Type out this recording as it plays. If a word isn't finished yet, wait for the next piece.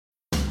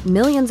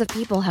Millions of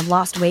people have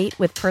lost weight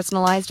with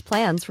personalized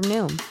plans from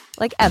Noom.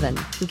 Like Evan,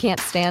 who can't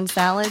stand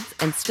salads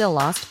and still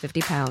lost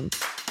 50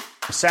 pounds.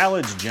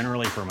 Salads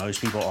generally for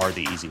most people are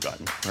the easy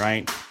button,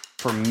 right?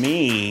 For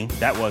me,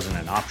 that wasn't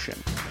an option.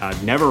 I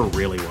never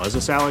really was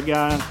a salad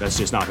guy. That's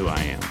just not who I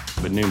am.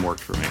 But Noom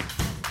worked for me.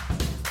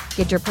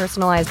 Get your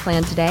personalized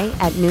plan today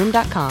at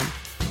Noom.com.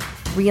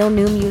 Real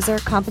Noom user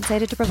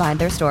compensated to provide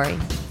their story.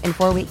 In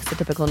 4 weeks, the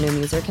typical Noom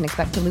user can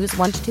expect to lose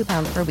 1 to 2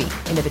 pounds per week.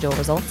 Individual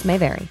results may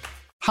vary.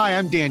 Hi,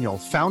 I'm Daniel,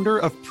 founder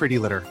of Pretty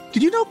Litter.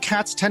 Did you know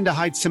cats tend to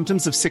hide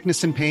symptoms of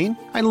sickness and pain?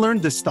 I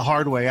learned this the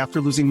hard way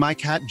after losing my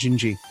cat,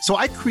 Gingy. So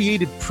I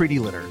created Pretty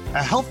Litter,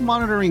 a health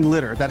monitoring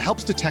litter that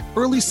helps detect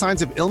early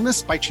signs of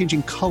illness by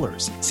changing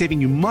colors, saving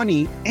you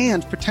money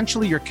and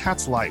potentially your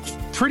cat's life.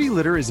 Pretty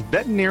Litter is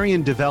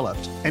veterinarian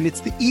developed, and it's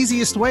the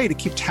easiest way to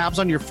keep tabs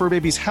on your fur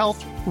baby's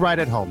health right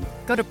at home.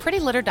 Go to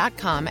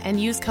prettylitter.com and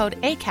use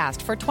code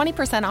ACAST for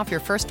 20% off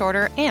your first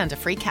order and a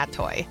free cat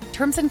toy.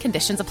 Terms and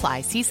conditions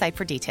apply. See site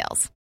for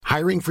details.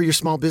 Hiring for your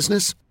small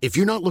business? If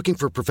you're not looking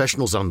for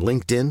professionals on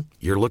LinkedIn,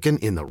 you're looking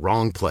in the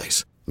wrong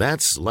place.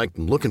 That's like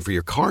looking for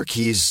your car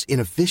keys in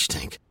a fish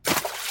tank.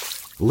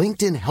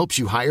 LinkedIn helps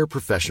you hire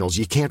professionals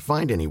you can't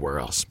find anywhere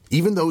else,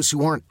 even those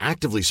who aren't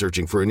actively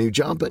searching for a new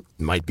job but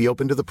might be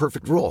open to the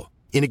perfect role.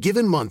 In a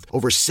given month,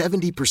 over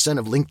 70%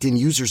 of LinkedIn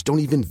users don't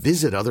even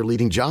visit other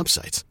leading job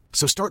sites.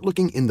 So start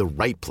looking in the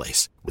right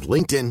place. With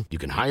LinkedIn, you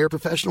can hire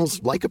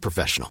professionals like a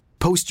professional.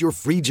 Post your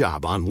free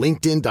job on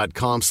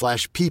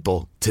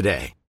linkedin.com/people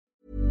today.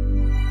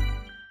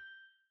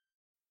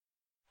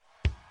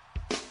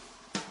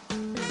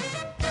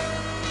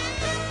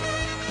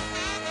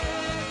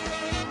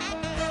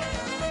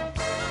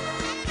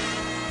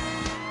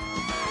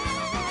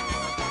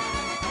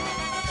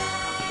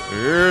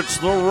 It's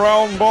the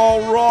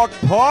Roundball Rock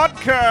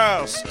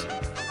Podcast,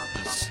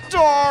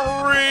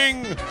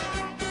 starring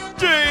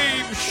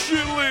Dave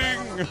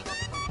Schilling,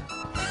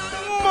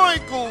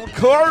 Michael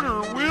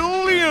Carter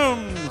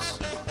Williams,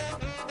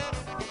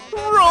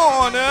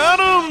 Ron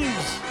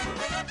Adams,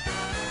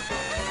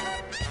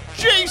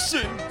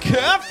 Jason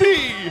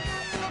Caffey,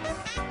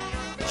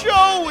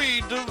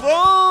 Joey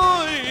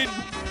Devine,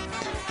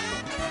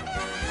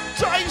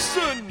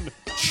 Tyson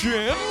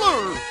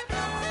Chandler,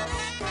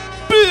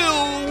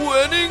 Bill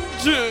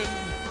Wennington,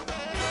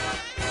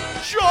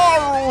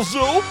 Charles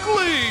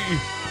Oakley,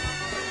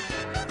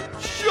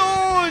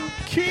 Sean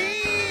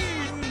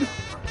Keane,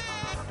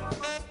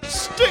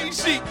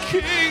 Stacy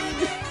King,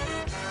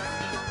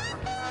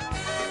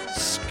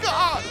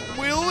 Scott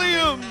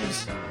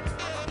Williams,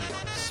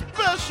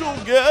 special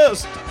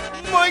guest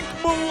Mike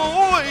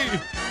Malloy,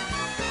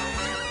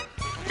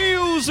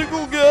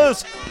 musical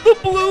guest the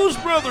Blues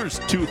Brothers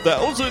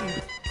 2000.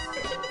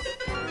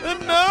 And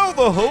now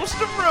the host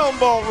of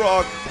Roundball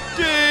Rock,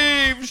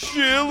 Dave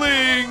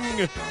Schilling.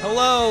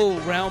 Hello,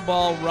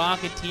 Roundball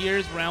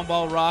Rocketeers,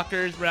 Roundball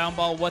Rockers,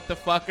 Roundball What the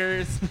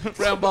Fuckers,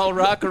 Roundball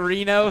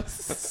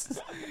Rockerinos.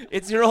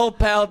 It's your old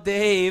pal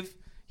Dave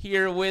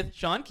here with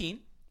Sean Keane.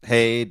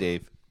 Hey,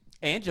 Dave.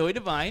 And Joey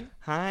Devine.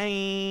 Hi.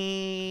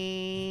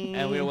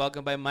 And we are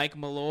welcomed by Mike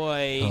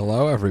Malloy.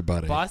 Hello,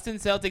 everybody. Boston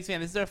Celtics fan.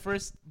 This is our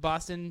first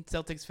Boston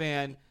Celtics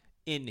fan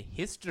in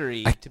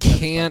history. I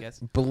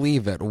can't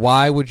believe it.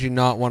 Why would you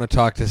not want to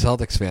talk to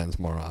Celtics fans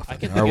more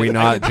often? Are we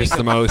not just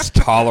the most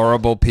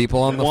tolerable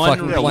people on the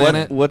fucking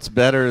planet? What's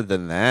better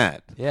than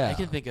that? Yeah. I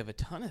can think of a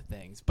ton of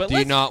things. But do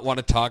you not want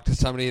to talk to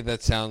somebody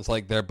that sounds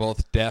like they're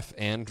both deaf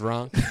and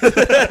drunk?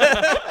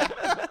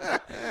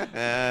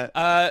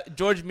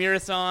 George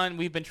Mirasan,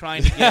 we've been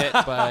trying to get,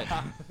 but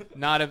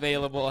not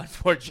available,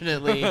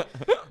 unfortunately.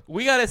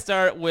 We got to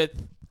start with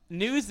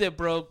news that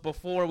broke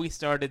before we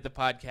started the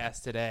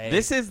podcast today.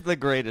 This is the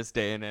greatest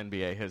day in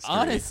NBA history.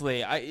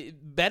 Honestly,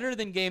 better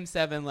than Game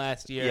 7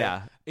 last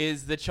year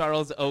is the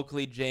Charles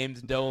Oakley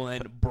James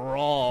Dolan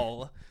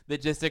brawl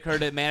that just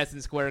occurred at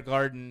Madison Square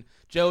Garden.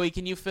 Joey,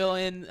 can you fill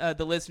in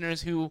the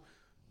listeners who,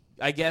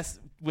 I guess,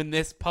 when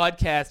this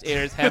podcast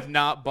airs, have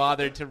not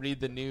bothered to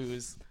read the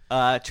news?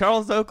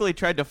 Charles Oakley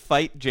tried to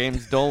fight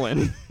James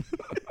Dolan.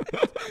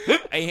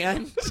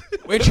 And?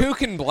 Which, who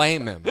can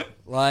blame him?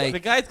 Like, the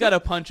guy's got a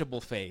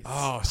punchable face.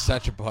 Oh,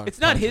 such a punchable face. It's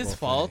not his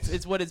fault.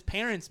 It's what his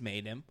parents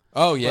made him.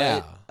 Oh,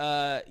 yeah.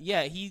 But,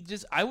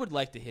 I would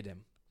like to hit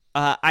him.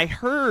 I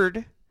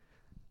heard,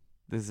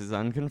 this is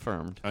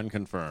unconfirmed,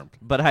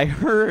 but I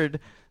heard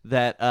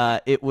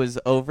that it was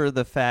over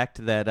the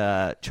fact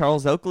that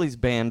Charles Oakley's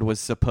band was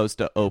supposed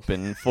to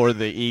open for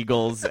the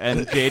Eagles,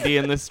 and JD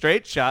and the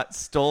Straight Shot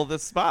stole the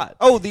spot.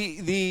 Oh,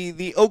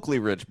 the Oakley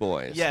Ridge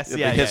Boys. Yes,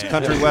 his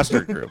country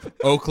western group.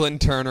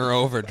 Oakland Turner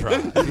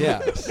Overdrive.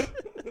 Yes.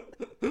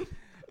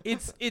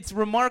 It's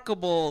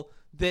remarkable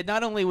that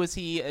not only was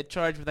he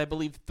charged with, I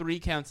believe, 3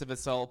 counts of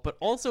assault, but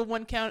also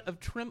 1 count of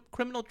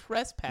criminal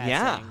trespassing.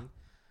 Yeah.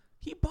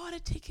 He bought a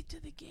ticket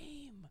to the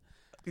game.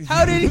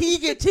 How did he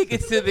get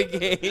tickets to the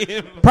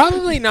game?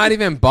 Probably not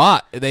even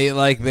bought. He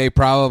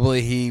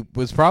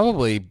was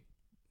probably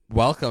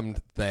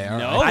welcomed there.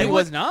 No, he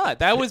was not.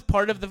 That was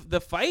part of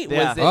the fight.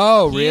 Yeah. Was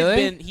that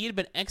really? He had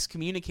been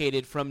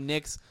excommunicated from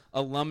Knicks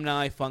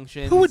alumni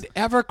functions. Who would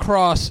ever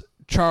cross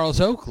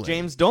Charles Oakley?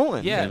 James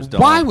Dolan. Yeah. James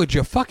Dolan. Why would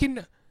you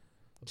fucking...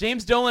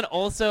 James Dolan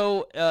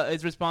also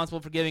is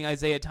responsible for giving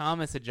Isaiah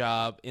Thomas a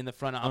job in the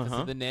front office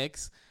of the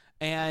Knicks,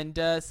 and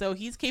so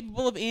he's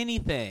capable of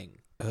anything.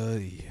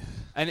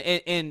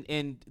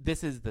 And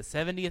this is the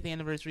 70th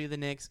anniversary of the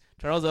Knicks.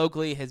 Charles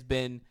Oakley has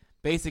been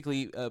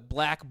basically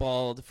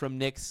blackballed from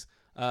Knicks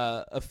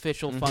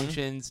official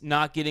functions,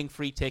 not getting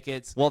free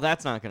tickets. Well,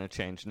 that's not going to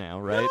change now,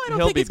 right? No, I don't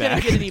He'll think be it's back.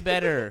 going to get any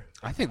better.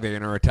 I think they're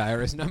going to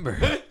retire his number.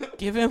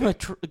 Give him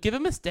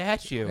a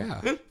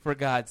statue, for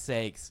God's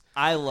sakes.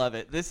 I love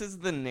it. This is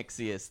the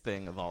Knicksiest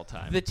thing of all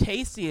time. The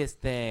tastiest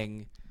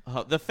thing.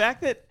 The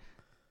fact that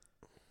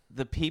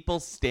the people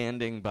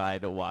standing by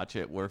to watch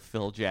it were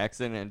Phil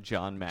Jackson and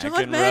John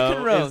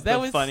McEnroe. Is that the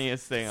was funsiest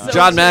thing. so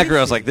John tasty.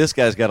 McEnroe's like, this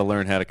guy's got to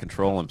learn how to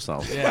control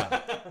himself.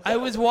 Yeah. I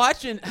was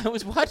watching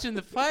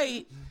the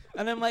fight,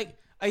 and I'm like,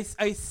 I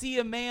see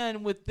a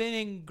man with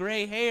thinning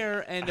gray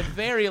hair and a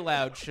very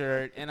loud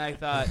shirt, and I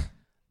thought,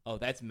 oh,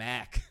 that's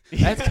Mac.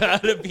 That's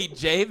got to be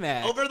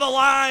J-Mac. Over the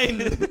line.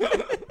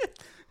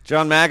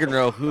 John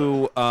McEnroe,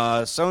 who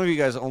some of you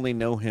guys only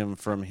know him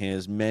from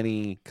his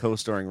many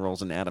co-starring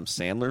roles in Adam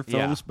Sandler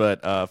films,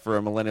 but for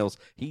millennials,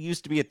 he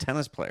used to be a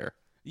tennis player.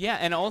 Yeah,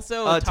 and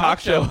also a talk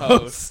show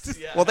host.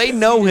 Yeah. Well, they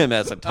know him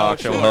as a talk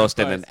show sure, host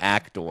of and an course.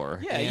 actor.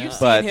 Yeah, you've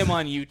But- seen him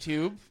on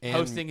YouTube And-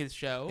 hosting his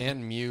show.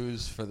 And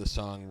Muse for the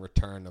song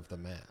Return of the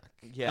Mac.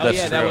 Yeah,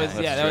 That's that true. was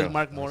That's that was true.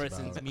 Mark That's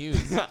Morrison's about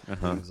Muse. He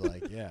was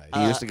like, yeah.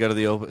 He used to go to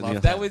the open.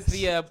 Love That was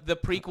the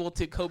prequel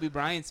to Kobe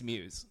Bryant's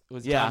Muse. It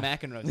was John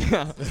McEnroe's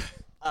Muse.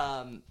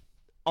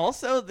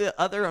 Also, the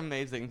other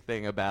amazing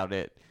thing about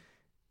it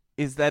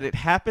is that it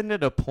happened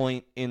at a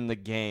point in the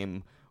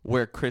game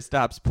where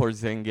Kristaps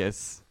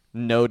Porzingis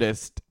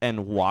noticed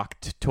and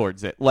walked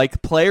towards it.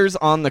 Like, players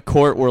on the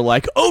court were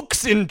like,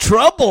 Oak's in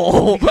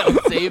trouble!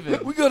 Save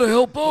him. We gotta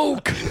help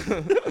Oak.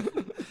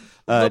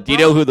 Do you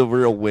know who the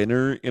real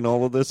winner in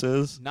all of this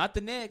is? Not the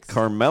Knicks.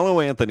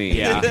 Carmelo Anthony.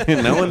 Yeah.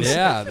 No one's,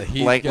 Yeah, the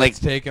Heat gets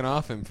taken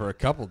off him for a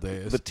couple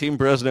days. the team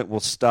president will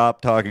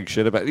stop talking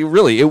shit about it.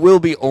 Really, it will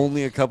be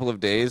only a couple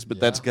of days, but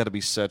that's got to be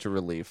such a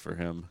relief for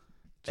him.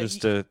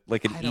 Just an I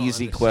don't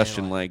easy understand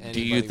question why like,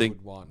 do you anybody think...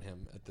 would want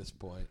him at this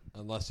point?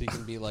 Unless he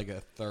can be like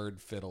a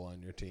third fiddle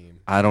on your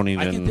team. I don't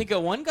even... I can think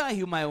of one guy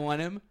who might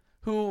want him,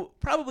 who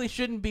probably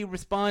shouldn't be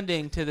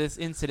responding to this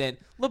incident,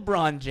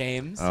 LeBron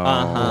James.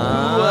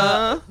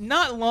 Oh. Who,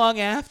 not long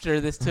after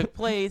this took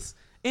place,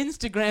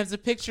 Instagrams a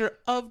picture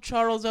of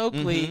Charles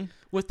Oakley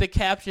with the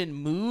caption,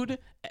 mood, !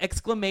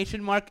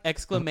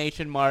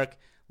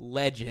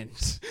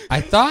 Legend.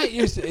 I thought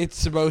it's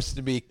supposed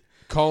to be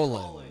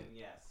colon.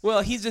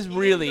 Well, he's just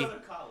really...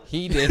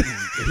 He didn't.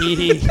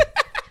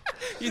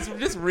 He's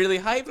just really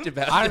hyped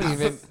about it. I don't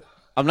even...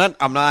 I'm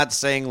not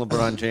saying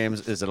LeBron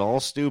James is at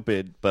all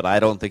stupid, but I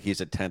don't think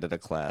he's attended a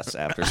class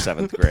after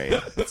 7th grade.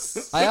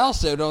 I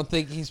also don't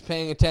think he's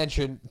paying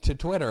attention to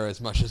Twitter as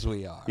much as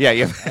we are. Yeah,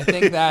 yeah. I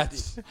think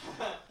that's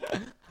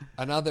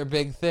another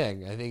big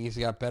thing. I think he's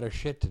got better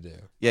shit to do.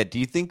 Yeah, do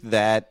you think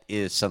that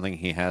is something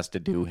he has to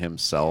do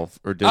himself,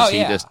 or does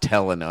he just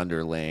tell an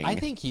underling? I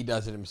think he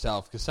does it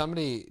himself because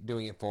somebody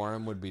doing it for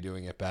him would be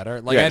doing it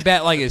better. Like Yeah. I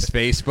bet like his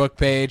Facebook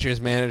page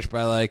is managed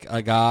by like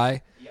a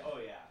guy.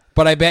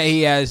 But I bet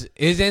he has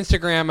his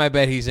Instagram. I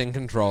bet he's in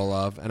control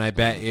of, and I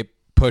bet it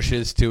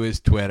pushes to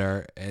his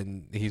Twitter,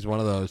 and he's one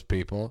of those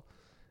people.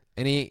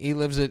 And he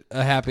lives a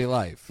happy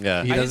life.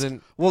 Yeah, he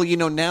doesn't. Well,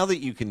 now that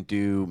you can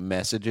do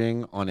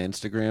messaging on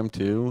Instagram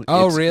too.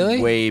 Oh, it's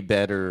really? Way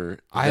better.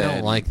 I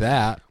don't like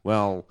that.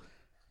 Well,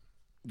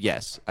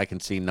 yes, I can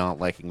see not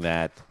liking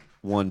that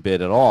one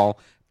bit at all.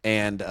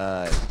 And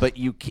but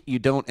you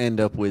don't end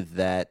up with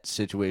that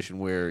situation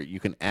where you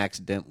can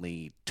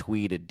accidentally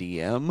tweet a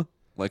DM.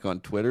 Like on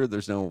Twitter,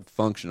 there's no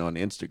function on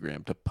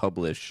Instagram to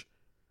publish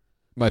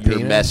My your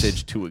penis?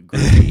 message to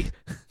agree.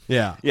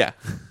 Yeah. Yeah.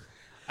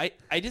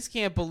 I just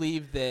can't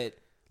believe that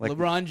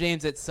LeBron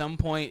James at some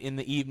point in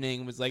the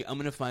evening was like, I'm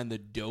going to find the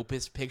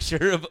dopest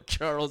picture of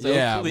Charles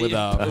Oakley with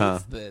and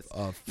post this.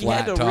 a He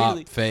had flat to top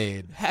really-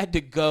 fade. Had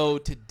to go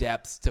to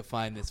depths to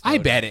find this photo. I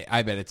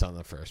bet it's on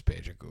the first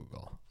page of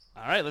Google.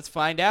 All right, let's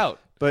find out.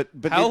 But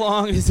How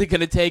long is it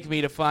going to take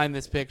me to find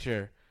this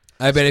picture?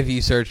 I bet if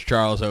you search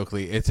Charles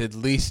Oakley, it's at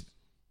least,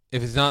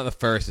 if it's not the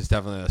first, it's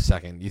definitely the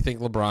second. You think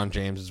LeBron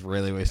James is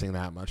really wasting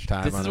that much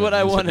time? This on is an what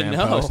I wanna Instagram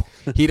know. post?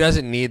 He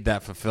doesn't need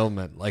that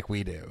fulfillment like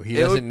we do. He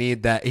doesn't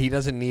need that. He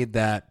doesn't need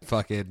that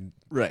fucking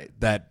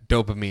that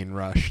dopamine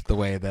rush the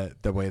way that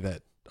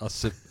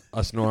us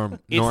normies.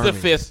 It's the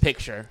fifth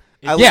picture.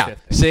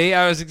 See,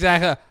 I was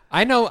exactly.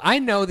 I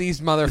know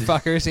these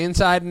motherfuckers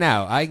inside and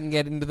out. I can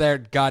get into their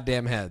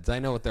goddamn heads. I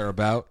know what they're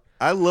about.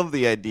 I love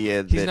the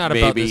idea He's that not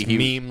about maybe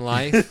this meme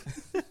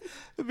life.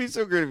 It'd be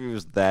so great if he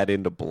was that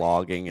into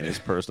blogging and his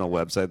personal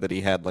website that he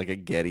had like a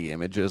Getty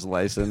Images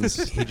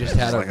license. He just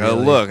had like, oh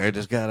look, I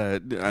just got I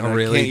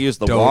can't use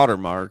the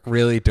watermark.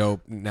 Really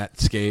dope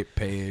Netscape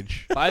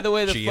page. By the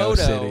way, the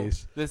photo,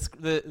 GeoCities.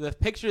 the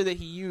picture that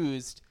he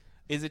used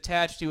is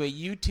attached to a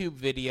YouTube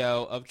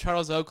video of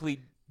Charles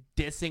Oakley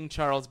dissing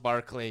Charles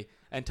Barkley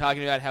and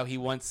talking about how he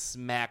once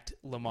smacked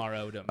Lamar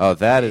Odom. Oh,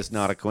 that is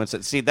not a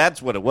coincidence. See,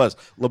 that's what it was.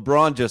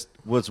 LeBron just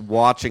was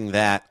watching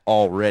that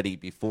already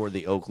before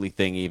the Oakley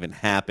thing even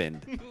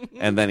happened.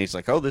 And then he's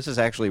like, oh, this is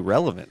actually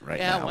relevant right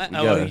now.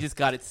 He just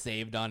got it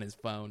saved on his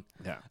phone.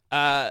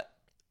 Yeah.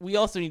 We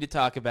also need to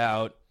talk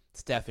about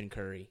Stephen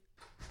Curry.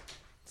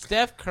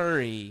 Steph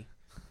Curry,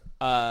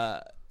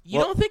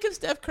 don't think of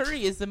Steph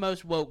Curry as the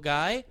most woke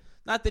guy.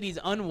 Not that he's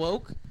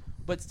unwoke,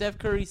 but Steph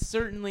Curry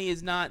certainly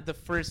is not the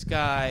first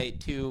guy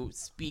to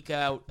speak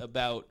out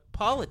about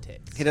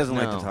politics. He doesn't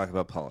like to talk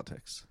about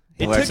politics.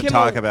 He likes to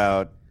talk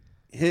about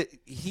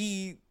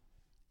his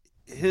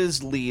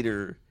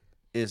leader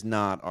is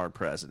not our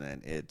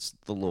president. It's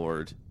the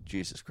Lord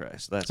Jesus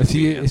Christ. That's is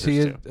he a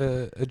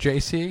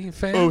JC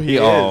fan? Oh, he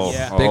is.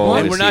 Yeah. Big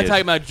one. And we're not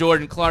talking about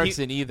Jordan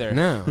Clarkson either.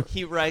 No.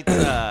 He writes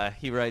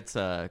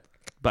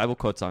Bible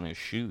quotes on his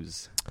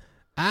shoes.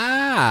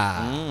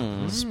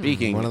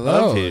 Speaking one of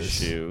of his those.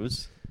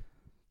 shoes,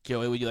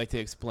 Joey, would you like to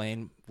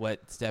explain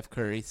what Steph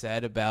Curry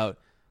said about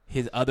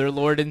his other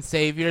Lord and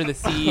Savior, the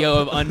CEO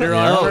of Under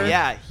Armour? Oh,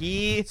 yeah.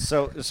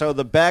 So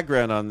the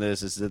background on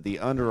this is that the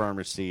Under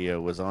Armour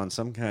CEO was on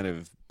some kind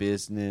of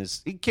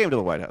business. He came to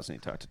the White House and he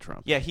talked to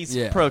Trump. Yeah, he's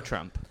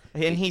pro-Trump.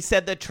 And he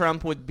said that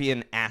Trump would be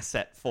an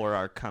asset for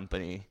our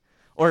company.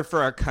 Or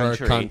for our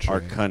country. country.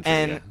 Our country.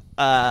 And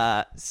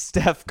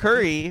Steph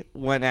Curry,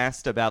 when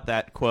asked about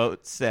that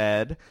quote,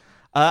 said,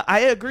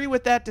 I agree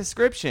with that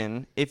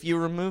description if you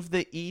remove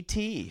the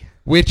ET.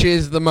 Which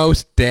is the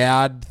most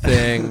dad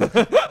thing.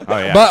 Oh,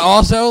 yeah. But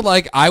also,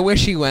 like, I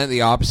wish he went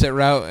the opposite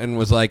route and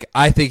was like,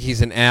 I think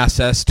he's an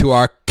asset to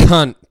our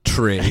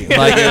country.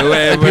 Like,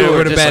 it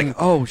would have been, like,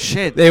 oh,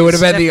 shit. they would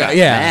have been Steph got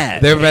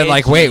mad. they would have been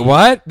like, wait,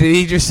 what? Did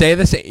he just say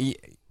the same?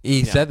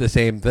 He said the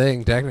same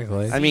thing,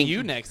 technically. I mean,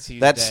 you next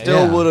Tuesday. that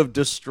still would have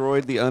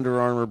destroyed the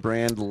Under Armour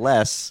brand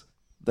less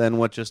than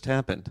what just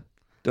happened.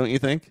 Don't you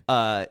think?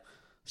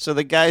 So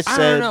the guy said... I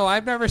don't know.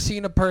 I've never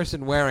seen a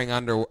person wearing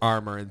Under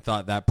Armour and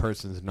thought that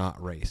person's not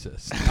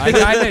racist. I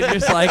kind of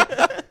just like...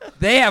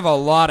 They have a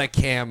lot of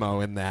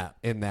camo in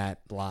that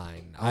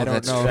line. I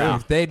don't know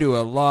if they do a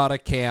lot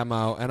of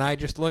camo, and I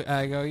just look.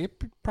 I go, you're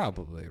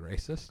probably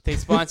racist. They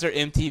sponsor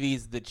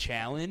MTV's The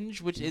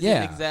Challenge, which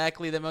isn't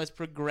exactly the most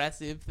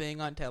progressive thing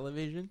on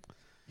television.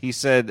 He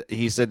said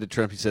to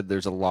Trump, he said,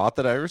 there's a lot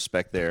that I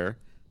respect there,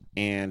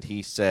 and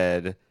he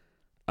said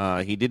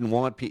he didn't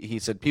want. He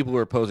said people who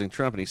are opposing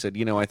Trump, and he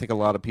said, I think a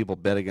lot of people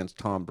bet against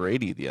Tom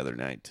Brady the other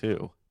night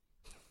too.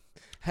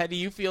 How do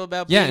you feel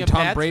about being and a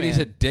Tom Pats Brady's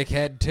fan? a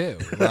dickhead too.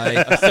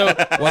 Like, so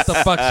what the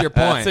fuck's your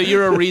point? So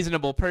you're a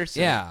reasonable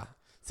person. Yeah.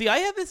 See, I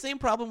have the same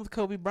problem with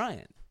Kobe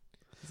Bryant.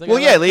 Like, well,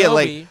 I yeah,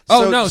 Kobe.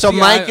 So see,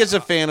 Mike is a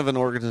fan of an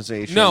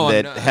organization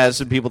that has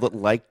some people that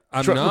like.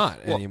 I'm Trump.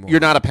 not Well, anymore. You're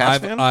not a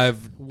Pats fan?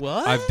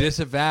 I've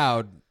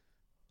disavowed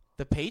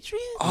the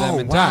Patriots. them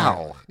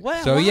entirely.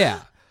 Wow. So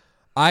yeah,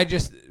 I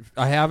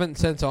haven't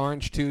since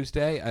Orange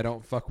Tuesday. I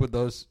don't fuck with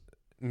those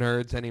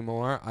nerds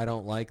anymore. I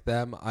don't like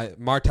them.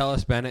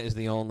 Martellus Bennett is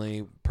the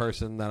only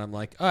person that I'm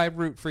like, I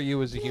root for you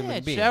as a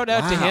human being. Shout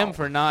out to him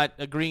for not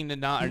agreeing to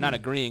not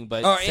agreeing,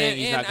 but saying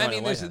he's not going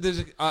to White House.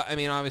 There's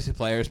obviously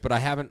players, but I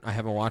haven't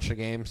watched a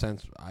game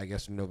since I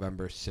guess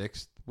November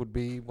 6th would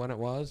be when it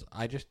was.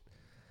 I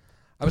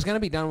was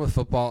gonna be done with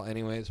football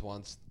anyways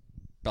once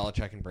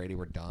Belichick and Brady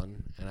were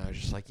done, and I was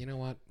just like, you know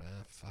what,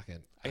 fuck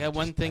it. I got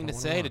one thing to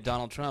say to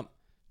Donald Trump: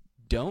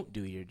 don't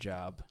do your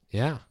job.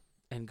 Yeah.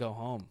 And go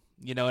home.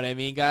 You know what I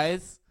mean,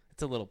 guys?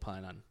 It's a little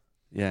pun on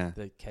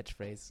the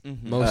catchphrase.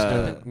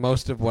 Mm-hmm.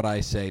 Most of what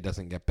I say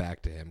doesn't get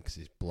back to him because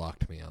he's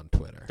blocked me on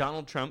Twitter.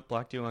 Donald Trump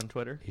blocked you on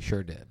Twitter? He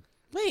sure did.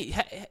 Wait,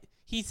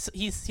 he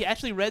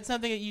actually read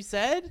something that you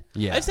said?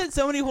 Yeah. I've said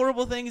so many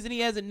horrible things and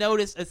he hasn't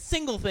noticed a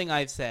single thing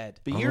I've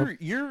said. But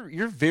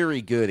you're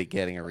very good at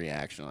getting a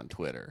reaction on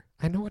Twitter.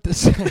 I know what to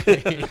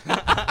say.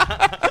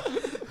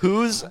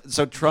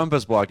 So Trump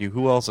has blocked you.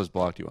 Who else has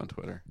blocked you on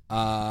Twitter?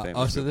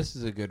 So this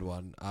is a good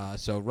one.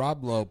 So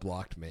Rob Lowe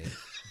blocked me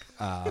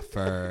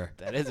for...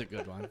 That is a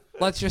good one.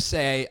 Let's just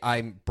say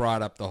I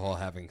brought up the whole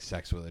having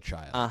sex with a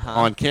child.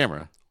 On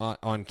camera.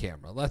 On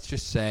camera. Let's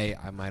just say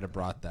I might have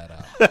brought that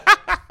up.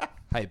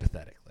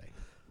 Hypothetically.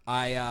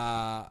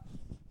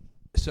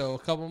 So a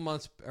couple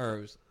months, or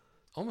it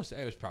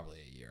was probably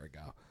a year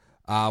ago.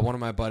 One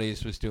of my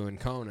buddies was doing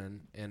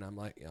Conan, and I'm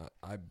like,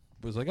 I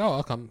was like, oh,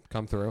 I'll come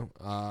through.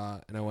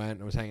 And I went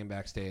and I was hanging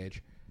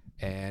backstage,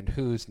 and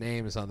whose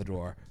name is on the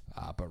door?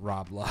 But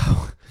Rob Lowe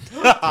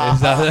is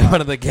one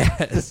of the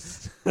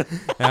guests. And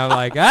I'm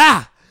like,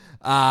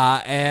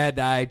 and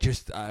I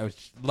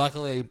was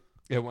luckily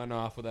it went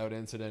off without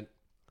incident,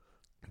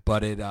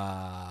 but it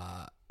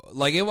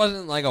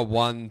wasn't like a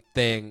one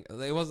thing.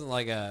 It wasn't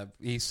like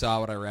he saw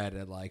what I read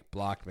and like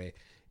blocked me.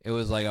 It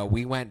was like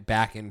we went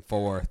back and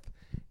forth,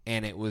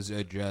 and it was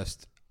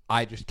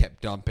I just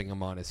kept dumping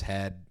him on his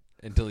head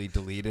until he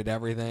deleted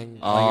everything.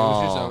 Like, it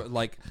was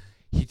just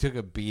he took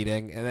a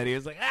beating, and then he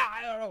was like,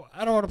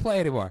 I don't want to play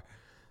anymore.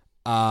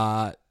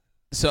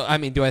 So, I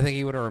mean, do I think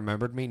he would have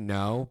remembered me?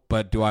 No.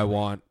 But do I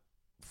want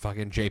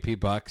fucking JP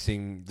Buck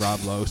seeing Rob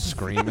Lowe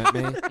scream at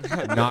me?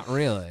 Not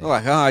really.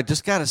 Like, I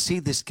just got to see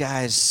this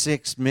guy's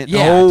 6 minutes.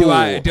 Yeah. Do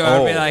I be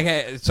like,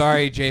 hey,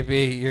 sorry,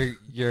 JP,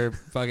 your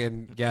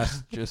fucking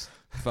guest just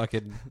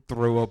fucking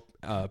threw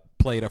a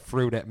plate of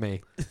fruit at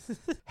me.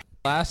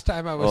 Last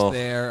time I was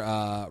there,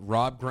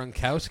 Rob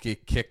Gronkowski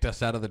kicked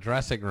us out of the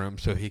dressing room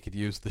so he could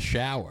use the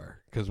shower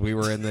because we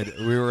were in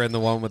the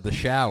one with the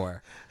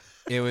shower.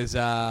 It was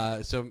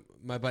so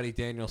my buddy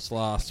Daniel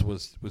Sloss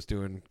was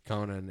doing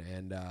Conan,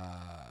 and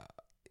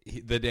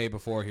the day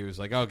before he was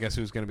like, "Oh, guess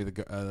who's going to be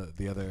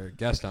the other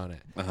guest on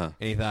it?" And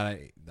he thought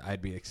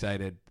I'd be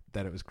excited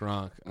that it was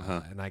Gronk,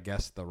 and I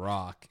guessed The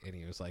Rock, and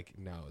he was like,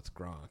 "No, it's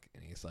Gronk,"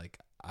 and he's like.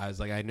 I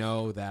was like, I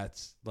know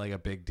that's like a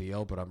big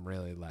deal, but I'm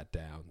really let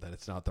down that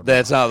it's not The Rock.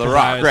 That's not The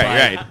Rock,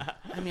 right?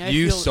 I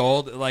mean,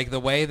 sold like the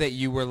way that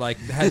you were like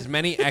as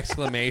many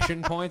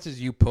exclamation points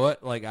as you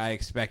put. Like I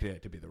expected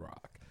it to be The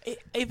Rock.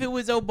 If it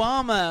was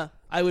Obama,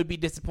 I would be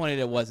disappointed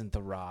it wasn't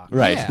The Rock.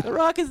 Right. Yeah. The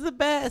Rock is the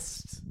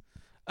best.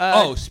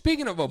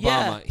 Speaking of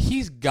Obama,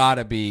 he's got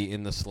to be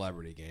in the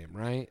celebrity game,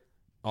 right?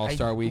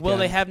 All-Star Weekend. Well,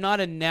 they have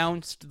not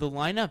announced the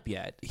lineup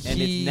yet,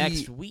 and it's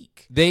next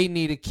week. They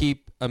need to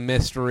keep a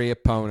mystery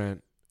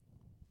opponent.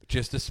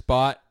 Just a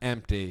spot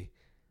empty.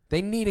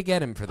 They need to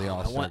get him for the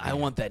All-Star game. I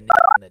want that in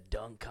the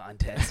dunk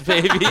contest,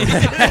 baby.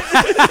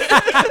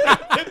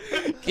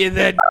 Get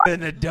that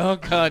in the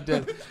dunk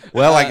contest.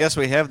 Well, I guess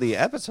we have the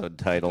episode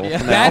title.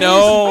 Yeah.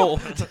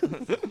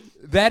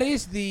 That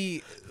is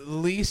the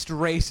least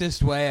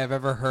racist way I've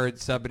ever heard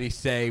somebody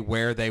say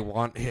where they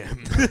want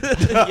him.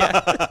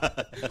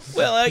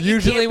 Well,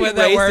 usually when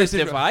they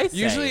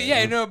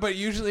but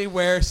usually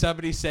where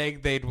somebody's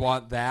saying they'd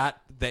want that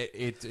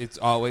it's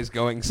always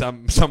going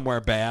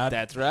somewhere bad.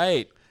 That's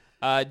right.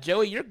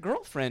 Joey, your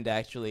girlfriend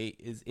actually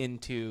is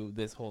into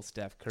this whole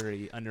Steph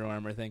Curry Under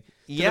Armour thing.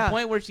 To the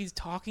point where she's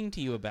talking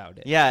to you about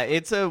it. Yeah,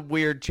 it's a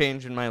weird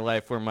change in my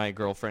life where my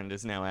girlfriend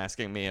is now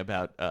asking me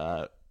about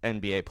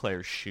NBA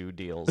players' shoe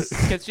deals.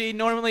 Because she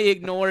normally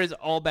ignores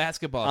all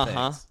basketball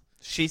things.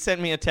 She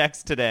sent me a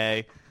text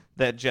today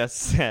that just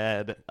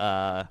said,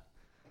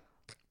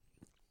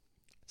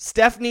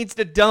 Steph needs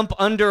to dump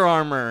Under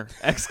Armour!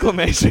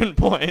 Exclamation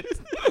point.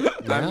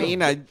 I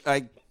mean,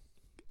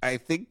 I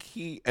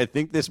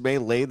think this may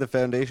lay the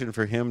foundation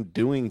for him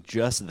doing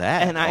just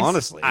that. And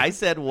honestly, I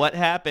said, what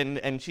happened?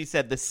 And she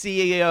said, the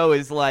CEO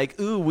is like,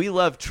 ooh, we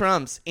love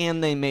Trump's,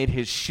 and they made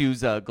his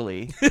shoes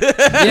ugly.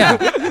 Yeah,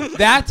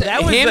 that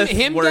was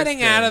him worst getting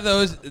thing. out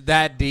of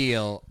that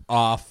deal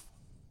off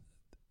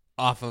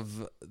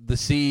of the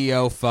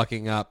CEO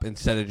fucking up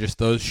instead of just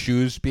those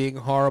shoes being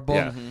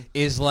horrible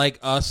is like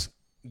us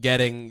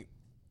getting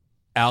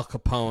Al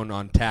Capone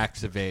on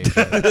tax evasion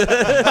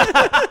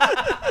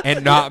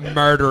and not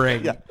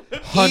murdering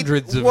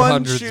hundreds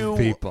of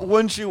people.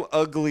 One shoe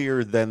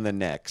uglier than the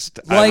next.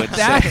 Like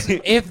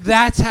if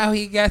that's how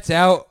he gets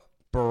out,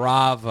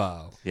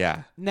 bravo.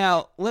 Yeah.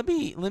 Now let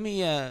me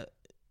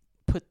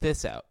put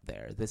this out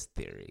there. This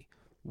theory: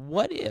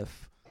 what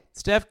if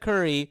Steph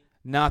Curry,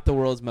 not the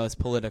world's most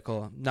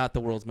political, not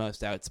the world's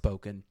most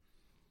outspoken,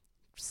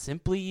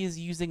 simply is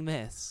using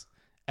this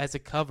as a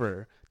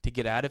cover to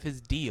get out of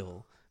his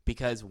deal?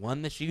 Because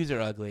one, the shoes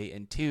are ugly,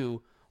 and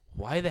two,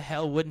 why the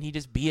hell wouldn't he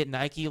just be at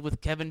Nike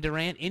with Kevin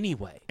Durant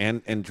anyway?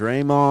 And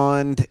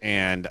Draymond,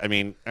 and I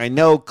mean, I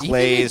know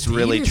Clay's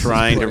really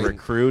trying to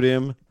recruit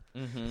him,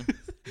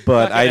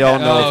 but I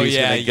don't know if he's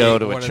going to go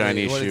to a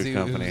Chinese shoe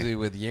company. Is he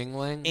with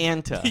Yingling?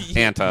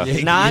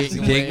 Anta. Not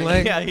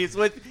Yingling? Yeah, he's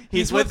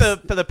with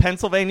the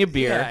Pennsylvania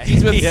beer.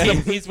 Yeah,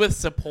 he's with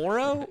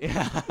Sapporo.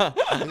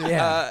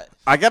 Yeah.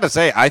 I got to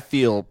say, I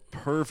feel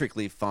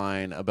perfectly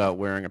fine about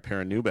wearing a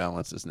pair of New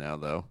Balances now,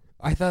 though.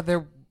 I thought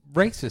they're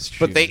racist shoes.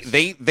 But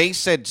they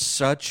said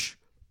such.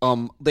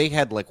 They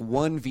had like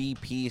one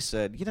VP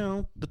said,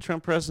 the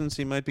Trump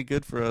presidency might be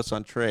good for us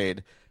on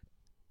trade.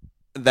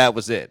 That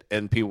was it,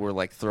 and people were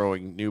like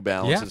throwing New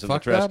Balances in the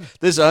trash. Them.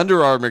 This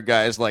Under Armour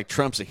guy is like,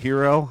 Trump's a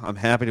hero. I'm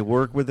happy to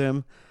work with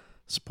him,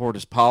 support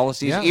his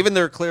policies. Yeah. Even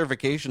their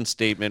clarification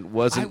statement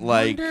wasn't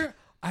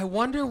I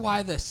wonder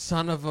why the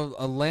son of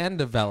a land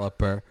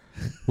developer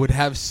would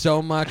have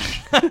so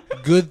much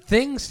good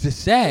things to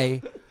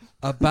say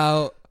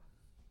about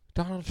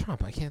Donald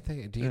Trump. I can't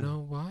think. Do you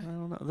know why? I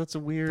don't know. That's a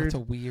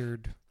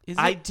weird.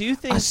 I do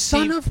think a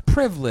son of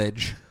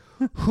privilege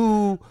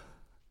who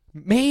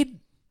made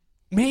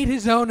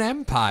his own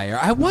empire.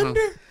 I wonder.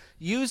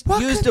 Used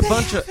what a could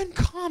bunch they of have in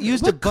common?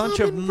 used What a bunch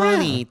of common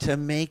money ground? to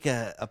make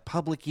a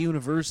public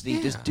university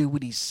Yeah. just do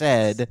what he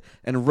said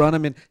and run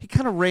him in. He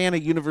kind of ran a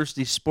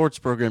university sports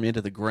program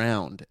into the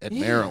ground at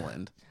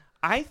Maryland.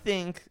 I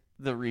think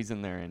the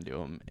reason they're into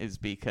him is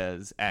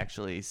because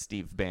actually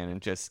Steve Bannon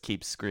just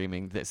keeps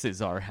screaming, "This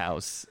is our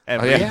house,"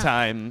 every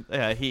time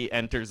he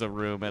enters a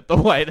room at the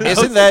White House.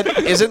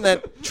 Isn't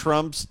that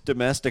Trump's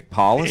domestic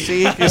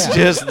policy? It's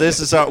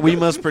just we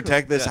must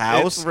protect this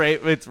house.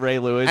 It's Ray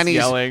Lewis and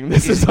yelling,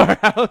 "This is our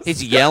house."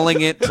 He's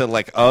yelling it to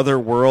like other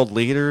world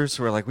leaders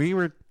who are like, we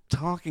were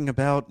talking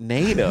about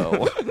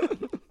NATO.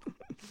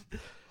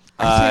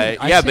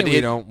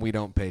 But we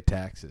don't pay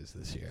taxes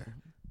this year.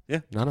 Yeah,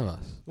 none of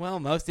us. Well,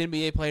 most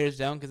NBA players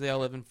don't because they all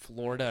live in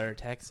Florida or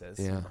Texas.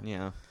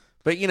 Yeah.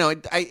 But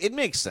it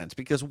makes sense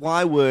because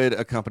why would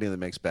a company that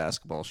makes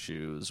basketball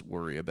shoes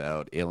worry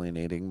about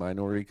alienating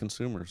minority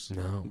consumers?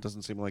 No, it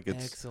doesn't seem like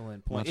it's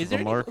excellent point. Is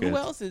there who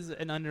else is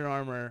an Under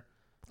Armour?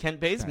 Kent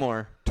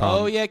Bazemore.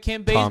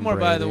 Kent Bazemore,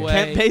 by the way.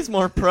 Kent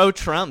Bazemore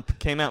pro-Trump.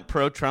 Came out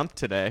pro-Trump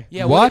today.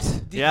 Yeah.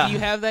 What? Do you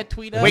have that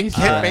tweet up? Wait,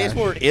 Kent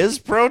Bazemore is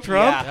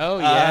pro-Trump? Yeah. Oh,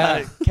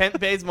 yeah.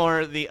 Kent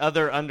Bazemore, the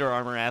other Under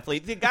Armour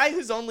athlete. The guy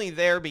who's only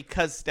there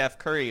because Steph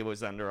Curry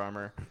was Under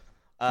Armour.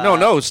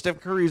 No, Steph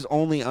Curry's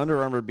only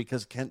Under Armour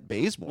because Kent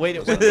Bazemore. Wait,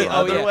 it went the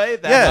other way?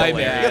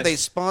 They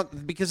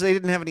spawned because they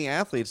didn't have any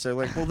athletes. They're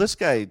like, well, this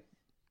guy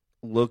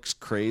looks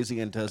crazy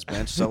and does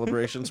bench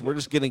celebrations. We're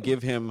just going to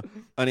give him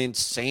an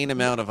insane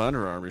amount of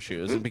Under Armour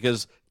shoes. And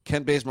because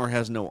Kent Bazemore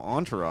has no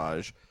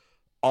entourage,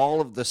 all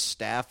of the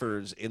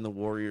staffers in the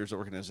Warriors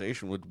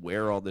organization would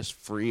wear all this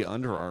free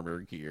Under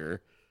Armour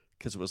gear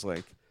because it was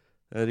like,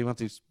 do you want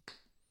these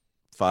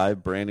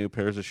 5 brand new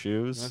pairs of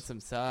shoes? Want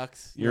some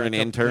socks? You're an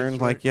intern?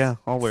 Like, yeah,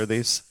 I'll wear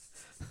these.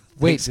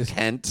 Wait, Thanks,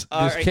 Kent.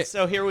 All right,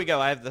 so here we go.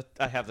 I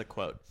have the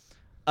quote.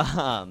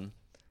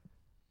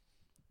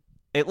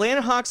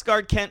 Atlanta Hawks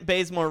guard Kent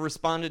Bazemore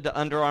responded to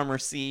Under Armour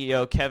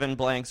CEO Kevin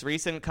Blank's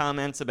recent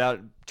comments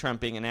about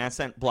Trump being an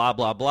asset, blah,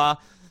 blah, blah.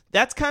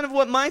 That's kind of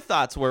what my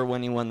thoughts were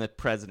when he won the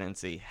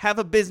presidency. Have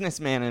a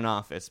businessman in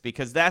office,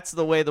 because that's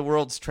the way the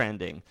world's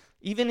trending.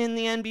 Even in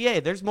the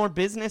NBA, there's more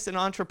business and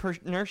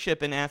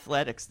entrepreneurship in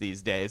athletics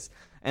these days,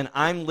 and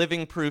I'm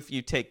living proof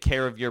you take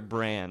care of your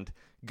brand.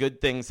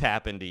 Good things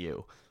happen to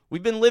you.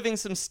 We've been living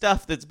some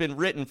stuff that's been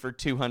written for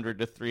 200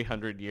 to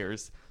 300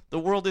 years. The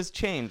world has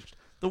changed.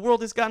 The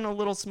world has gotten a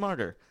little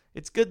smarter.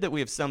 It's good that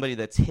we have somebody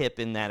that's hip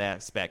in that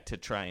aspect to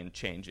try and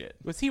change it.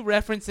 Was he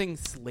referencing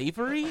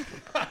slavery?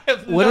 I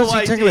have What no is he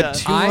idea. talking about?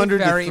 200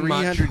 to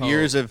 300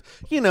 years of,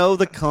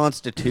 the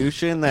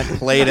Constitution, that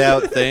played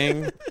out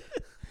thing.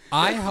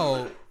 I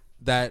hope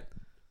that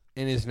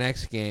in his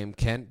next game,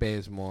 Kent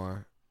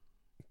Bazemore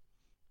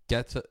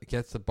gets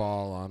the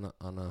ball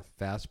on a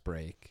fast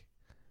break,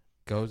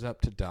 goes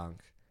up to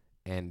dunk,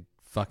 and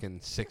fucking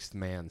sixth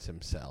mans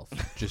himself.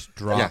 Just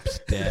drops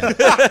dead.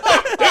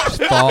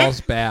 Just falls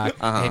back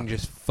and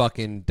just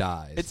fucking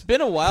dies. It's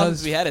been a while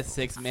since we had a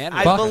 6-man.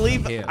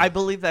 I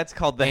believe that's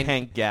called the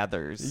Hank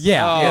Gathers.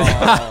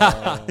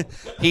 Yeah.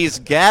 He's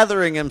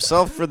gathering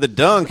himself for the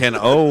dunk, and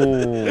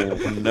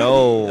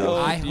no.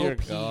 I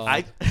hope he...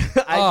 I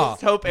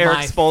just hope Eric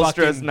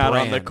Spoelstra is not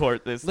on the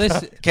court this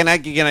time. Can I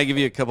give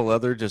you a couple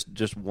other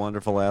just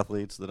wonderful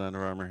athletes that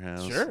Under Armour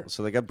has? Sure.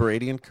 So they got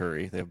Brady and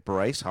Curry. They have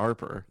Bryce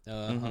Harper.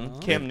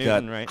 Cam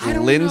Newton, right?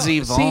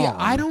 Lindsey Vonn. See,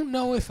 I don't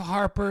know if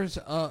Harper's...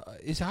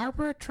 is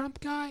Harper a Trump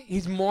guy?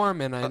 He's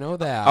Mormon. I know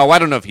that. I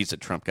don't know if he's a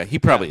Trump guy. He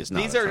probably is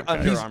not. These a are Trump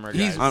Under guy. Armour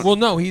guys. Well,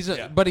 no, he's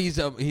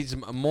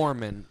a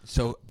Mormon.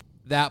 So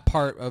that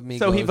part of me.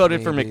 So he goes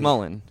voted for maybe-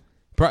 McMullen.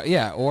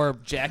 Or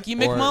Jackie or-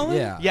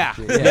 McMullen? Yeah.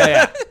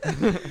 Yeah,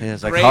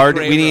 it's like Great, hard.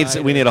 great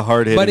We need a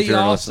hard hitting But he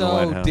journalist in the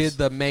also White House. did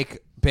the make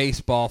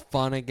baseball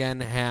fun again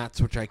hats,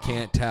 which I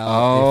can't tell.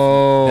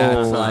 Oh. if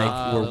that's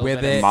like we're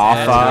with it.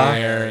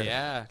 Moffat.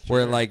 Yeah.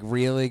 We're like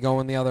really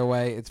going the other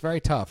way. It's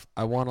very tough.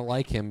 I want to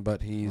like him,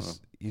 but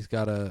he's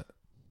got to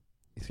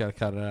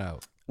cut it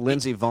out.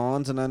 Lindsey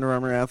Vonn's an Under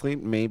Armour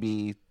athlete,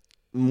 maybe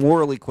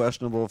morally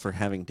questionable for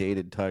having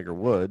dated Tiger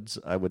Woods,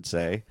 I would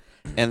say.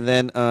 And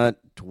then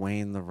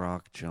Dwayne "The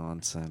Rock"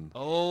 Johnson.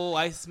 Oh,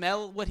 I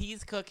smell what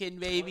he's cooking,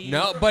 baby.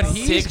 No, but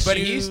he's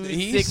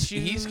Six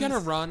shoes. gonna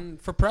run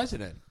for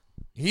president.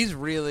 He's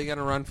really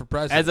gonna run for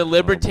president As a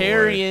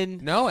libertarian.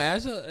 No,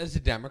 as a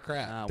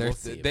Democrat. We'll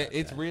see about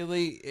it's that.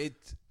 really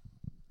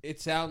it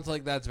sounds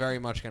like that's very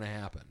much gonna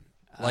happen.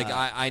 Like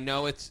I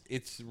know it's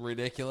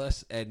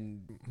ridiculous,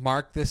 and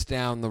mark this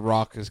down. The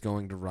Rock is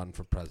going to run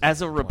for president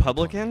As a in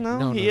Republican, 2020.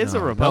 though? No, He is a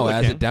no.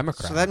 Republican. No, as a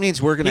Democrat. So that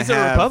means we're going to He's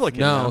have... a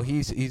Republican. no, though.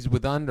 he's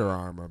with Under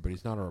Armour, but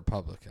he's not a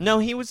Republican. No,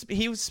 he was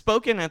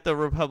spoken at the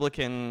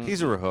Republican.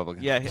 He's a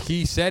Republican. Yeah.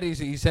 He said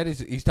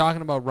he's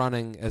talking about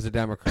running as a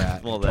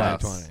Democrat Well, in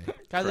that's- 2020.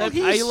 Guys,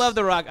 I love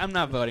The Rock. I'm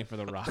not voting for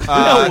The Rock.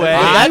 No way.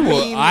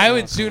 I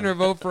would sooner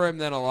vote for him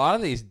than a lot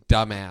of these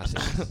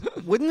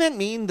dumbasses. Wouldn't that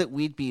mean that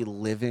we'd be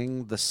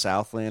living the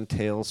Southland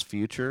Tales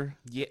future?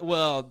 Yeah,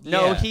 well,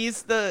 No, yeah.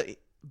 he's the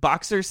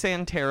Boxer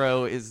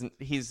Santero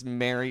he's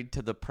married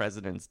to the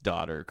president's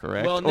daughter,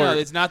 correct? Well, no,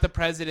 it's not the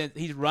president.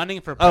 He's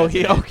running for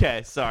president.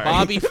 Okay, sorry.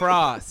 Bobby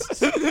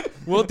Frost.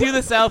 We'll do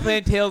the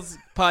Southland Tales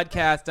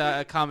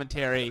podcast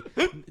commentary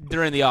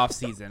during the off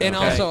season. And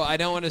okay? also, I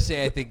don't want to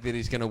say I think that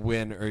he's going to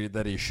win or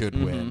that he should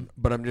win,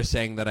 but I'm just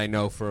saying that I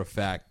know for a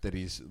fact that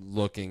he's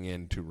looking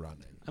into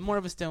running. I'm more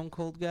of a Stone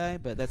Cold guy,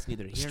 but that's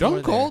neither here nor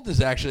Stone Cold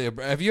is actually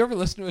have you ever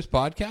listened to his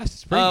podcast?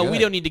 It's pretty good. We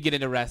don't need to get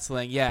into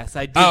wrestling. Yes,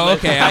 I did.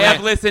 Okay. I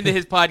have listened to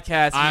his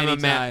podcast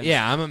many times.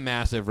 I'm a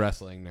massive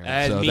wrestling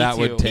nerd, so me that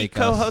too. would take He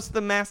co-hosts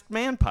the Masked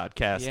Man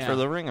podcast Yeah. for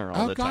The Ringer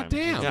all the time.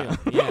 goddamn.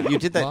 Yeah. You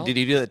did that? Well, did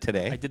you do that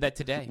today? I did that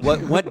today.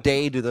 What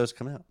day do those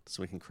come out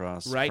so we can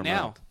cross? Right promote?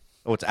 now.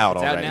 Oh, it's out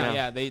It's already. out now.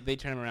 Yeah, they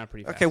turn them around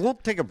pretty fast. Okay, we'll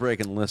take a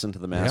break and listen to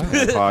the Masked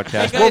Yeah. Man podcast.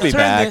 Hey guys, We'll be turn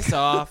back. this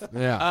off.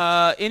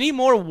 Yeah. Any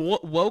more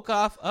woke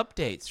off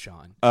updates,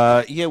 Sean?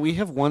 Yeah, we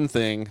have one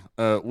thing,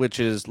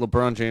 which is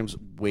LeBron James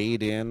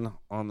weighed in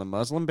on the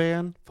Muslim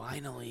ban.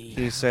 Finally.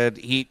 He said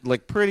he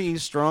pretty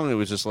strongly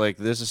was just like,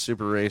 this is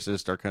super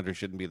racist. Our country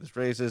shouldn't be this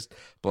racist.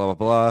 Blah blah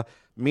blah.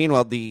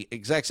 Meanwhile, the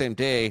exact same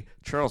day,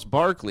 Charles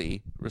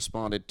Barkley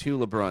responded to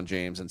LeBron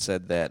James and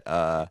said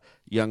that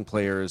young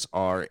players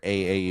are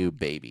AAU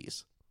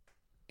babies,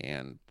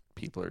 and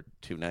people are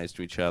too nice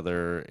to each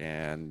other,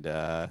 and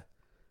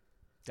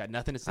Got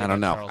nothing to say. I don't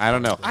about know. Charles I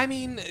don't know. Barkley. I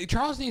mean,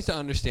 Charles needs to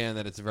understand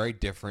that it's a very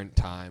different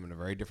time and a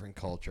very different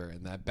culture,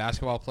 and that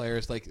basketball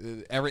players,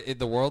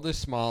 the world is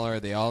smaller.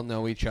 They all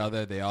know each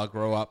other. They all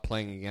grow up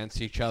playing against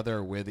each other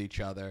or with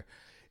each other.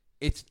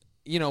 It's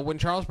when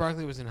Charles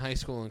Barkley was in high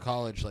school and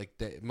college,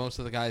 most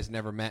of the guys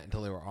never met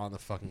until they were on the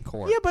fucking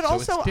court. Yeah, but So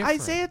also it's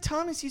different. Isaiah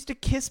Thomas used to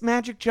kiss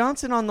Magic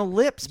Johnson on the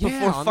lips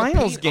before on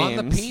finals the games.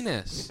 on the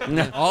penis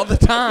all the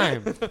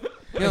time.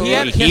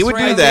 He would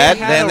do that.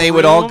 Then they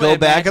would all go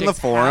back in the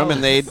forum,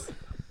 and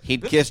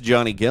he'd kiss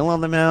Johnny Gill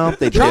on the mouth.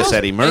 They'd kiss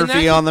Eddie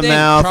Murphy on the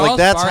mouth.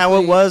 That's how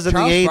it was in the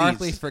 80s. Charles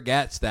Barkley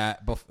forgets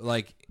that,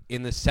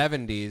 in the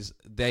 70s,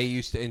 they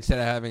used to, instead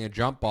of having a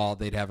jump ball,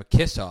 they'd have a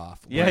kiss off.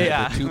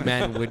 Yeah. The two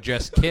men would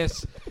just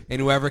kiss, and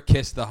whoever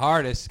kissed the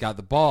hardest got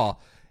the ball.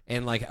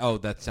 And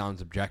that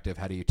sounds objective.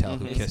 How do you tell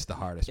who kissed the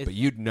hardest? But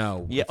you'd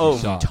know. Yeah, if you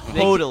saw it.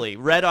 totally.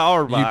 Red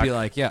Auerbach You'd be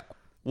like, yeah.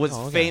 was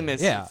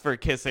famous for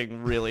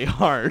kissing really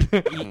hard.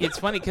 It's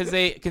funny because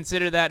they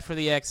consider that for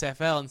the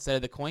XFL instead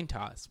of the coin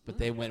toss, but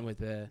they went with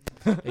the.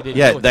 They didn't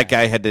go with that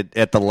guy had to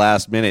at the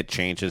last minute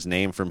change his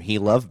name from "He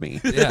Loved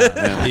Me."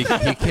 Yeah,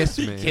 he kissed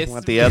me. Kissed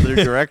Went the other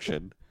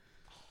direction.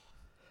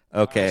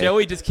 Okay.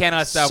 Joey just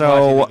cannot stop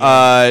So,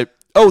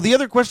 watching. the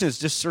other question is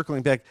just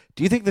circling back.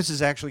 Do you think this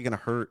is actually going to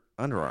hurt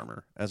Under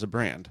Armour as a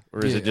brand,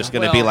 or is it just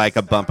going to be like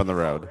a bump in the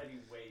road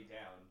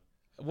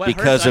What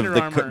because hurts of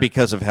Under Armour-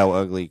 because of how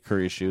ugly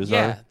Curry's shoes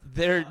yeah, are?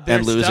 their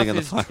and losing stuff in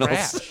the is finals.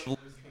 trash.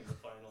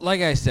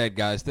 Like I said,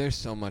 guys, there's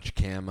so much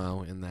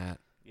camo in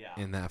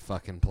that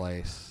fucking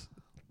place.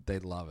 They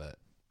love it.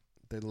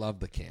 They love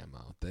the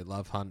camo. They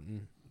love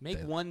hunting. Make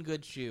one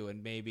good shoe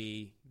and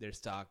maybe their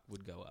stock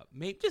would go up.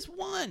 Maybe just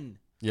one.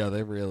 Yeah,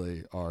 they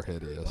really are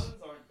hideous.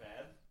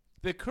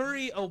 The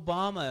Curry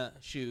Obama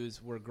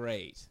shoes were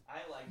great.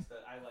 I liked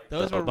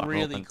Those the were Obama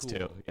really ones cool.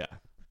 too. Yeah.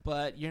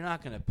 But you're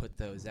not going to put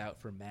those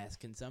out for mass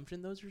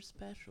consumption. Those are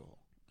special.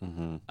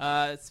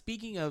 Mm-hmm.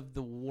 Speaking of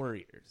the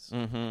Warriors,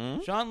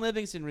 Mm-hmm. Sean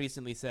Livingston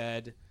recently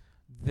said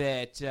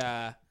that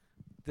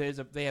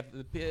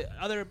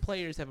other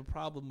players have a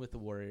problem with the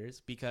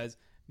Warriors because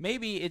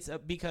maybe it's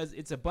because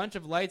it's a bunch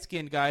of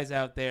light-skinned guys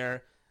out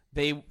there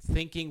they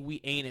thinking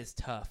we ain't as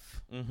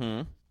tough.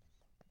 Mm-hmm.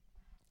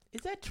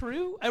 Is that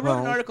true? I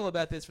wrote an article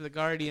about this for The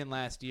Guardian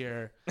last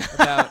year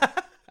about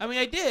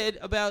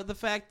about the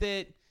fact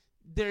that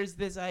there's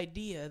this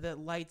idea that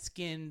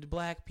light-skinned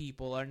black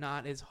people are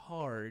not as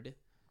hard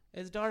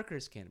as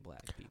darker-skinned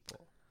black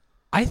people.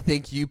 I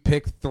think you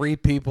picked 3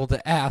 people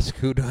to ask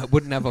who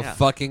wouldn't have a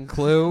fucking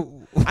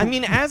clue. I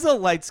mean, as a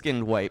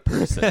light-skinned white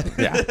person,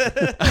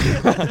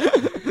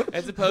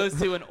 as opposed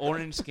to an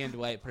orange-skinned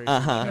white person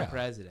like our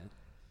president.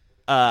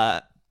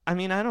 I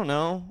mean, I don't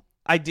know.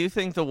 I do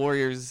think the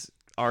Warriors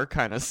are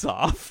kind of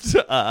soft,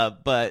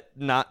 but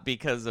not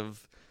because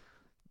of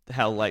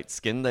how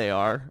light-skinned they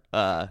are,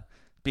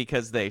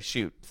 because they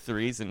shoot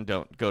threes and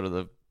don't go to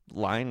the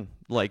line,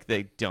 like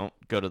they don't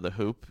go to the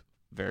hoop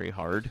very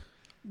hard.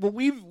 Well,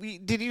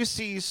 did you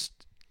see?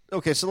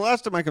 Okay, so the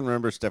last time I can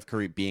remember Steph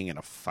Curry being in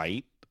a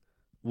fight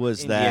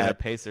was Indiana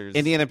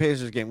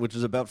Pacers game, which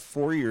was about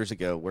 4 years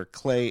ago, where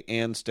Clay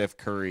and Steph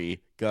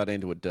Curry got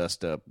into a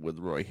dust-up with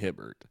Roy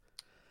Hibbert.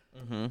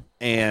 Mm-hmm.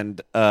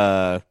 And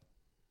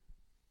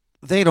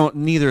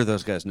neither of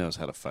those guys knows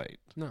how to fight.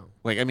 No.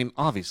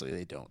 Obviously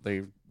they don't.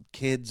 They're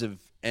kids of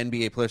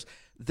NBA players.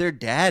 Their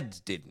dads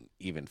didn't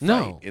even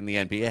fight in the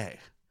NBA,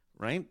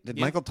 right? Did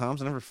Michael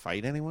Thompson ever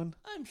fight anyone?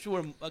 I'm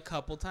sure a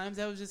couple times.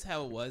 That was just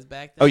how it was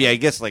back then. Oh, yeah, I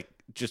guess,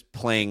 just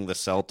playing the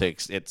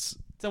Celtics, it's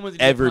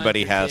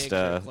everybody has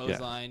to...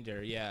 clotheslined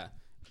or,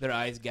 their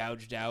eyes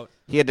gouged out.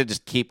 He had to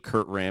just keep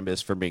Kurt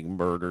Rambis from being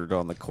murdered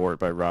on the court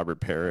by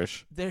Robert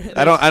Parrish.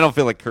 I don't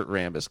feel like Kurt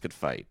Rambis could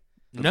fight.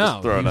 No.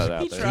 Just throwing that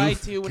out He there. tried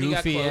to when he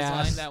got goofy clotheslined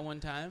ass. that one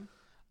time.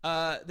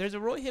 There's a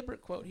Roy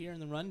Hibbert quote here in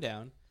the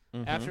rundown.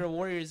 Mm-hmm. After a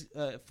Warriors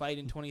fight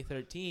in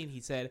 2013, he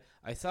said,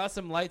 "I saw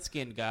some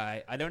light-skinned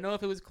guy. I don't know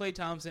if it was Klay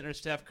Thompson or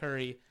Steph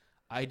Curry.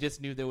 I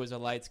just knew there was a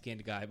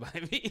light-skinned guy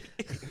by me."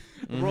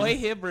 Mm-hmm. Roy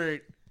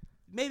Hibbert,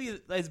 maybe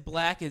as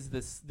black as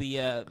the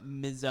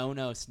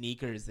Mizuno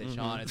sneakers that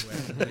Sean is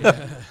wearing.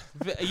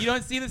 You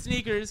don't see the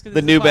sneakers. The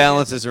New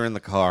Balances are in the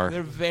car.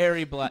 They're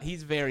very black.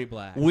 He's very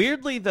black.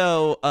 Weirdly,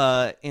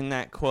 though, in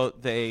that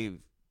quote, they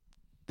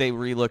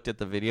re-looked at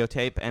the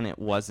videotape, and it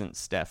wasn't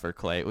Steph or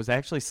Klay. It was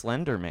actually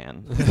Slender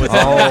Man.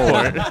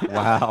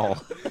 Wow.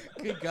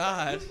 Good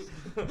God.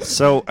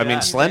 So, I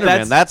mean, Slender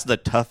Man, that's the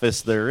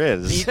toughest there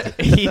is.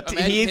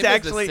 He's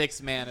actually the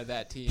sixth man of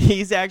that team.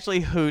 He's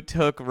actually who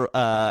took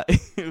Roy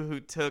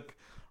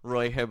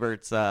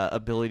Hibbert's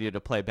ability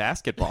to play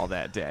basketball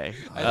that day.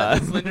 I thought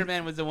the Slender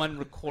Man was the one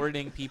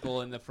recording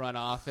people in the front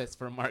office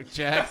for Mark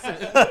Jackson.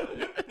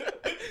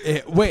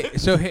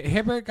 Wait, so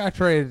Hibbert got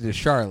traded to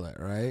Charlotte,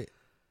 right?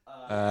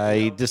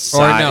 He just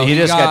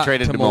got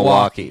traded to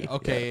Milwaukee.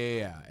 Okay,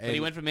 yeah. But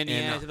he went from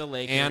Indiana to the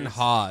Lakers. And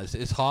Haas.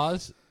 Is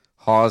Haas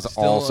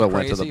still also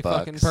went to the crazy Bucks.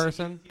 Fucking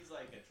person? He's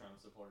like a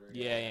Trump supporter.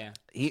 Yeah.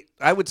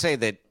 I would say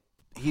that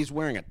he's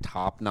wearing a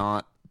top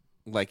knot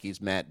like he's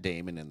Matt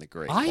Damon in the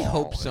Great Ball. I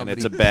hope somebody.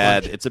 It's a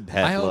bad look.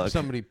 I hope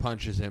somebody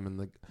punches him in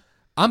the.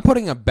 I'm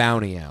putting a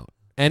bounty out.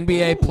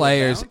 NBA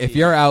players, if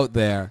you're out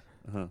there,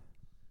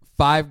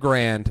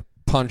 $5,000,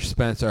 punch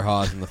Spencer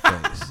Hawes in the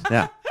face.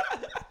 Yeah.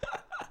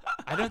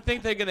 I don't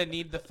think they're gonna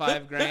need the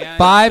 $5,000.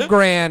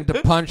 $5,000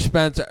 to punch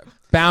Spencer.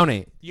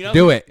 Bounty.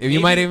 Do it. You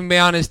might even be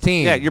on his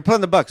team. Yeah, you're putting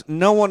the Bucks.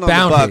 No one on the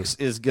Bucks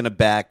is gonna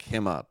back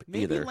him up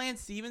maybe either.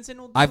 Lance Stevenson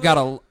will do I've got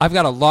a lot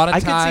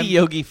of time. I could see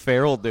Yogi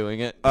Ferrell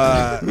doing it.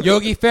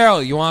 Yogi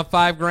Ferrell, you want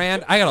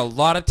 $5,000? I got a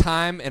lot of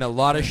time and a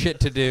lot of shit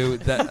to do.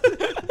 That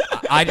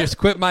I just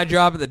quit my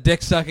job at the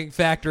dick sucking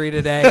factory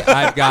today.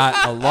 I've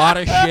got a lot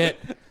of shit.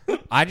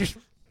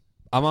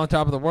 I'm on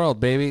top of the world,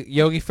 baby.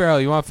 Yogi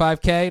Ferrell, you want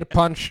 $5,000 to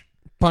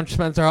punch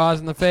Spencer Hawes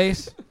in the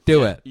face?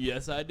 Do it.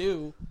 Yes, I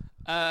do.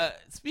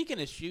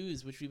 Speaking of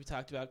shoes, which we've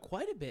talked about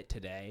quite a bit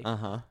today,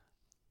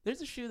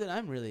 there's a shoe that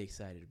I'm really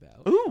excited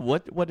about. Ooh,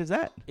 what is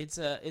that? It's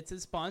a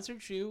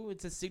sponsored shoe.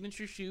 It's a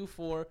signature shoe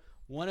for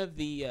one of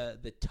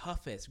the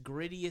toughest,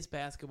 grittiest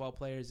basketball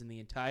players in the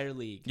entire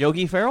league.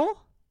 Yogi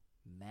Ferrell?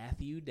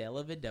 Matthew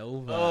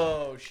Dellavedova.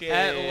 Oh, shit.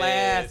 At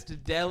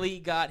last,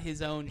 Delly got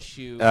his own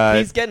shoe.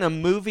 He's getting a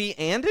movie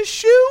and a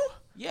shoe?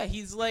 Yeah,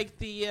 he's like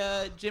the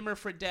Jimmer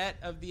Fredette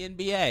of the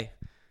NBA.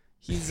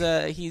 He's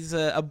a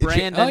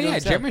brand.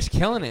 Jimmer's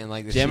killing it in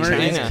like the Jimmer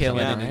is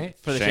killing it right?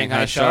 for the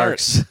Shanghai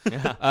Sharks.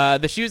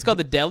 The shoe is called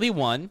the Delhi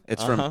One.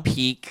 It's from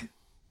Peak.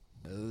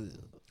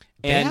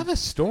 They have a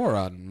store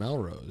on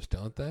Melrose,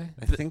 don't they?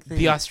 I think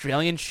the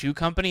Australian shoe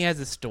company has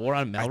a store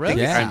on Melrose.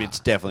 I mean, it's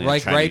definitely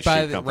like a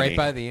Chinese right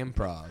by the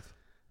Improv.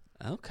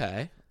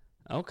 Okay,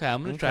 I'm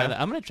gonna try that.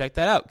 I'm gonna check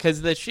that out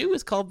because the shoe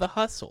is called the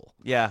Hustle.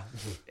 Yeah,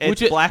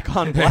 it's black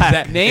on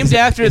black. Named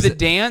after the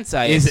dance.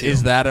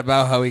 Is that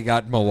about how he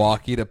got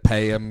Milwaukee to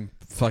pay him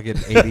fucking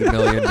 $80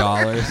 million?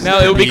 No,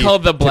 it would be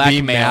called the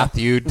Blackmail.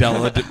 Matthew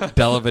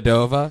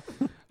Dellavedova.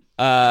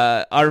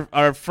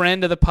 Our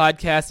friend of the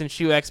podcast and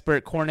shoe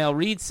expert Cornell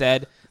Reed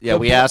said, "Yeah,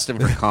 we asked him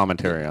for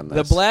commentary on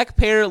this. The black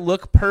pair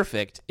look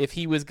perfect if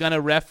he was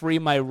gonna referee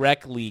my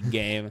rec league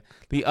game.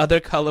 The other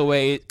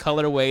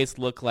colorways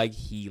look like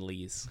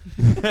Heelys."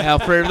 Now,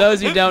 for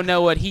those who don't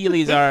know what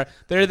Heelys are,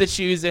 they're the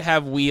shoes that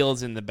have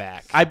wheels in the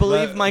back. I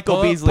believe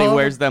Michael Beasley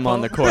wears them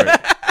on the court.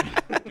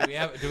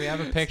 Do we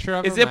have a picture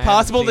of Is them? it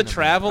possible to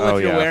travel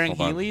if you're wearing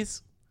hold on.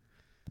 Heelys?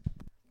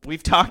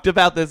 We've talked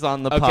about this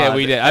on the pod. Okay,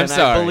 we did. I'm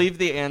sorry. I believe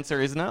the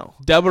answer is no.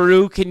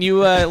 Dubbaroo, can you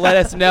let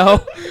us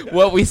know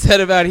what we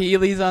said about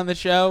Heelys on the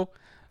show?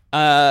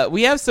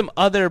 We have some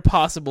other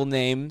possible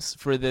names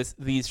for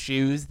these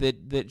shoes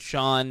that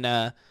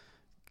Sean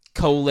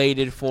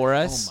collated for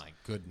us. Oh my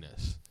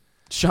goodness.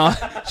 Sean,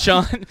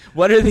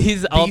 what are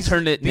these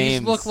alternate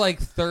names? These look like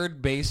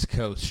third base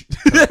coach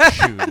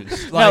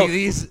shoes. Like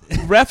these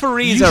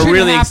referees are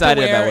really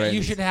excited about wearing.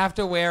 You should have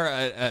to wear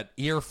an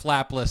ear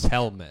flapless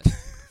helmet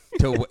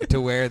to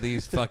wear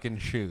these fucking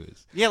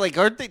shoes. Yeah, like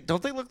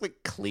don't they look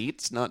like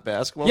cleats, not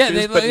basketball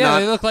shoes?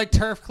 They look like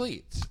turf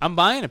cleats. I'm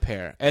buying a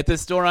pair at the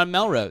store on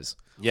Melrose.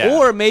 Yeah.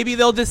 Or maybe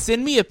they'll just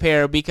send me a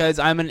pair because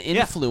I'm an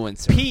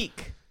influencer.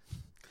 Peak.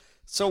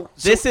 So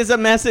this is a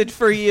message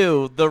for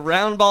you. The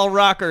Round Ball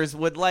Rockers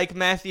would like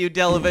Matthew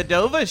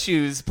Dellavedova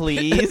shoes,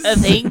 please.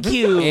 Thank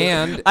you.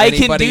 And I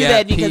can do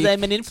that because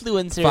I'm an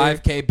influencer.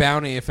 $5,000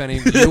 bounty if any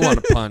of you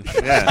want to punch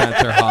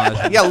Spencer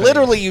Hawes. Yeah,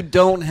 literally, you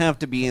don't have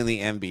to be in the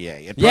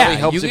NBA. It probably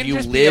helps if you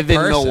live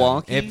in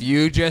Milwaukee. If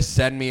you just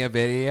send me a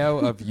video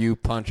of you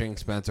punching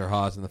Spencer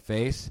Hawes in the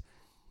face,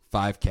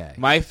 $5,000.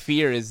 My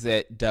fear is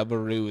that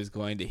Dubbaroo is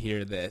going to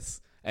hear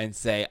this and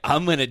say,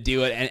 I'm going to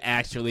do it, and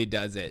actually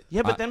does it.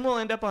 Yeah, but then we'll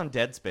end up on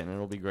Deadspin.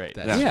 It'll be great.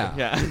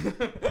 Yeah.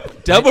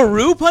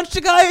 Dubbaroo punched a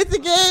guy at the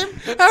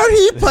game? How did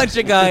he punch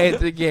a guy at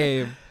the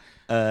game?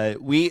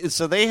 If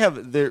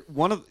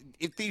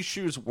these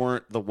shoes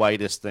weren't the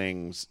whitest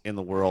things in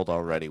the world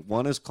already,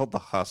 one is called the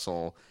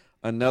Hustle.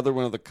 Another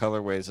one of the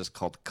colorways is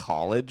called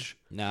College.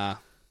 Nah.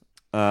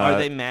 Are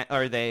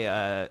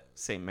they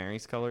St.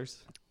 Mary's colors?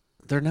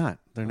 They're not.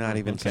 They're not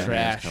even St.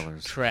 Mary's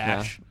colors.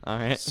 Trash. Yeah. All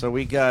right. So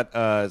we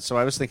got. So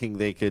I was thinking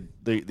they could.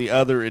 The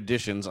other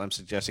editions. I'm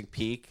suggesting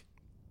Peak.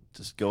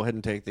 Just go ahead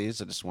and take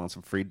these. I just want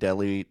some free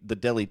deli. The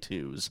Deli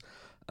 2s.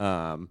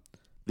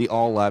 The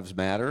All Lives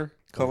Matter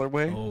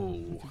colorway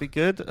would be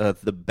good.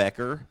 The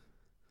Becker.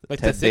 Like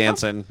Ted the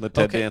Danson. The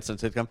Ted Danson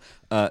sitcom.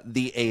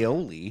 The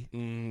Aioli.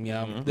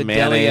 The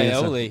Deli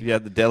Aioli. Yeah,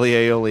 the Deli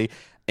Aioli.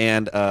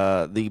 And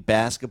the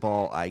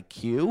Basketball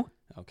IQ.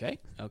 Okay.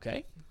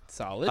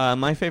 Solid.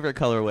 My favorite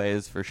colorway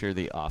is for sure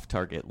the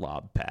off-target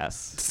lob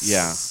pass.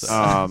 Yeah.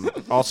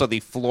 Also, the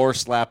Floor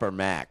Slapper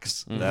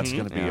Max. That's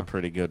going to be a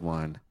pretty good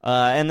one.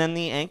 And then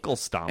the Ankle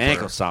Stomper.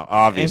 Ankle Stomper,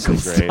 obviously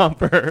great.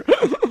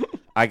 Stomper.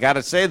 I got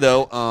to say,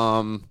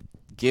 though,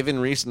 given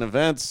recent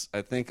events,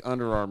 I think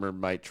Under Armour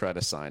might try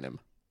to sign him.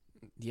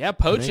 Yeah,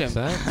 poach him.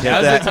 Sense.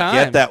 Now's the time.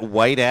 Get that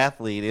white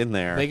athlete in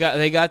there.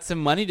 They got some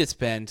money to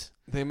spend.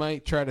 They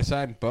might try to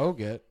sign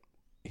Bogut.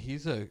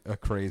 He's a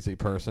crazy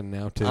person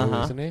now too,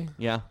 isn't he?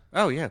 Yeah.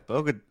 Oh yeah,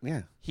 Bogut.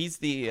 Yeah, he's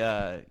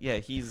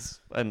he's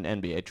an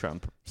NBA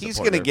Trump. He's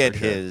gonna get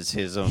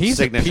his own He's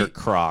signature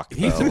croc.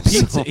 He's though. a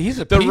pizza. He's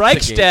a The Pizzagate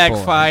Reichstag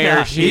boy.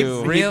 fires Yeah,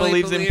 you. he Really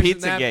believes in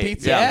believes in that Pizzagate.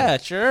 pizza? Yeah,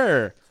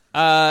 sure.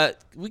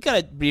 We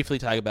gotta briefly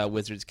talk about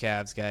Wizards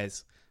Cavs,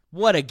 guys.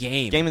 What a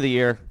game! Game of the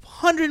year.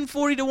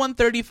 140 to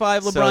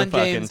 135. So LeBron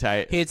fucking James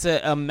tight. hits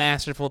a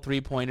masterful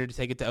 3-pointer to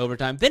take it to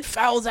overtime, then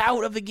fouls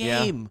out of the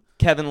game.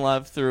 Kevin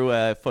Love threw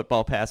a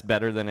football pass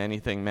better than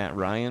anything Matt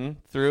Ryan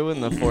threw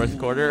in the fourth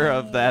quarter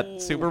of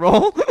that Super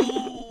Bowl.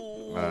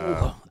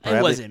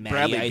 It wasn't Matty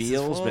Bradley Ice's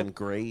Beal's fault. been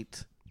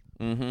great.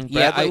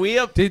 Yeah, we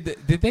have Did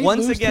they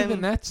Once lose again- to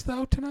the Nets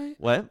though tonight?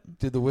 what?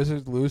 Did the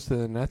Wizards lose to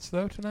the Nets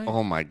though tonight?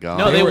 Oh my god!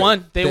 No, they were-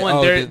 won. They they- won.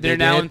 oh, They're they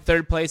now did? in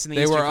third place in the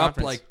They Eastern were up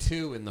Conference. like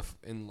 2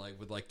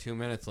 with like 2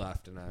 minutes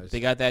left, and I was. They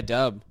got that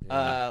dub.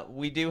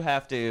 We do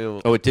have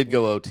to. Oh, it did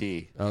go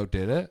OT. Oh,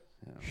 did it?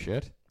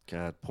 Shit.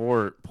 God,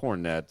 poor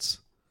Nets.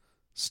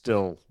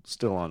 Still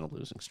on a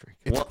losing streak.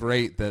 It's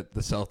great that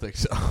the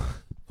Celtics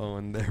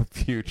own their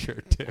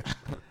future too.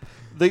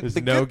 There's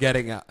The no good-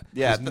 getting out.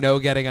 Yeah, There's no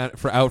getting out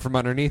from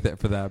underneath it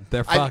for them.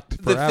 They're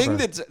fucked the forever.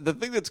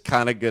 thing that's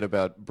kind of good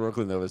about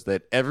Brooklyn though is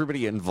that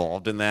everybody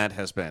involved in that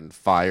has been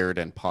fired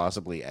and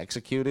possibly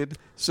executed.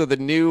 So the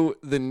new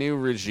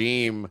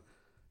regime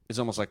is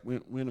almost like we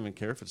don't even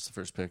care if it's the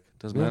first pick.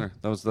 Doesn't matter.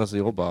 That's the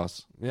old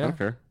boss. Yeah. I don't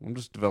care. I'm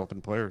just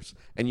developing players,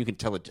 and you can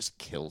tell it just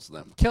kills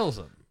them. Kills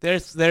them.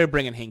 They're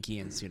bringing Hinkie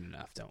in soon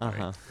enough. Don't worry.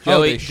 Uh-huh.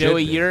 Oh, they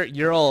Joey, should be.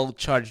 you're all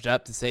charged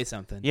up to say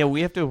something. Yeah,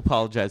 we have to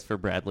apologize for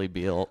Bradley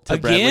Beal.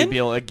 Again?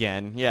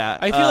 Again. Yeah.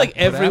 I feel like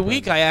every happened?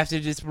 week I have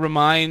to just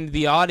remind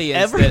the audience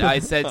Every- that I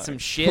said some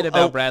shit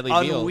about Bradley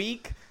Beal. On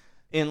week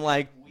 3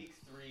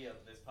 of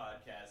this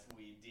podcast,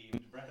 we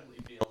deemed Bradley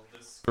Beal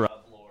the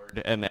scrub lord,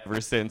 and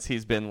ever since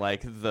he's been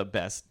like the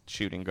best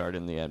shooting guard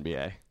in the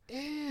NBA.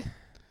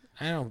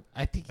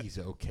 I think he's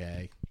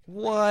okay.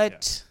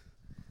 What?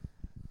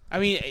 I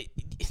mean,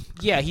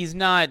 yeah, he's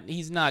not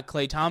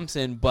Klay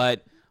Thompson,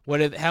 but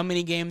how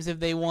many games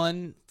have they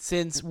won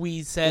since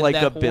we said Like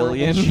that a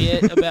billion? horrible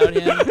shit about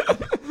him?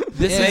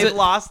 They've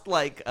lost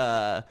like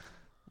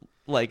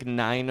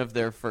 9 of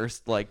their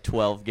first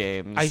 12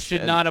 games. I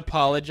should and- not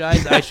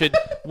apologize.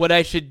 What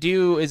I should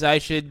do is I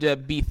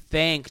should be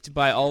thanked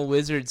by all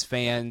Wizards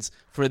fans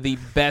for the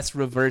best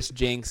reverse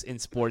jinx in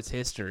sports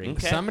history.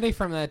 Okay. Somebody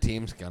from that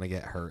team's gonna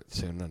get hurt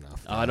soon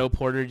enough. though. Otto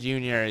Porter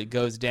Jr.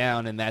 goes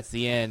down, and that's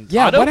the end.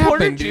 Yeah, Otto what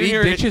Porter happened? Did he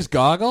Jr. ditch his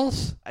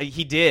goggles?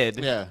 He did.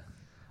 Yeah.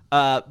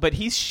 But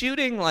he's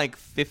shooting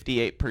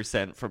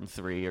 58% from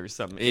 3 or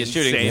something. He's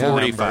shooting insane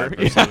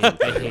 45%.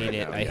 number. I hate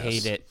it. I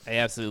hate it. I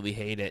absolutely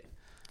hate it.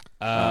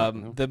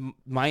 The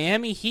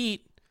Miami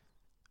Heat,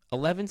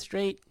 11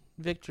 straight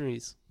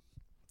victories.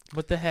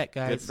 What the heck,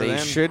 guys? for They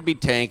them. should be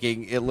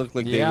tanking. It looked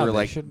like Yeah, they were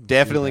they should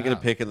definitely do going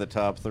that. to pick in the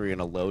top 3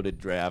 in a loaded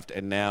draft,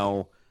 and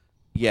now,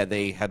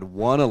 they had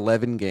won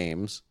 11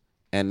 games,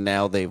 and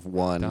now they've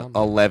won Dumb.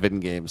 11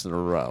 games in a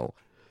row.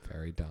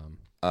 Very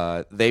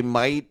dumb. They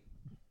might,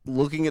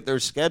 looking at their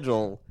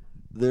schedule,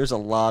 there's a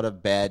lot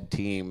of bad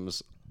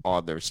teams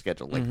on their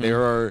schedule. Like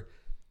there are,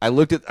 I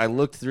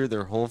looked through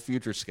their whole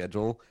future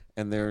schedule,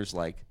 and there's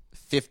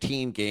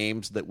 15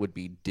 games that would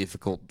be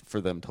difficult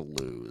for them to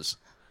lose.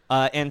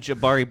 And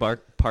Jabari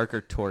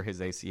Parker tore his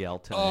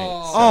ACL tonight.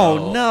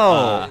 Oh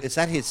no! Is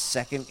that his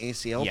second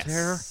ACL Yes.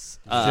 tear?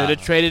 Should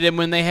have traded him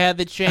when they had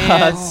the chance.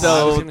 I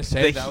So was gonna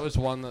say the- that was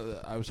one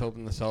that I was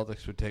hoping the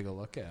Celtics would take a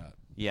look at.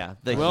 Yeah.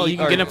 Well, you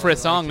can get him for a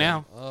song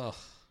now, Ugh.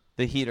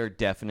 The Heat are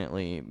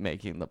definitely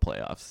making the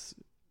playoffs.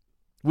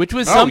 which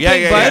was Oh, something,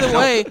 yeah, by yeah. the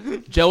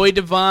way. Joey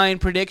Devine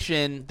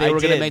prediction: they I were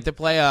going to did. make the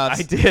playoffs.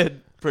 I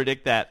did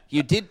predict that.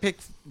 You did pick.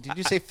 Did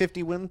you say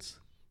 50 wins?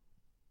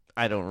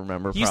 I don't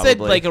remember. You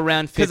probably. said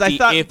around 50 I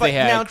thought, if but they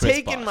had now Chris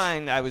take in Bosh.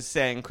 mind, I was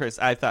saying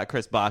I thought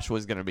Chris Bosh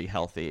was going to be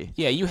healthy.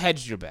 Yeah, you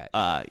hedged your bet.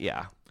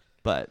 Yeah,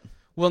 but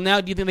Well,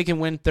 now do you think they can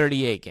win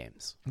 38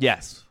 games?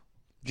 yes,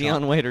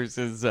 Deion Waiters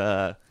is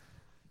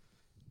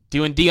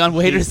Doing Dion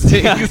Waiters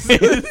things.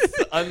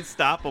 It's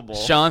unstoppable.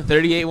 Sean,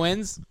 38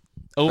 wins?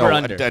 Over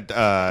under?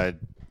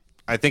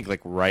 I think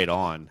like right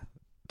on,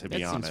 to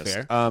be honest.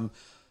 Seems fair.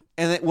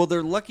 And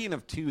they're lucky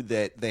enough too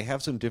that they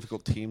have some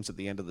difficult teams at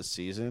the end of the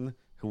season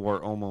who are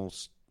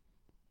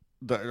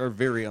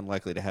very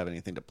unlikely to have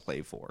anything to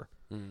play for.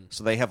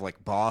 So they have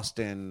like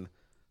Boston,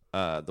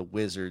 the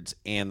Wizards,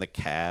 and the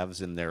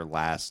Cavs in their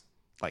last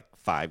like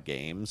 5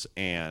 games,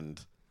 and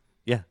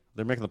yeah,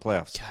 they're making the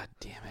playoffs. God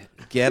damn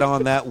it! Get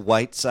on that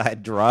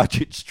Whiteside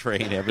Dragic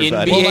train,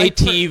 everybody. NBA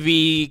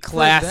TV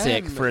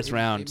Classic first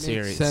round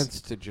series. It makes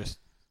sense to just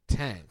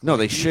tank. No,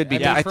 they should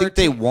be. I think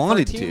they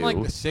wanted for a team to.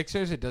 Like the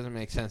Sixers, it doesn't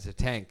make sense to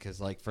tank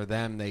because, like, for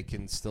them, they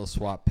can still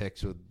swap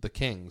picks with the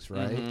Kings,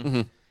 right?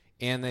 Mm-hmm.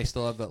 And they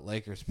still have that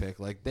Lakers pick.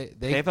 Like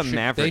they have a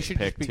Mavericks pick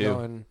pick be too.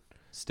 Going,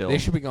 still, they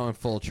should be going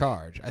full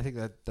charge. I think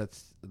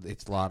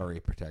it's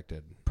lottery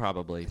protected,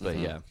 probably, but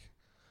yeah.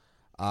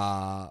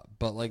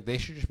 But like they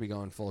should just be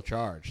going full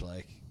charge.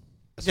 Like,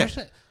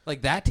 especially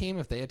like that team,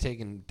 if they had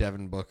taken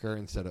Devin Booker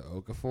instead of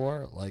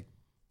Okafor, like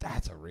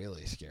that's a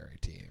really scary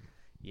team.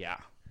 Yeah.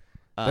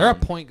 They're a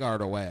point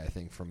guard away, I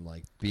think, from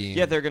like being.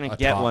 Yeah, they're gonna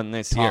get one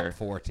this year. Top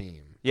 4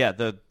 team. Yeah,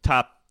 the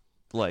top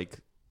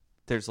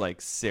there's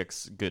like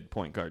 6 good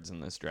point guards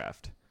in this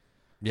draft.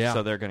 Yeah,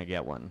 so they're gonna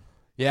get one.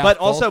 Yeah, but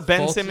also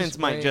Ben Fultz Simmons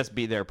might just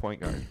be their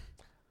point guard.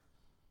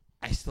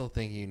 I still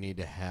think you need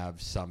to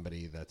have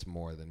somebody that's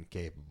more than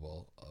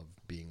capable of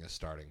being a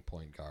starting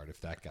point guard.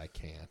 If that guy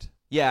can't.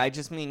 Yeah, I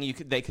just mean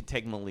they could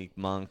take Malik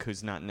Monk,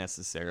 who's not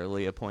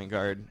necessarily a point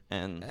guard,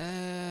 and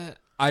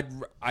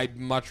I'd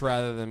much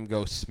rather them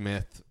go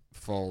Smith,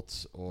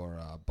 Fultz, or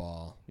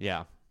Ball.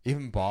 Yeah,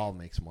 even Ball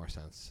makes more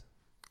sense.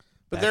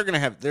 But they're gonna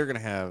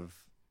have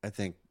I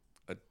think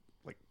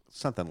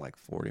something like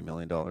 $40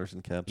 million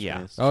in cap space.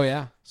 Yeah. Oh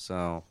yeah.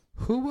 So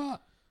who?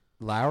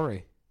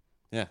 Lowry.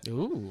 Yeah.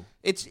 Ooh.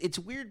 It's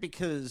weird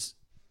because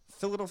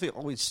Philadelphia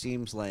always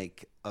seems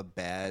like a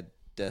bad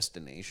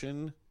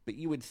destination, but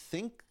you would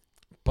think.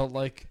 But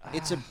like,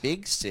 it's a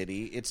big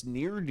city. It's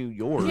near New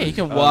York. Yeah, you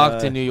can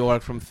walk to New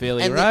York from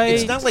Philly, and right?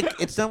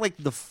 It's not like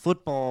the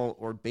football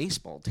or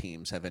baseball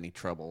teams have any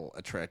trouble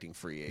attracting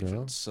free agents.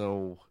 Yeah.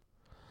 So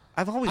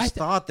I've always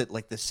thought that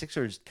like the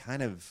Sixers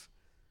kind of.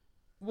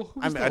 Well,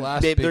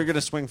 they're going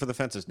to swing for the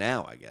fences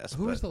now, I guess.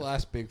 Who was the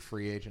last big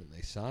free agent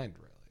they signed?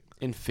 Really,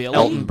 in Philly,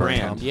 Elton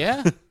Brand.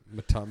 Yeah,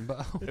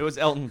 Mutombo. It was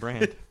Elton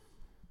Brand.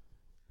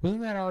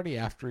 Wasn't that already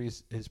after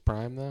his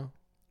prime though?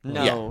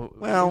 No.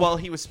 Yeah. Well,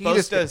 he was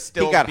supposed to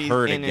still be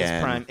in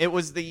his prime. It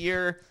was the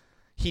year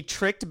he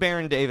tricked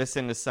Baron Davis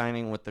into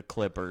signing with the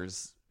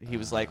Clippers. He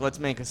was like, let's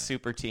make a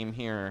super team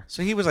here.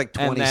 So he was like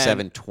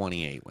 27,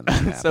 28 when that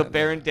happened. So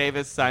Baron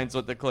Davis signs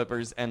with the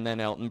Clippers, and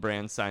then Elton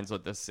Brand signs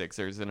with the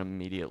Sixers and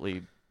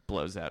immediately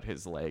blows out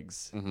his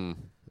legs. Mm-hmm.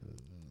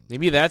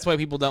 Maybe that's why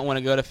people don't want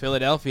to go to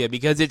Philadelphia,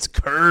 because it's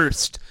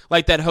cursed.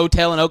 Like that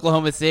hotel in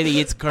Oklahoma City,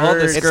 it's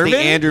cursed. It's the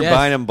Andrew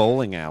Bynum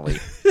bowling alley.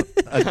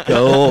 A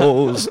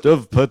ghost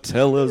of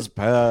Patella's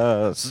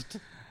past.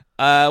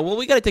 Well,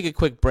 we got to take a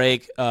quick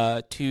break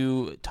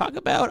to talk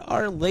about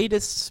our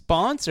latest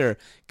sponsor.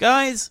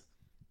 Guys,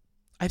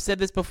 I've said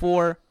this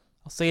before.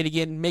 I'll say it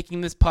again.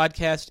 Making this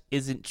podcast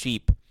isn't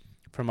cheap.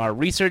 From our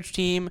research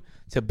team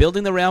to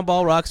building the Round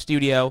Ball Rock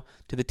studio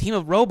to the team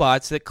of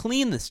robots that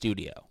clean the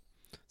studio.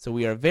 So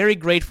we are very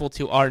grateful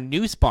to our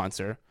new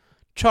sponsor,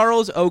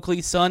 Charles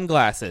Oakley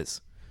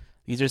Sunglasses.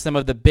 These are some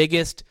of the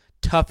biggest,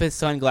 toughest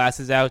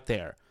sunglasses out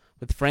there,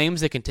 with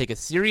frames that can take a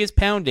serious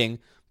pounding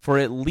for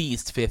at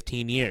least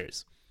 15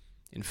 years.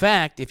 In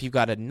fact, if you've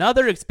got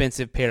another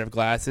expensive pair of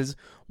glasses,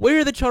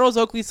 wear the Charles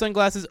Oakley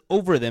sunglasses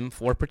over them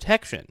for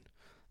protection.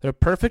 They're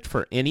perfect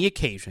for any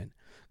occasion.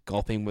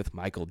 Golfing with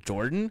Michael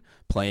Jordan,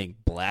 playing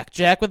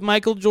blackjack with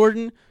Michael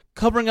Jordan,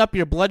 covering up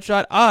your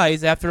bloodshot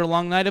eyes after a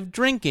long night of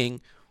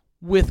drinking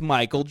with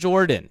Michael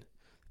Jordan.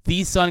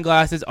 These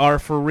sunglasses are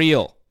for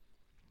real.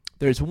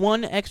 There's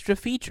one extra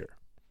feature.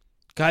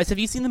 Guys, have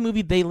you seen the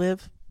movie They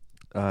Live?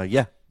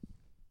 Yeah.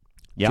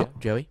 Yeah.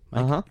 Joey?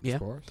 Mike? Uh-huh. Yeah.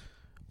 Of course.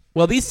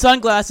 Well, these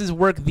sunglasses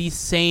work the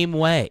same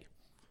way.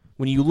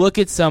 When you look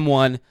at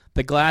someone,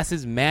 the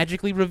glasses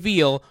magically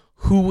reveal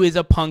who is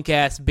a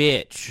punk-ass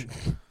bitch.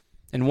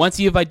 And once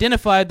you've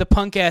identified the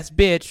punk-ass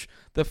bitch,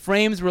 the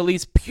frames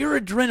release pure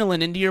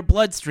adrenaline into your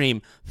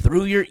bloodstream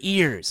through your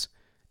ears.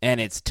 And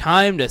it's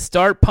time to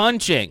start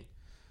punching.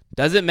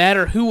 Doesn't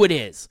matter who it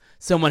is.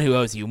 Someone who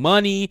owes you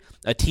money,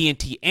 a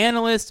TNT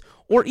analyst,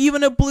 or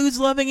even a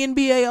blues-loving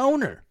NBA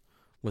owner.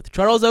 With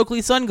Charles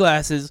Oakley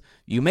sunglasses,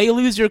 you may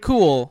lose your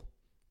cool,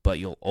 but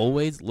you'll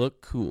always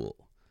look cool.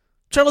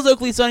 Charles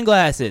Oakley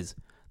sunglasses.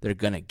 They're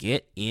going to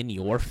get in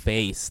your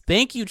face.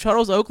 Thank you,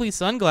 Charles Oakley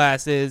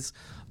sunglasses.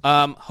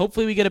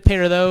 Hopefully we get a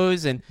pair of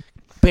those, and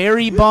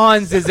Barry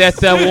Bonds is at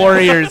the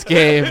Warriors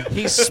game.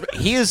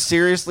 He is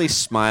seriously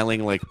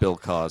smiling like Bill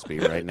Cosby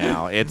right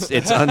now. It's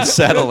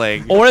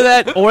unsettling. Or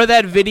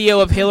that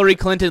video of Hillary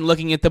Clinton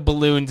looking at the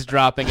balloons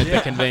dropping at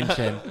the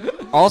convention.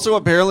 Also,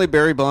 apparently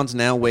Barry Bonds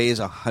now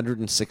weighs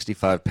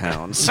 165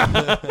 pounds.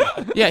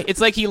 Yeah, it's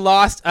like he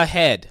lost a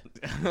head.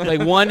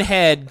 like one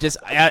head just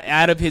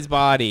out of his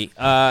body.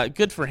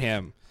 Good for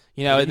him.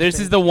 You know, this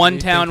is the one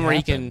town where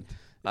he can.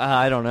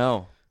 I don't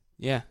know.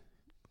 Yeah.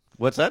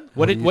 What's that?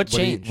 What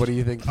changed? What do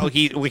you think? Oh,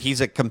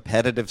 he's a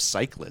competitive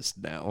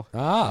cyclist now.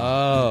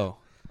 Oh.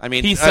 I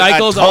mean, he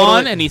cycles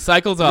on and he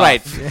cycles off.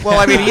 Right. Well,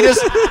 I mean, he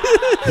just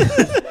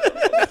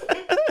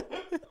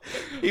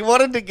he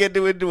wanted to get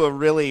into a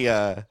really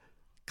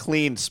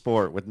clean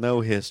sport with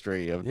no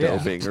history of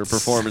doping or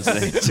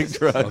performance-enhancing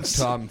drugs.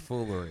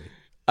 Tomfoolery.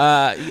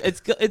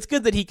 It's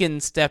good that he can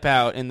step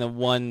out in the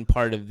one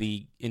part of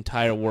the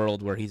entire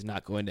world where he's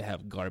not going to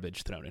have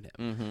garbage thrown at him.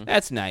 Mm-hmm.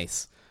 That's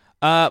nice.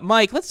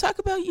 Mike, let's talk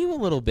about you a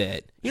little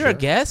bit. You're a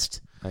guest.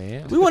 I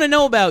am. We want to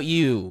know about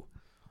you.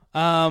 We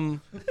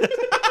want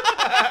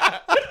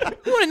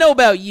to know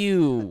about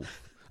you.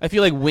 I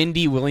feel like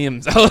Wendy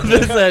Williams all of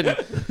a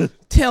sudden.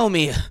 Tell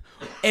me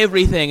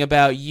everything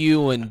about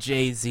you and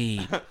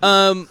Jay-Z.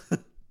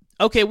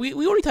 Okay, we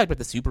already talked about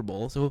the Super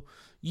Bowl, so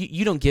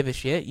you don't give a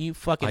shit. You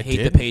fucking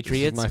hate the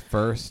Patriots. This is my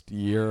first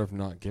year of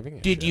not giving a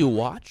shit. Did you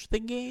watch the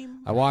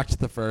game? I watched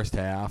the first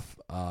half,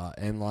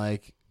 and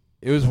like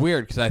it was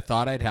weird because I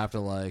thought I'd have to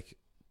like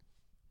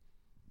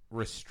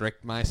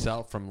restrict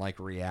myself from like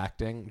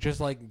reacting, just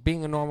like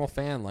being a normal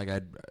fan. Like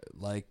I'd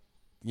like,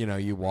 you know,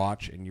 you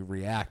watch and you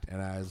react,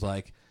 and I was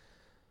like,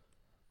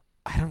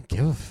 I don't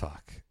give a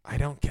fuck. I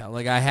don't care.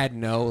 Like I had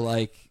no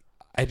like,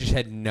 I just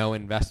had no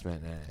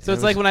investment in it. So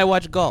it's like when I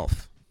watch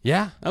golf.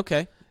 Yeah.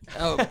 Okay.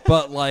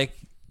 But like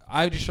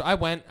I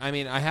went. I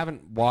mean, I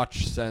haven't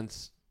watched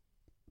since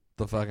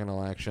the fucking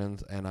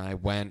elections, and I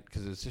went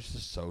because it's just a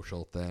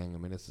social thing. I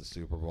mean, it's the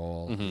Super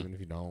Bowl, even if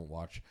you don't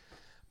watch.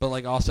 But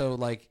like also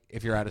like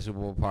if you're at a Super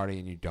Bowl party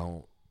and you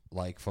don't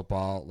like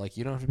football, like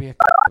you don't have to be a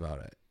about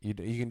it. You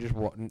can just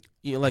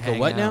you like a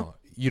what out. now?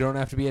 You don't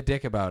have to be a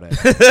dick about it.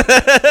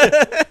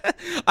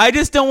 I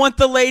just don't want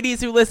the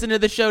ladies who listen to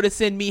the show to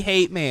send me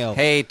hate mail.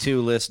 Hey,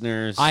 two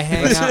listeners. I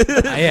hang out.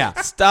 Yeah.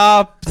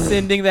 Stop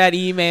sending that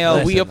email.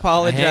 Listen, we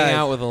apologize. I hang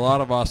out with a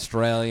lot of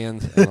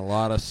Australians and a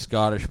lot of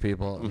Scottish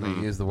people, and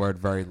they use the word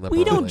very liberally.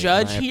 We don't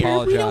judge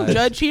here. We don't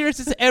judge here. It's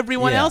just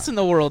everyone else in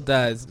the world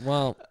does.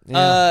 Well,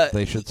 yeah,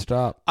 they should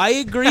stop. I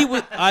agree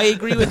with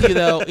you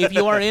though. If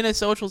you are in a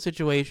social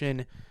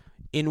situation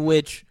in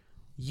which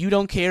you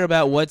don't care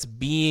about what's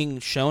being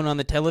shown on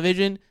the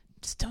television,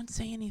 just don't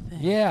say anything.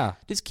 Yeah.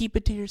 Just keep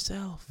it to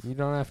yourself. You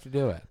don't have to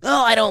do it.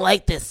 Oh, I don't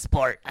like this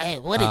sport.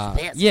 What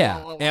is this?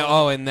 Yeah.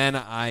 And then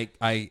I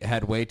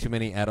had way too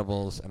many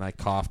edibles, and I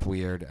coughed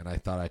weird, and I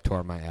thought I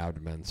tore my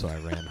abdomen, so I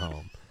ran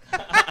home.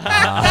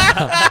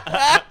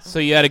 So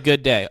you had a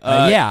good day.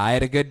 Yeah, I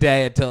had a good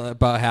day until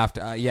about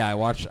halftime. I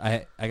watched.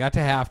 I got to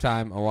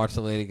halftime. I watched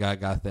the Lady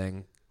Gaga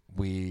thing.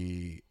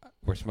 We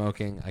were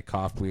smoking. I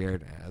coughed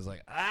weird. And I was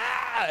like,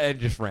 and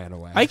just ran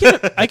away. I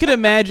could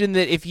imagine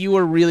that if you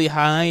were really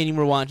high and you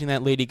were watching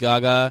that Lady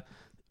Gaga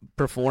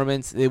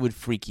performance, it would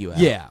freak you out.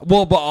 Yeah.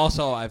 Well, but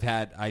also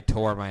I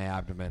tore my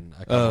abdomen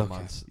a couple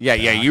months. Yeah.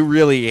 You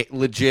really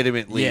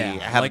legitimately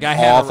had like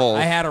awful.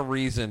 I had a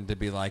reason to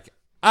be like,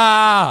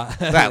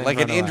 that like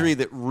an injury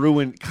that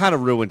kind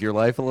of ruined your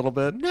life a little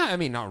bit. No, I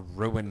mean not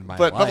ruined my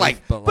life,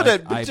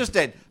 but just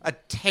a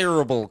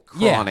terrible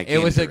chronic. It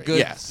was injury. a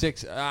good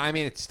 6. I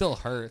mean, it still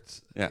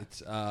hurts. Yeah,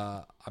 it's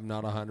I'm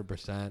not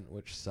 100%,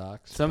 which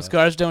sucks. Some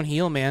scars don't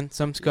heal, man.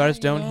 Some scars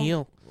don't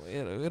heal.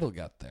 It'll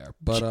get there,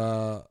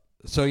 but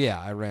so yeah,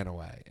 I ran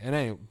away, and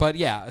anyway, but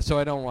yeah, so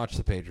I don't watch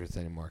the Patriots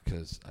anymore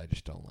because I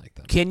just don't like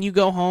them. Can you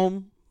go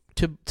home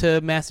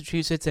to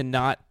Massachusetts and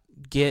not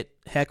get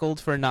heckled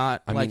for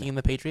not liking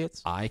the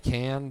Patriots? I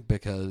can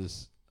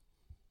because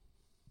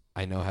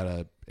I know how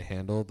to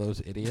handle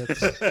those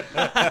idiots.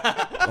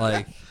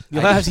 Like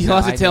you'll have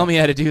to tell me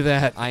how to do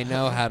that. I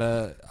know how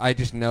to. I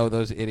just know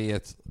those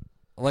idiots.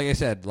 Like I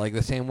said, like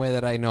the same way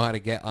that I know how to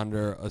get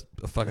under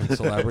a fucking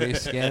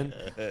celebrity's skin,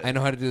 I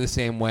know how to do the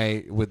same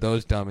way with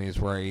those dummies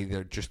where I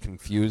either just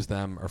confuse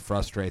them or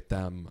frustrate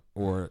them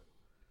or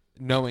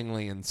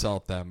knowingly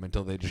insult them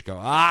until they just go,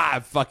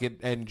 fuck it,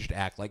 and just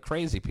act like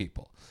crazy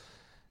people.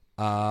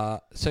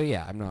 So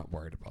yeah, I'm not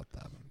worried about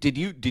them. Did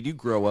you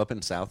grow up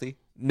in Southie?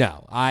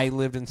 No, I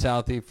lived in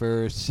Southie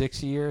for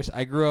 6 years.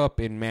 I grew up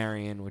in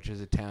Marion, which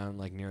is a town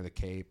like near the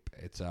Cape.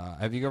 It's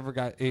have you ever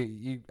got?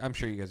 I'm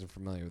sure you guys are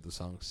familiar with the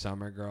song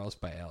 "Summer Girls"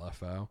 by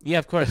LFO. Yeah,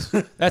 of course.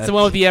 That's the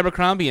one with the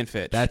Abercrombie and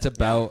Fitch. That's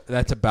about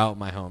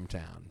my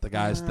hometown. The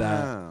guys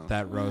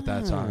that wrote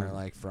that song are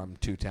like from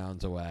 2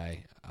 towns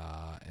away,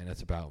 and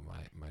it's about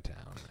my town.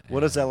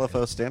 What does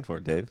LFO stand for,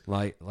 Dave?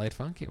 Light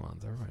Funky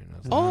Ones. Everybody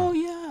knows that. Oh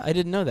yeah, I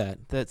didn't know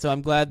that. So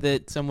I'm glad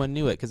that someone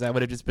knew it because I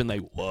would have just been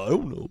like, well, I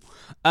don't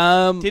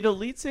know. Did a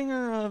lead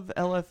singer of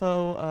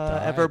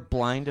LFO ever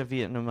blind a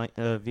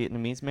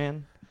Vietnamese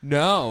man?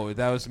 No,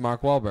 that was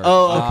Mark Wahlberg.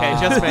 Oh, okay,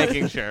 just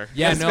making sure.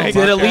 Yeah, no. Did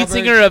a lead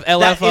singer of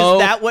LFO is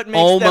that what makes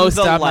almost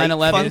them the stop light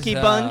 9/11? Funky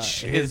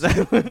bunch? Is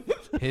that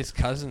his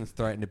cousins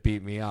threatened to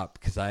beat me up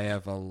because I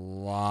have a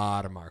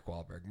lot of Mark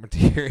Wahlberg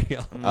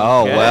material.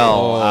 Oh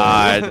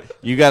well,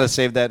 you got to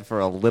save that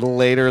for a little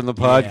later in the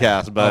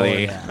podcast,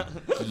 buddy.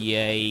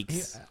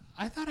 Yikes!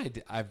 I thought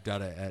I've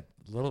done it at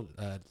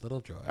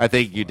Little Joy. I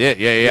think you did.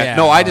 Yeah.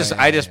 No, I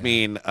just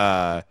mean.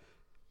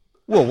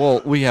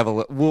 We have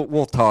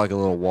we'll talk a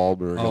little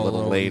Wahlberg a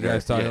little later. You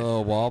guys talking a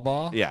little wall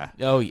ball? Yeah.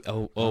 Nice.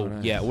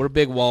 Yeah. We're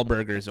big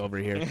Wahlburgers over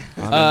here.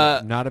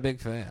 I'm not a big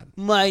fan.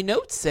 My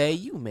notes say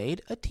you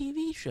made a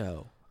TV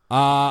show.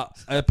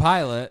 A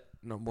pilot.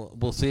 No,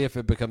 we'll see if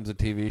it becomes a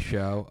TV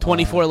show.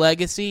 24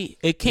 Legacy.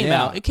 It came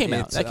out. That came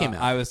out.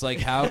 I was like,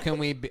 how can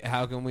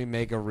we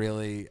make a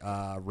really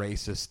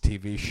racist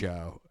TV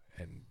show?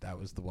 And that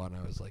was the one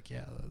I was like,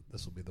 yeah,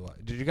 this will be the one.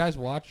 Did you guys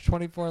watch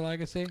 24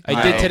 Legacy?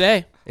 I did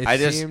today.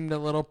 It seemed a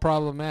little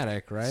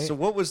problematic, right? So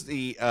what was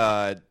the?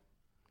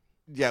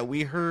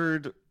 We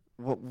heard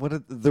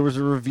there was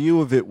a review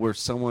of it where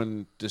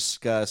someone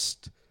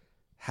discussed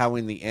how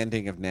in the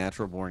ending of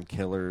Natural Born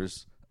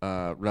Killers,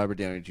 Robert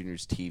Downey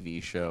Jr.'s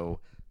TV show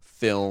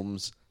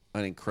films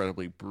an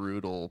incredibly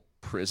brutal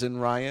prison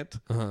riot,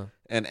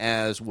 and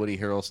as Woody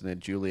Harrelson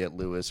and Juliette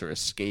Lewis are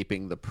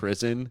escaping the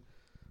prison,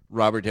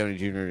 Robert Downey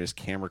Jr. and his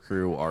camera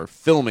crew are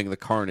filming the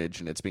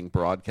carnage, and it's being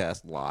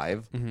broadcast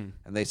live. And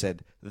they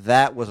said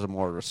that was a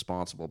more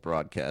responsible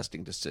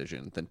broadcasting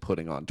decision than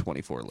putting on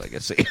 24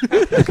 Legacy in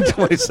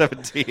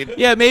 2017.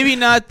 Yeah, maybe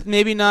not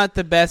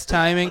the best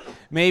timing.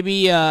 Maybe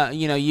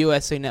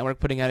USA Network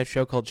putting out a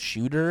show called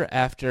Shooter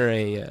after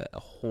a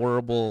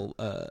horrible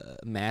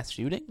mass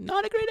shooting.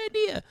 Not a great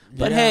idea.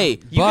 But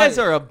hey, you guys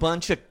are a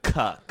bunch of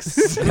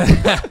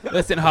cucks.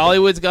 Listen,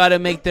 Hollywood's got to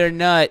make their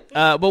nut.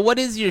 But what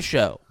is your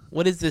show?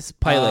 What is this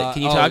pilot?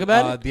 Can you talk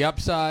about it? The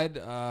Upside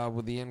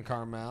with Ian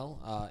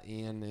Carmel.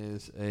 Ian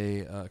is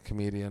a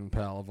comedian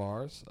pal of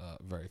ours,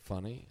 very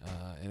funny,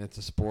 and it's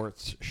a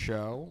sports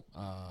show.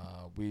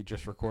 We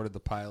just recorded the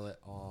pilot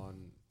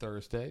on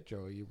Thursday.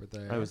 Joey, you were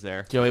there. I was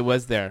there. Joey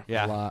was there.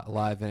 Yeah.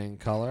 Live and in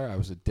color. I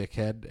was a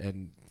dickhead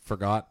and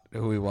forgot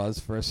who he was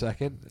for a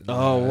second.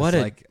 Oh, what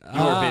a...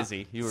 You were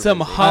busy. Some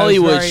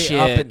Hollywood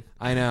shit.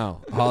 I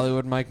know.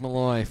 Hollywood Mike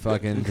Malloy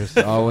fucking just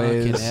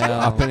always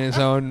up in his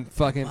own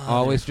fucking...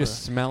 Always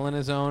just smelling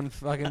his own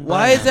fucking...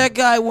 Why is that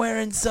guy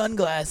wearing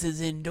sunglasses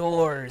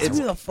indoors?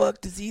 Who the fuck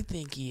does he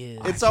think he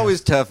is? It's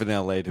always tough in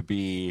L.A. to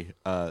be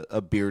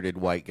a bearded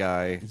white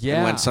guy. Yeah.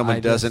 And when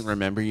someone doesn't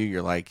remember you,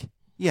 you're like...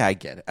 Yeah, I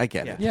get it. I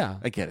get it. Yeah,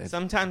 I get it.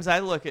 Sometimes I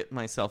look at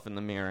myself in the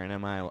mirror and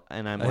I'm like,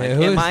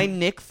 am I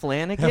Nick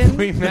Flanagan? Have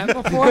we met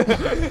before?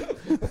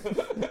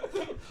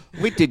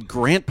 Wait, did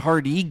Grant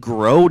Pardee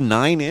grow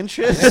 9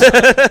 inches?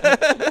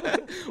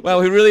 Well,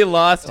 we really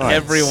lost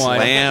everyone.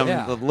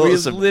 We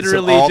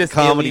literally just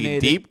comedy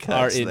deep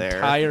cuts our there.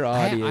 Entire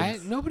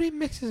audience. Nobody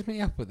mixes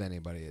me up with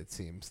anybody. It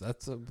seems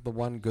that's the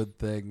one good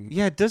thing.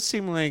 Yeah, it does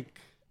seem like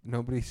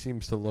nobody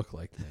seems to look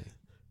like me.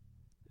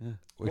 Yeah.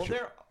 Well,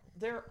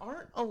 there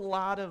aren't a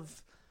lot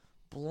of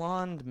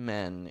blonde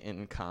men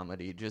in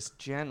comedy, just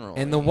generally.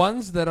 And the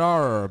ones that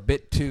are a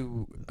bit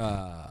too...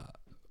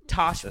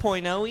 Tosh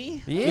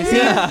Point-O-E?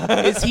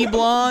 Yeah. Is he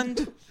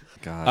blonde?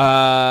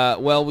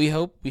 God. Well, we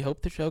hope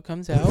the show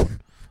comes out.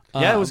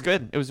 Yeah, it was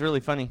good. It was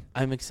really funny.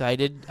 I'm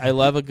excited. I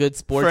love a good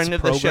sports Friend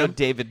of program. the show,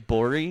 David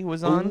Borey,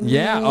 was on.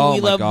 Yeah. We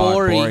love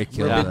Borey.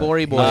 We're big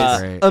Borey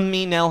boys.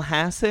 Amin El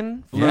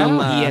Hassan from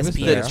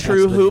ESPN. the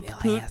True Hoop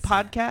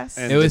podcast.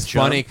 It was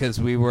funny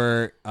because we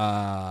were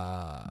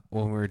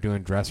when we were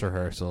doing dress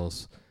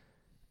rehearsals.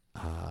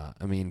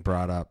 Amin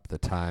brought up the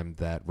time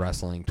that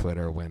wrestling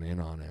Twitter went in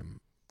on him.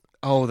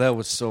 Oh, that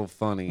was so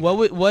funny.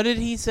 What did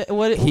he say?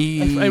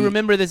 I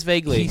remember this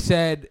vaguely. He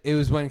said it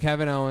was when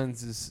Kevin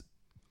Owens is.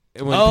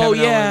 It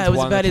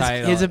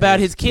was about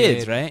his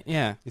kids, right?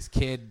 Yeah. His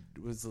kid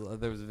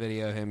there was a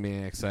video of him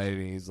being excited,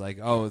 and he's like,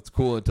 "Oh, it's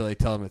cool," until they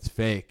tell him it's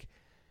fake,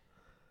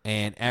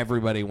 and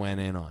everybody went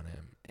in on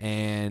him.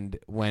 And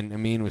when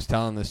Amin was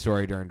telling this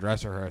story during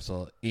dress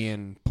rehearsal,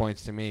 Ian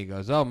points to me. He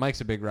goes, "Oh,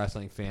 Mike's a big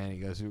wrestling fan." He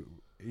goes,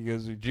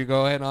 "Did you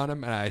go in on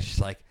him?" And I was just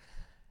like,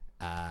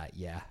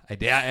 "Yeah, I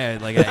did." I'm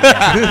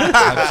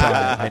sorry,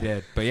 I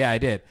did, but yeah, I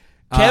did.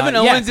 Kevin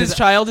Owens'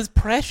 child is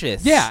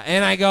precious. Yeah,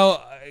 and I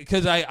go.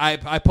 Because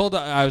I pulled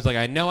up, I was like,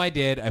 I know I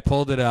did. I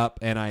pulled it up,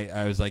 and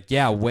I was like,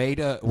 yeah, way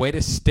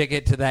to stick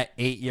it to that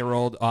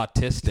 8-year-old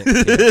autistic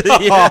kid.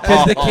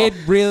 Because the kid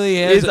really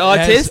is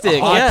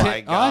autistic.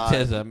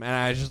 Autism, and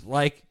I was just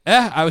like,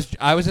 I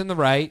was in the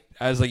right.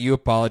 I was like, you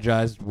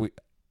apologized.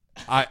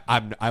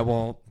 I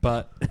won't,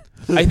 but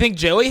I think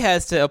Joey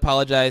has to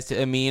apologize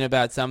to Amin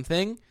about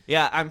something.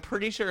 Yeah, I'm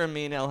pretty sure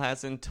Amin El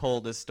Hassan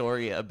told a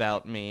story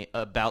about me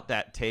about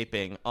that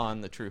taping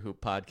on the True Hoop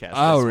podcast.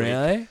 Oh, this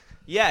really? week.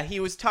 Yeah, he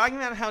was talking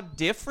about how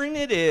different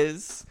it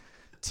is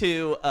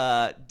to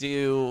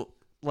do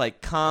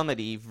like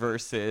comedy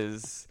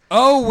versus.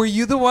 Oh, were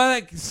you the one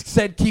that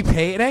said keep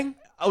hating?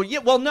 Oh yeah,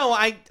 well no,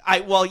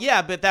 well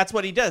yeah, but that's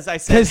what he does. I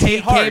said hate he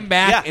hard. Came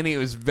back yeah. and he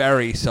was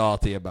very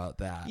salty about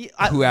that.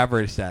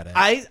 Whoever said it.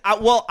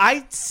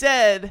 I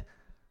said,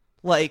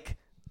 like,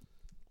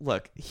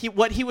 look,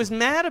 what he was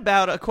mad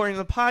about, according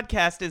to the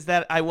podcast, is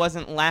that I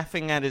wasn't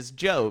laughing at his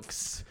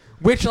jokes.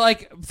 Which,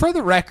 like, for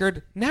the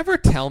record, never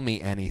tell me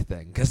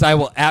anything, because I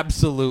will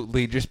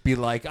absolutely just be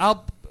like, I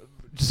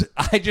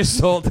just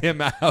sold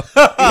him out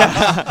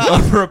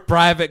over a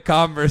private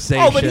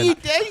conversation. Oh, but you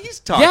he's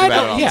talking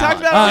about it. He talked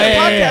about it on the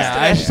podcast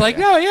today. I was just like,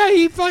 no, yeah,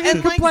 he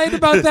fucking complained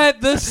about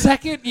that the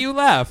second you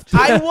left.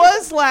 I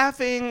was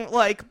laughing,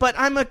 but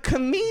I'm a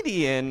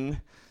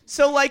comedian,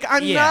 so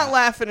I'm not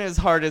laughing as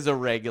hard as a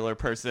regular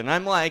person.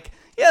 I'm like,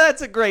 yeah,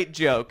 that's a great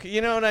joke.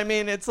 You know what I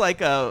mean? It's like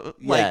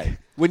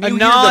when a you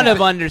nod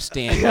of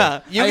understanding.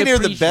 Yeah. You can hear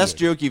the best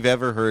joke you've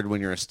ever heard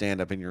when you're a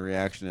stand-up, and your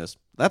reaction is,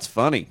 "That's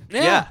funny."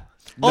 Yeah.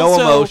 No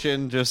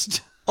emotion,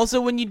 just.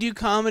 Also, when you do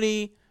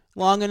comedy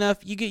long enough,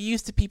 you get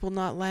used to people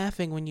not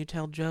laughing when you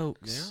tell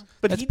jokes. Yeah.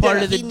 But that's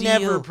part of the he deal.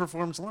 never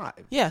performs live.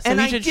 Yeah, so and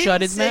he I should didn't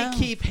shut his say mouth.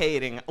 keep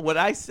hating. What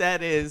I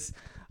said is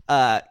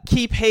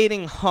keep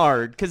hating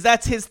hard, because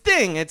that's his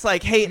thing. It's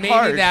like hate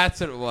hard. Maybe that's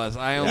what it was.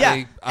 I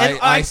said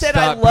I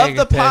stopped love paying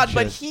the pod,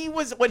 attention.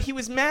 but what he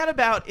was mad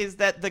about is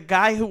that the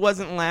guy who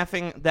wasn't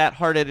laughing that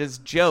hard at his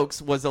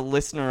jokes was a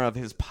listener of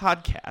his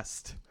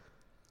podcast.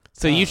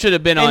 So you should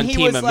have been on he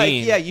Team was like,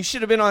 Amin. yeah, you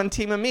should have been on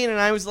Team Amin. And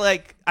I was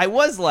like, I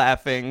was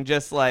laughing,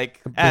 just as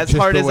just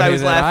hard the as I way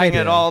was that I laughing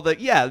did. at all the.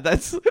 Yeah,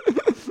 that's.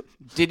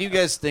 Did you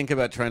guys think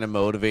about trying to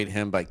motivate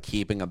him by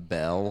keeping a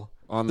bell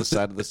on the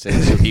side of the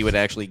stage so he would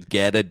actually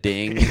get a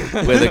ding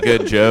with a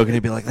good joke, and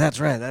he'd be like, "That's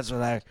right, that's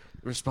what I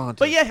respond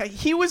to." But yeah,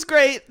 he was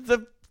great.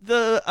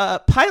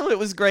 The pilot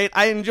was great.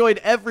 I enjoyed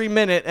every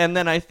minute, and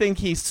then I think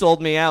he sold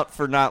me out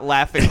for not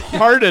laughing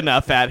hard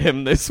enough at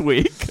him this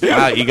week.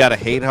 Wow, you got to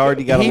hate hard,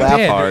 you got to He laugh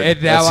did, hard.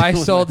 and now I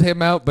sold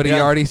him out, but he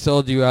Yeah. already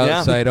sold you out,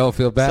 Yeah. so I don't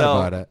feel bad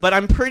about it. But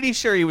I'm pretty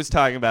sure he was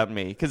talking about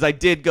me, because I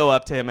did go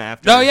up to him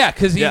after. Oh yeah,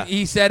 because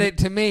he said it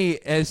to me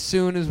as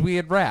soon as we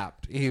had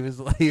wrapped. He was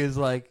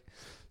like,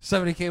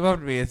 somebody came up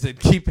to me and said,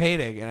 "Keep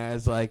hating," and I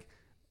was like,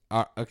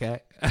 "Okay."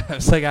 I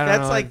was like, I don't know.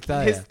 That's what like to tell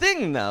his you.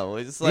 thing, though.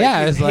 It's like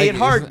Yeah, he's it's like hate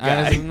hard isn't,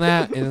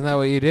 guy. isn't that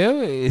what you do?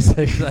 He's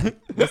like,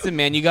 Listen,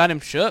 man, you got him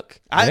shook.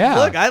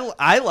 Look,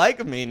 I like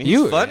him.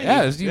 He's funny.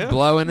 Yeah, it was you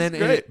blowing he's in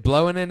great.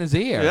 blowing in his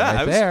ear. Yeah, right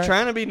I was there.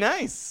 trying to be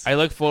nice. I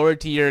look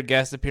forward to your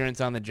guest appearance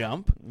on The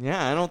Jump.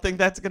 Yeah, I don't think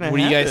that's gonna Where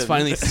happen. you guys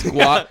finally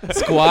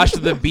squash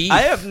the beef.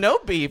 I have no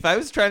beef. I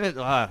was trying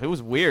to. It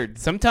was weird.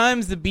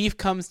 Sometimes the beef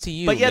comes to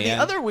you. But yeah, man.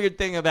 the other weird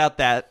thing about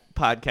that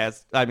pilot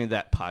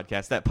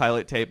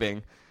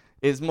taping,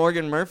 is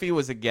Morgan Murphy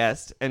was a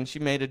guest, and she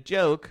made a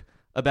joke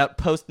about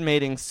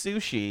post-mating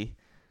sushi,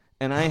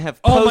 and I have.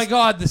 Oh my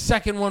God, the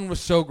second one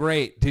was so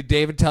great. Did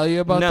David tell you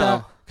about No.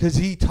 that? Because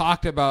he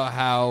talked about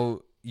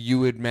how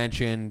you had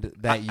mentioned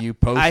that you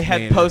postmated. I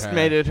had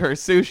postmated her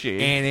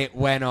sushi, and it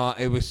went on.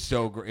 It was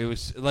so great. It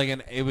was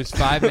it was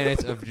 5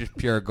 minutes of just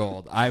pure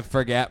gold. I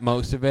forget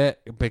most of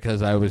it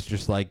because I was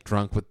just like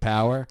drunk with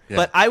power. Yeah.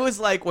 But I was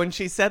like, when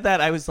she said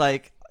that, I was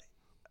like,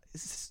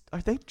 are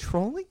they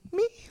trolling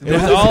me?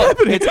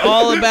 It's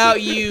all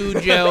about you,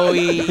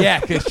 Joey. Yeah,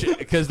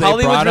 because they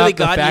Hollywood's brought really up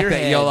the got in fact your that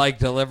head. you'll like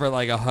deliver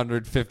like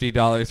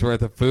 $150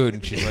 worth of food,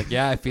 and she's like,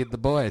 "Yeah, I feed the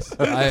boys.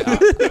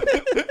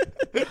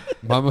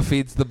 Mama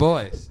feeds the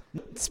boys."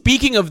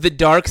 Speaking of the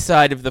dark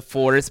side of the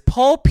Force,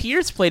 Paul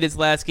Pierce played his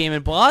last game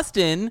in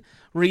Boston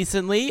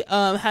recently.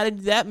 How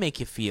did that make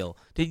you feel?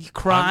 Did you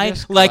cry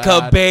like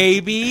a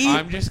baby?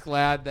 I'm just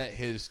glad that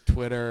his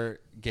Twitter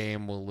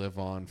game will live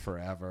on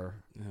forever.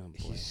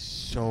 He's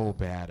so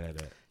bad at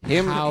it.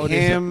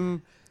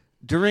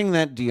 During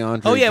that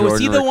DeAndre Oh, yeah, was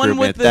he Jordan the one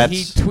with recruitment, the-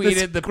 He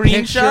tweeted the screenshot?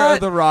 picture of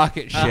the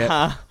rocket ship.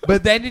 Uh-huh.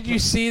 But then did you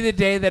see the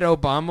day that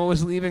Obama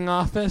was leaving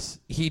office?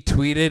 He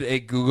tweeted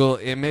a Google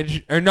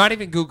image, or not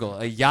even Google,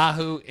 a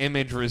Yahoo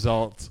image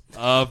results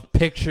of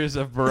pictures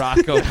of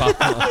Barack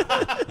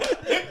Obama.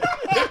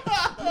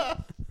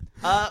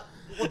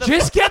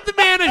 Just get the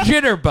man a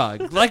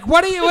jitterbug. Like,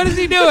 what is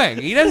he doing?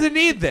 He doesn't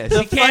need this.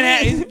 He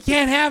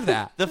can't have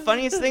that. The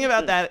funniest thing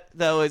about that,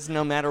 though, is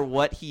no matter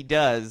what he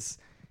does,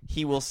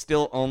 he will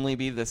still only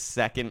be the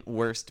second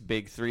worst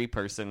Big Three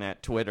person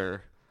at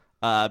Twitter,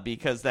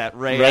 because that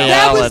Ray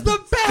That was Allen. the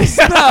best,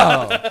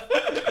 though.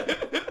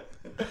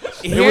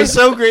 It was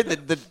so great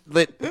that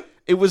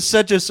it was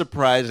such a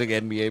surprising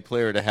NBA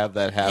player to have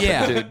that happen.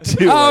 Yeah.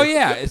 To Oh,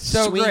 yeah, it's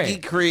so squeaky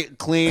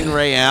clean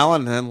Ray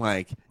Allen, and then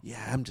like,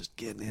 yeah, I'm just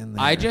getting in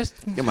there.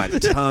 Get my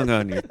tongue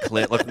on your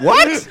clit. Like,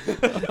 what?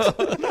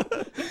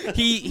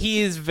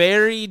 He is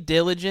very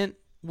diligent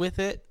with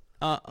it,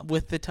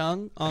 with the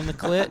tongue on the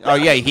clit. Oh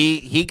yeah,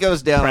 he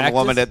goes down on a Practice?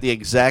 woman at the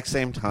exact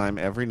same time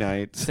every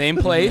night. Same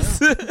place.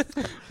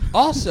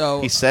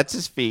 Also, He sets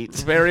his feet.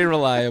 Very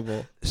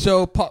reliable.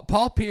 so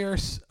Paul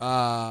Pierce,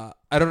 I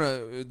don't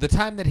know, the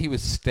time that he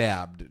was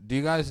stabbed, do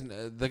you guys,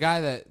 the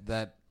guy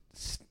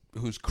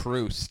whose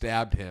crew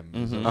stabbed him,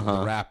 is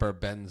the rapper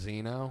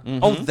Benzino?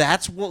 Oh,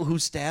 that's who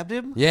stabbed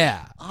him?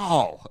 Yeah.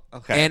 Oh,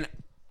 okay. And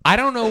I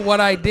don't know what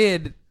I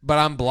did, but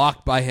I'm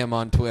blocked by him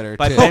on Twitter,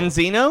 By too.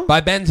 Benzino?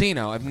 By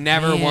Benzino. I've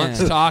never Man.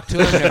 once talked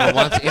to him, never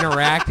once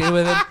interacted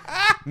with him,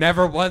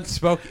 never once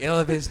spoke ill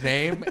of his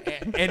name,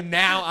 and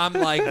now I'm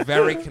like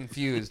very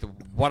confused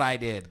what I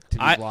did to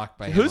be blocked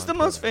by him. Who's on the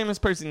most Twitter. famous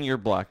person you're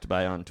blocked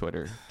by on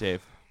Twitter,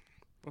 Dave?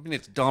 I mean,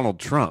 it's Donald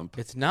Trump.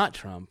 It's not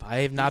Trump. I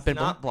have not been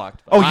Not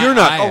blocked by. Oh, you're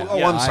not. I am. Oh,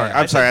 Yeah, I'm sorry. I am.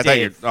 I'm sorry. I thought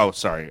Dave. you're. Oh,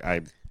 sorry.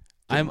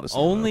 I'm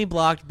only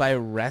blocked by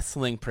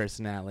wrestling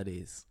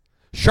personalities.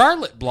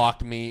 Charlotte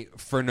blocked me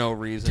for no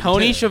reason.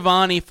 Tony too.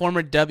 Schiavone,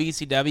 former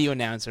WCW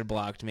announcer,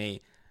 blocked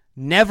me.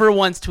 Never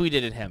once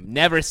tweeted at him.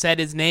 Never said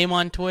his name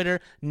on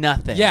Twitter.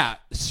 Nothing. Yeah,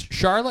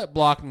 Charlotte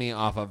blocked me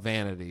off a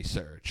vanity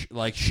search.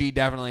 Like, she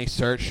definitely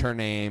searched her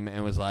name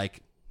and was like,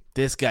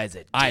 this guy's a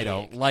dick. I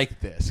don't like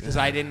this. Because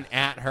I didn't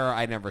at her.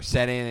 I never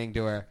said anything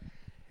to her.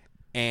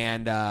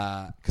 And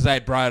because I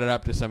had brought it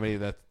up to somebody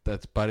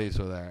that's buddies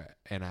with her.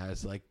 And I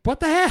was like, what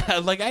the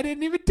hell? Like, I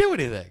didn't even do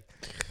anything.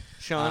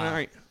 Sean, all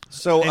right.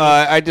 So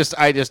I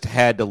just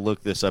had to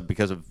look this up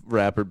because of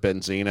rapper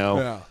Benzino.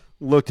 Yeah.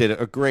 Looked at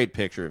a great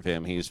picture of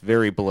him. He's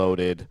very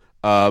bloated.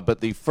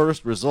 But the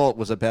first result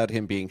was about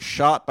him being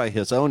shot by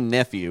his own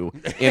nephew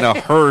in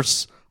a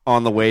hearse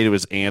on the way to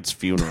his aunt's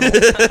funeral.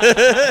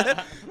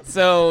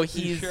 So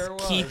he's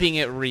keeping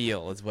it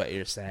real, is what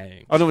you're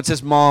saying. Oh, no, it's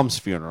his mom's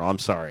funeral. I'm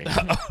sorry.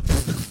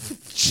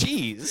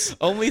 Jeez.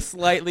 Only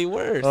slightly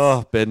worse.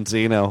 Oh,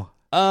 Benzino.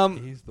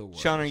 He's the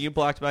worst. Sean, are you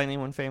blocked by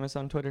anyone famous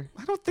on Twitter?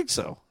 I don't think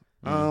so.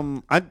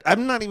 I'm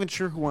not even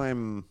sure who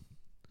I'm.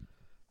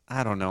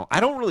 I don't know. I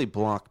don't really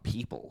block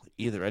people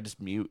either. I just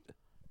mute.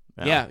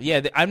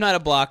 Yeah. I'm not a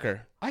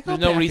blocker. There's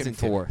no reason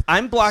for.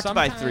 I'm blocked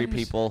by 3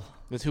 people.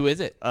 With who is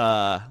it?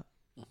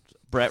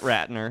 Brett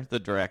Ratner, the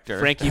director.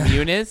 Frankie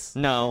Muniz?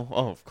 No.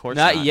 Oh, of course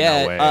not. Not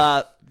yet. No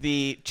way.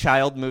 The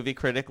child movie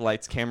critic,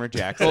 Lights Camera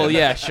Jackson. Oh,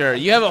 yeah, sure.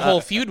 You have a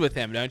whole feud with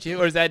him, don't you?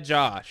 Or is that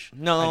Josh?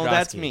 No, Androsky?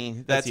 that's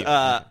me. That's you.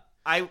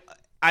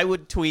 I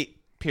would tweet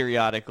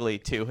periodically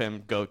to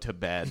him, go to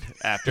bed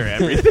after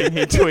everything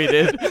he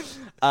tweeted.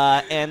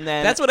 And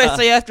then that's what I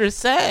say after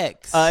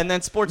sex. And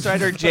then sports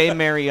writer Jay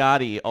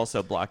Mariotti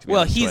also blocked me.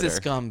 Well, on he's Twitter. a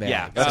scumbag.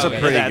 Yeah, That's a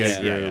pretty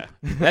good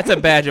group. That's a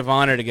badge of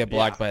honor to get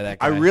blocked by that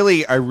guy.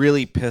 I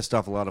really pissed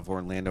off a lot of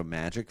Orlando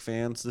Magic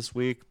fans this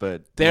week,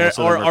 but There most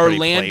of are them pretty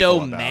Orlando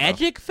playful about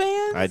Magic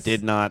fans? I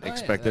did not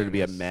expect there there to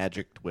be a it is.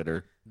 Magic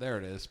Twitter. There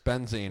it is.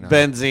 Benzino.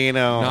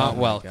 Benzino. Not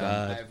welcome.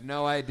 God. I have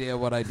no idea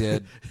what I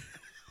did.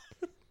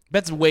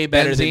 That's way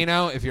better than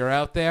Benzino, if you're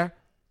out there,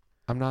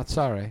 I'm not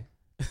sorry.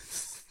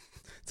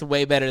 it's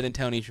way better than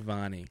Tony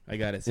Schiavone, I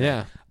gotta say.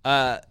 Yeah.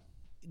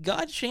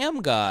 God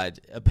Shamgod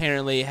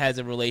apparently has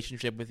a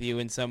relationship with you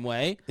in some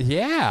way.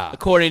 Yeah.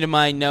 According to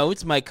my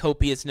notes, my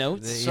copious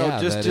notes. So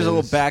Yeah, just that a little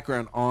is-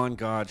 background on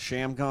God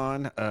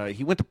Shamgon.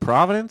 He went to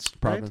Providence,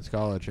 Providence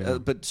College, yeah.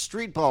 but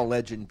street ball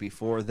legend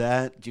before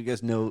that. Do you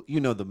guys know? You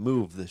know the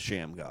move, the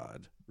Sham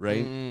God,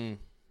 right?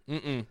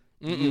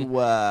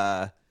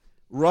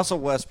 Russell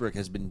Westbrook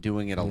has been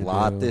doing it a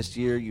lot this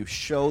year. You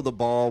show the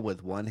ball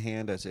with one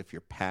hand as if you're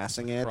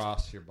passing it,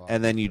 Cross your ball.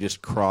 and then you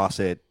just cross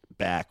it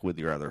back with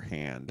your other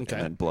hand Okay.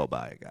 and then blow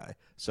by a guy.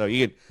 So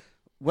you can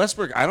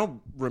Westbrook. I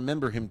don't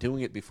remember him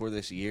doing it before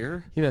this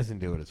year. He doesn't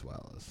do it as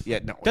well as. Yeah,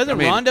 no. Doesn't I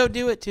mean, Rondo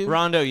do it too?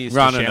 Rondo used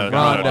Rondo to knows. sham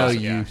Rondo God. Rondo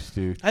yeah. used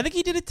to. I think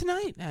he did it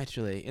tonight,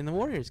 actually, in the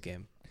Warriors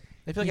game.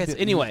 I feel like did-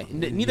 anyway.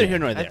 Neither here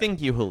nor there. I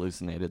think you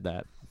hallucinated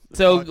that.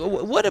 So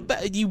what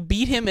about you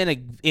beat him in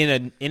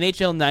an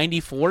NHL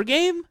 94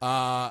 game?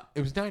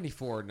 It was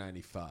 94 or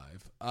 95.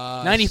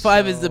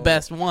 95 is the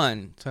best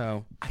one.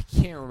 So I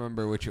can't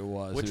remember which it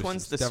was. Which It was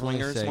one's the definitely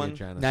Swingers Sega one?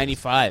 Genesis.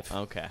 95.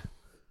 Okay.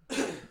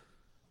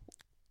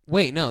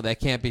 Wait, no, that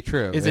can't be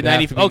true. Is it It'd have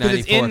 90 to be oh, 'cause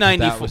it's in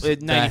 94,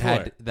 'cause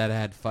 94. That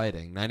had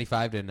fighting.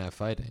 95 didn't have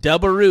fighting.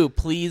 Dubbaroo,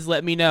 please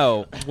let me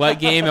know what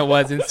game it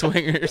was in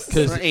Swingers.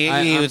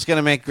 He was going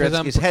to make 'cause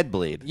I'm Gretzky's head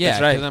bleed. Yeah,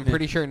 That's right. because I'm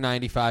pretty sure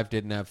 95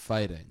 didn't have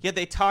fighting. Yeah,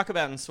 they talk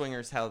about in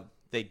Swingers how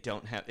they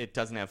don't have it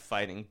doesn't have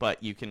fighting,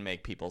 but you can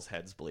make people's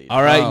heads bleed.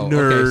 All right, Oh, okay,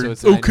 nerds. so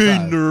it's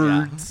 95.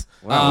 nerds.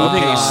 Wow,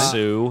 Moving okay, on.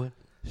 Sue.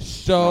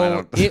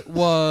 So it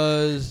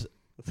was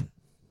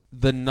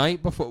the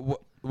night before.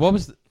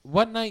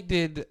 What night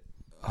did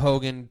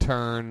Hogan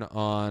turn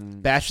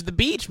on? Bash at the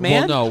Beach,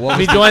 man. Well, no. What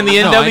we was joined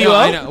the no, NWO.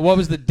 I know. What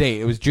was the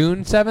date? It was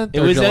June 7th. It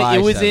or was July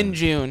it was 7th? in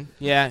June.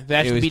 Yeah,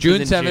 Bash It at the was Beach June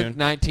was in 7th, June.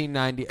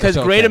 1990. Because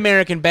so, Great okay.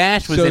 American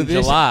Bash was So in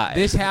July.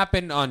 This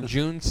happened on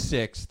June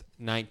 6th,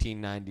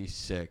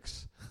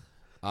 1996.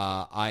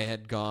 I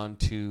had gone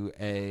to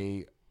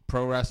a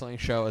pro wrestling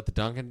show at the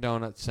Dunkin'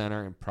 Donuts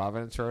Center in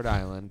Providence, Rhode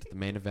Island. The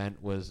main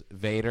event was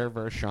Vader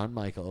versus Shawn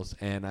Michaels,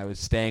 and I was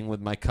staying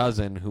with my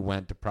cousin who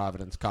went to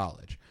Providence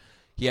College.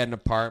 He had an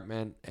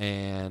apartment,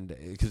 and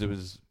because it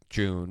was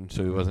June,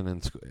 so he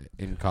wasn't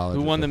in college.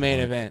 Who at won the that main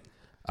point. event?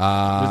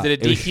 Was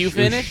it a DQ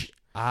finish?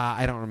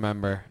 I don't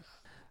remember.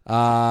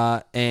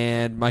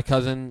 And my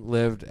cousin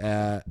lived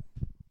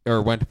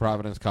went to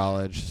Providence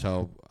College,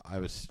 so I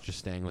was just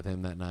staying with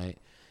him that night.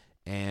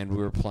 And we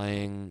were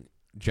playing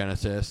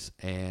Genesis,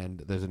 and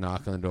there's a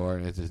knock on the door,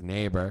 and it's his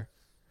neighbor,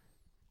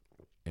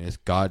 and it's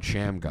God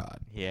Shamgod.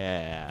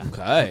 Yeah.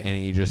 Okay. And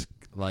he just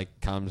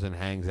comes and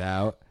hangs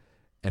out,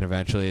 and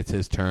eventually it's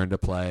his turn to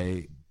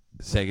play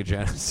Sega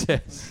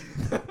Genesis.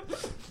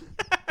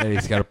 And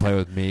he's got to play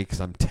with me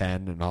because I'm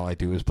 10 and all I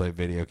do is play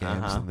video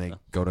games, and they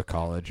go to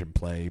college and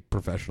play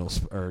professional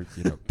or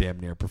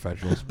damn near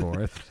professional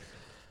sports.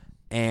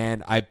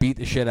 And I beat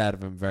the shit out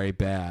of him very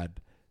bad,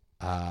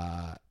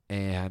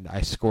 and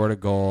I scored a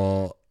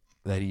goal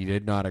that he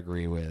did not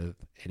agree with,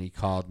 and he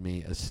called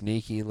me a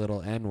sneaky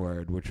little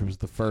N-word, which was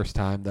the first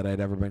time that I'd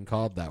ever been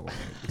called that word.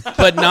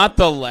 But not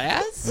the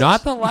last?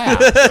 Not the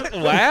last.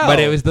 Wow. But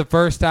it was the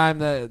first time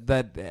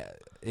that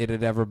it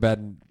had ever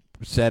been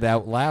said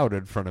out loud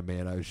in front of me,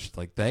 and I was just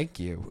like, thank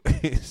you.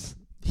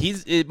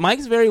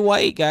 Mike's very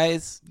white,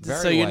 guys, Very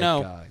so you white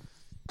know. guy.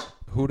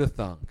 Who'da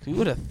thunk?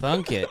 Who'da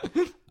thunk it?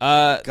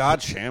 God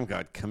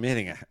Shamgod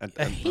committing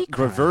a hate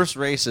crime. reverse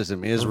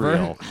racism is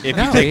real. If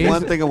No, you take he's-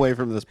 one thing away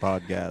from this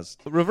podcast,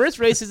 Reverse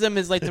racism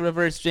is like the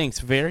reverse jinx.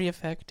 Very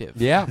effective.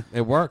 Yeah,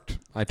 it worked.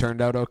 I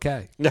turned out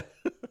okay.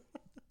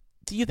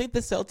 Do you think the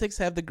Celtics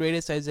have the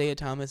greatest Isaiah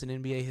Thomas in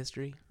NBA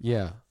history?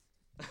 Yeah.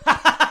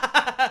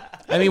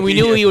 I mean, we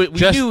knew we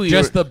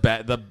just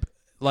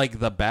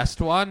the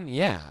best one.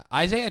 Yeah,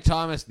 Isaiah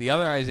Thomas. The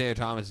other Isaiah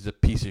Thomas is a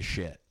piece of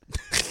shit.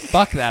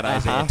 Fuck that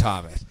Isaiah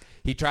Thomas.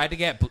 He tried to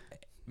get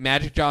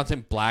Magic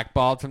Johnson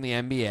blackballed from the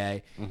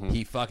NBA. Mm-hmm.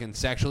 He fucking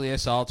sexually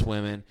assaults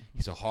women.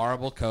 He's a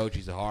horrible coach.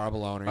 He's a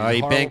horrible owner. He's a he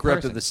horrible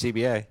bankrupted person.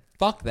 the CBA.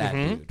 Fuck that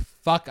dude.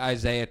 Fuck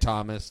Isaiah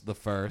Thomas the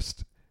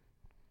first.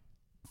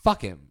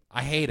 Fuck him.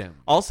 I hate him.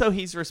 Also,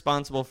 he's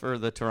responsible for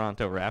the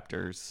Toronto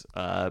Raptors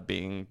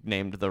being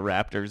named the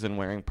Raptors and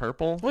wearing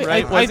purple. Wait,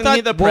 right? I Wasn't thought-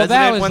 he the Well,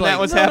 president when that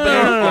was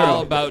happening?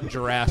 All about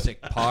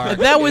Jurassic Park.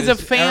 That was It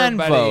a fan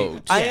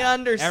vote. I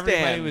understand.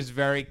 Everybody was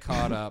very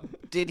caught up.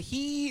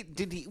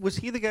 Was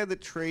he the guy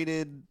that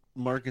traded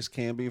Marcus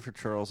Camby for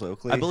Charles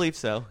Oakley? I believe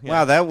so. Yeah.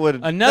 Wow,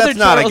 that's Another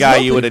not a Charles guy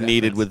Oakley you would have fan.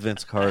 needed with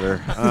Vince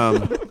Carter.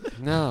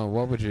 No,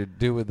 what would you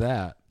do with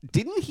that?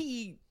 Didn't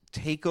he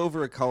take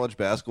over a college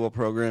basketball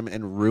program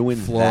and ruin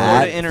Florida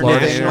that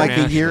International. in like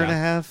a year International. and a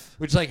half?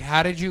 Which, like,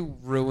 how did you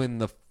ruin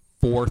the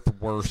fourth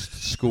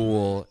worst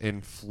school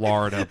in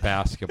Florida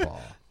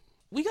basketball?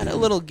 We got a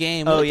little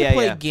game. Oh, We like yeah, to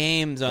play yeah.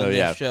 games on Oh, this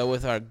yeah. show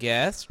with our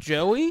guest,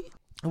 Joey.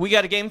 We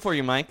got a game for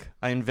you, Mike.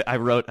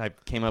 I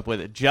came up with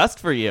it just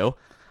for you.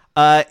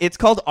 It's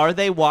called Are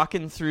They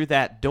Walking Through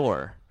That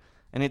Door?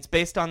 And it's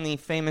based on the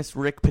famous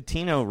Rick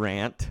Pitino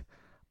rant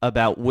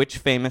about which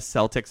famous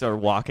Celtics are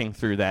walking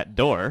through that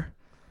door.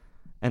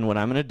 And what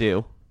I'm going to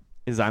do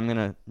is I'm going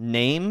to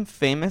name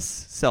famous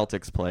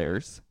Celtics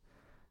players,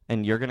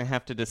 and you're going to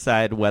have to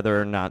decide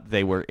whether or not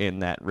they were in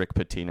that Rick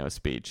Pitino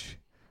speech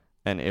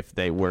and if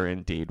they were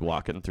indeed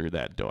walking through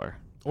that door.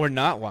 Or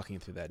not walking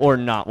through that. Or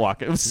not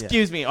walking.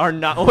 Excuse me. Are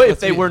not. If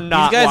they were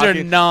not. These guys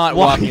walking, are not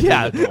walking through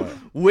yeah. the door.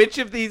 Which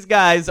of these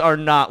guys are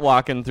not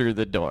walking through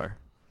the door?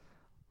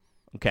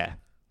 Okay.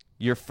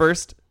 Your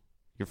first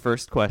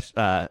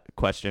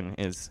question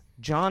is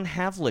John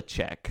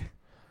Havlicek.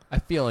 I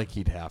feel like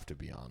he'd have to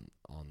be on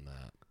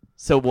that.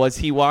 So was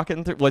he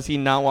walking through? Was he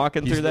not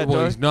walking through that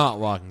door? He's not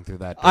walking through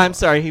that door. I'm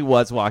sorry. He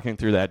was walking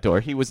through that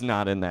door. He was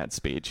not in that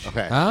speech.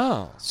 Okay.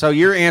 Oh. So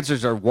your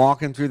answers are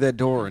walking through that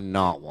door or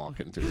not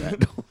walking through that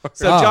door.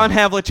 So John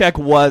Havlicek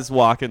was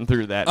walking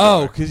through that door.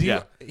 Oh, because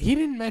yeah. he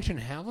didn't mention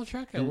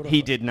Havlicek?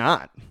 He did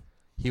not.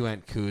 He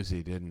went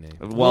koozie, didn't he?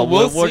 Well,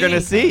 we'll we're going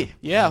to see.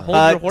 Yeah, hold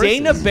your horses.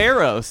 Dana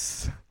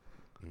Barros.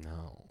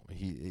 No.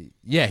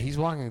 He's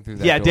walking through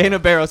that Yeah, door. Dana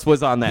Barros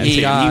was on that. He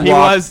team. got- He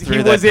walked was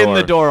through that in door.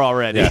 the door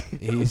already. Yeah.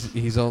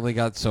 He's only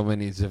got so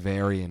many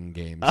Zavarian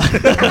games.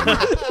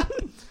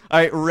 All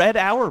right, Red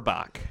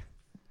Auerbach.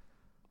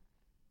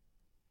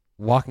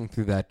 Walking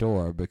through that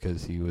door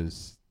because he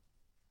was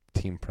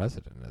team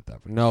president at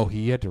that point. No,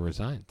 he had to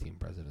resign team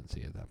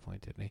presidency at that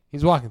point, didn't he?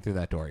 He's walking through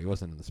that door. He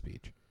wasn't in the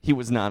speech. He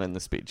was not in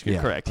the speech. You're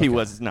Yeah, correct. okay. He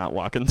was not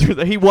walking through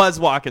the. He was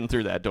walking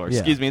through that door. Yeah.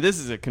 Excuse me. This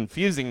is a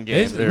confusing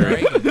game. It's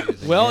very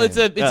confusing Well,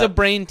 game. it's a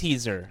brain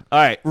teaser. All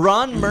right,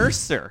 Ron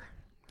Mercer.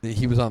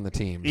 He was on the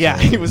team. Yeah,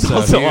 so- he was so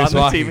also he was on the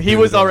walking team. He through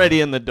was the door. already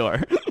in the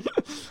door.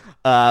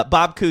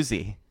 Bob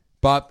Cousy.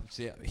 But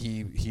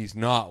he's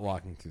not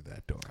walking through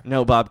that door.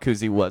 No, Bob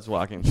Cousy was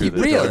walking through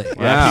the Really? door.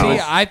 Wow.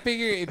 See, I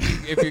figure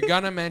if you're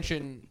gonna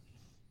mention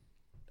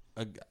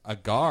a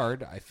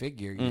guard, I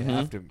figure you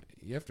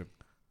have to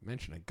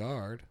mention a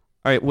guard.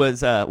 All right.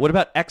 What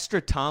about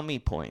extra Tommy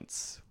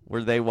points?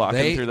 Were they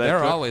walking through that They're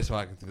door? always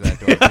walking through that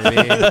door.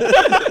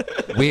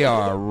 baby. We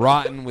are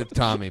rotten with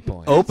Tommy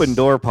points. Open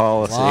door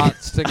policy.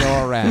 Lots to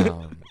go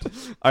around.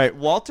 All right,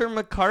 Walter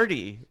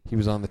McCarty. He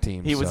was on the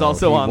team. He was so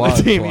also he on was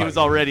the team. He walking was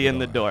already through in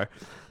the door.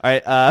 All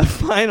right.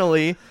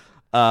 Finally,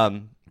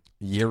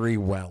 Yuri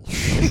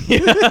Welsh.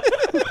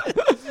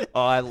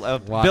 I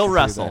love Walking Bill through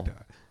Russell. that door.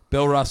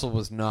 Bill Russell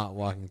was not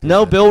walking through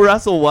No, that Bill door.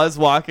 Russell was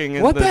walking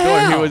in What the the door.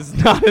 He hell? was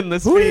not in the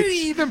speech. Who did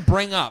he even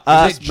bring up?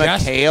 Is it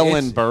just McHale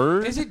and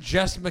Bird? Is it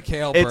just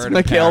McHale It's Bird?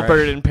 McHale and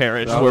Bird and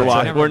Parrish. Okay,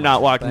 We're never not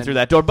mind. walking Then- through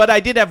that door. But I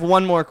did have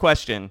one more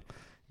question.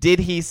 Did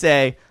he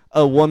say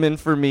a woman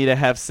for me to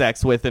have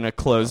sex with in a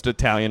closed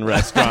Italian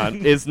restaurant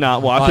is not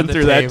On walking the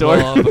through that table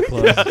door? of a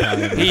closed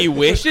Italian He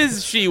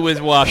wishes she was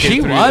walking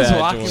She through was that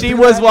walking door. She through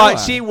was that door.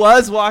 She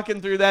was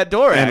walking through that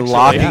door and actually.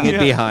 locking Yeah. it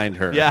behind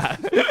her. Yeah.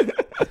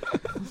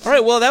 All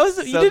right, well, that was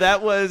So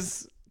that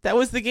was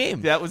the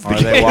game. the Are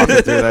they game. walking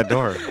through that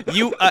door?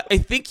 You, I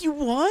think you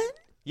won.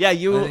 Yeah, I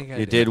you. think I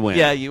You did win.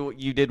 Yeah,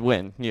 you did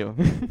win. You.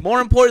 More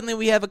importantly,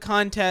 we have a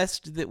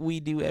contest that we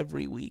do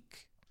every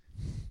week.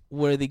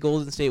 where the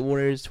Golden State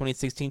Warriors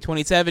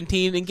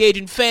 2016-2017 engage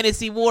in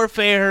fantasy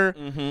warfare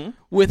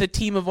with a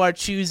team of our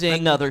choosing.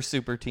 Another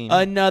super team.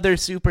 Another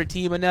super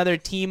team. Another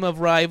team of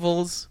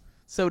rivals,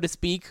 so to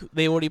speak.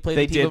 They already played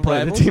They the team did of play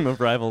rivals. the team of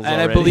rivals And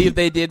already. I believe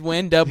they did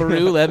win.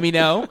 Dubbaroo, let me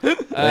know.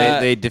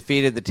 They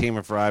defeated the team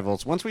of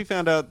rivals. Once we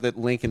found out that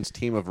Lincoln's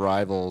team of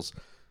rivals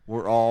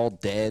were all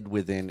dead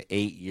within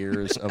 8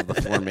 years of the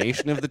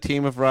formation of the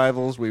team of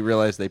rivals, we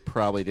realized they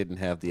probably didn't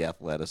have the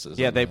athleticism.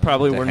 Yeah, they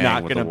probably to were hang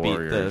not with going to the beat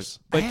Warriors.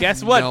 But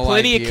guess what? No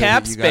Plenty of idea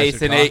cap what you guys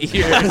space are in 8 talking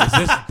years. about.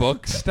 Is this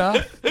book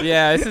stuff?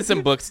 Yeah, this is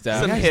some book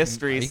stuff. Some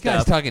history Are you stuff.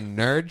 guys talking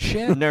nerd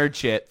shit? Nerd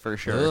shit for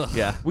sure. Ugh.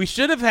 Yeah. We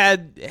should have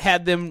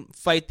had them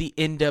fight the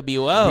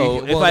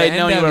NWO if Well, I the had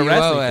known you were NWO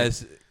wrestling.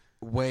 has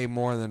way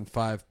more than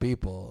 5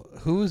 people.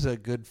 Who's a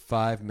good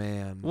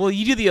 5-man? Well,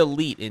 you do the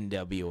elite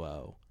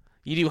NWO.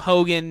 You do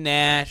Hogan,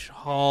 Nash,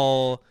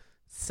 Hall,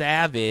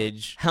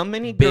 Savage. How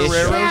many Bishop.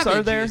 Guerreros are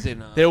Savage there? is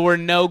in a- There were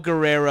no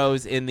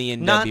Guerreros in the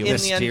NWO. Not in the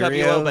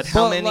NWO, but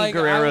how But, many like, I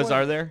Guerreros would-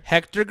 are there?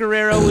 Hector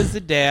Guerrero was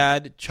the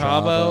dad,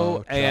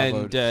 Chavo, Chavo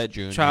and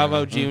Jr.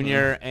 Chavo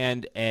Jr.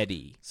 and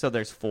Eddie. So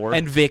there's 4.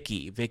 And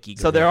Vicky Guerrero.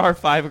 so there are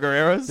 5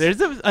 Guerreros?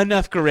 There's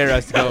enough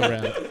Guerreros to go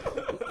around.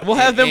 We'll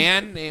have them.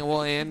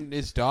 And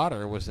his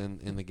daughter was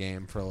in the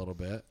game for a little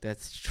bit.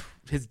 That's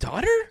his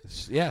daughter?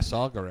 Yeah,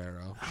 Saul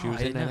Guerrero. She Oh, was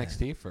I in didn't know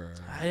NXT for.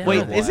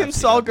 Wait, isn't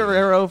Saul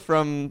Guerrero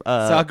from...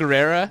 Saw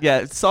Gerrera?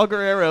 Yeah, Saul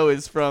Guerrero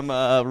is from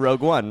Rogue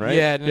One, right?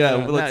 Yeah,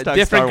 no, let's no, talk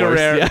different Star Wars.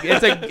 Guerrero.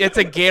 Yeah. It's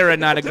a Guerra,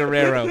 not a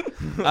Guerrero.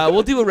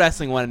 We'll do a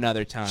wrestling one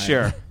another time.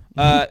 Sure.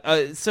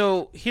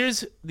 So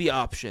here's the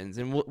options,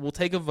 and we'll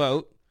take a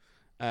vote.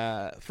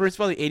 First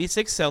of all, the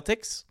 '86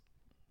 Celtics.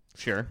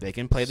 Sure. They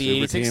can play the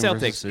Super '86 team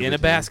versus Celtics super in a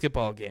team.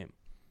 basketball game.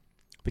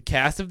 The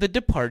cast of The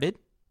Departed.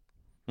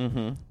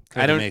 Mm-hmm.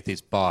 I don't make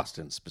these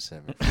Boston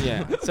specific.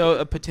 Yeah.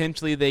 So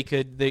potentially they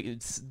could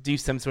do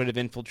some sort of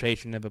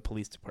infiltration of a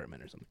police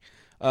department or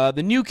something.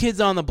 The New Kids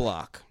on the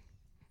Block.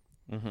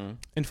 Mm-hmm.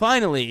 And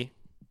finally,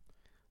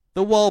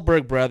 the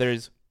Wahlberg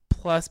brothers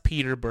plus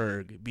Peter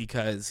Berg,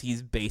 because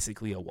he's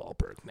basically a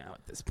Wahlberg now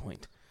at this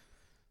point.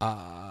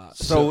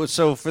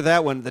 So for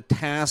that one, the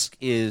task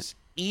is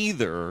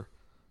either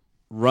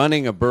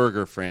running a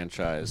burger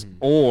franchise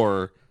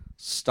or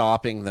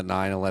stopping the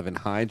 9/11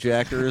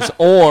 hijackers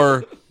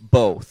or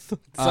both.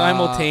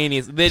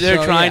 Simultaneous. They're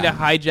so, trying yeah. to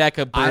hijack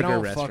a burger I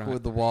don't restaurant. fuck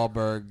with the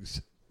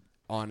Wahlbergs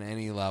on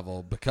any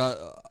level because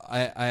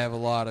I have a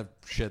lot of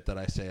shit that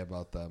I say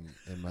about them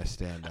in my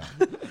stand-up.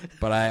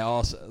 But I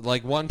also,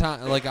 like, one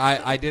time, like,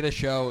 I did a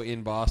show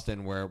in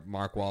Boston where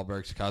Mark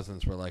Wahlberg's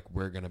cousins were like,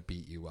 we're going to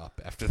beat you up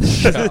after the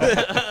show.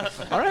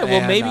 All right, well,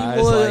 And maybe I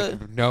was we'll...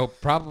 like, no,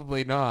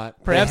 probably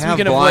not. Perhaps They we have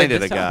can avoid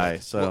blinded this a guy,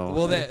 topic. so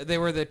Well, they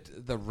were the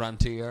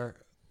runtier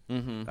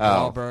Mm-hmm.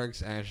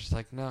 Wahlbergs, and I was just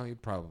like, no, you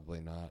probably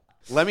not.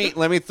 let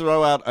me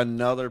throw out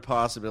another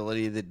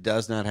possibility that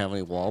does not have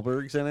any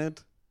Wahlbergs in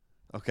it.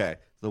 Okay,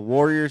 the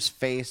Warriors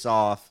face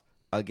off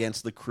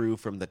against the crew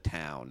from the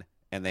town,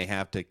 and they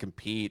have to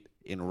compete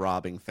in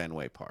robbing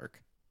Fenway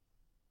Park.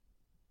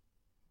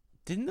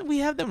 Didn't we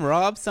have them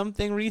rob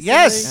something recently?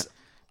 Yes.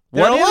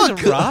 They're Well,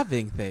 always look.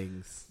 robbing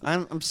things.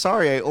 I'm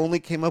sorry, I only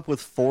came up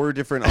with 4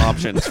 different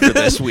options for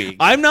this week.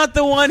 I'm not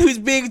the one who's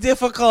being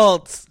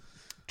difficult.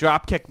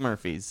 Dropkick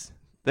Murphys.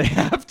 They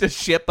have to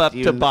ship up to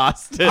You-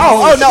 Boston.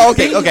 Oh no,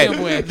 okay, Speaking of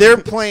okay. which- They're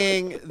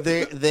playing.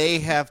 They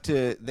have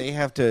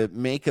to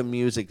make a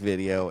music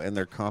video, and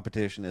their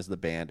competition is the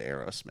band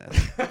Aerosmith.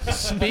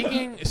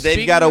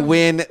 They've got to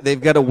win.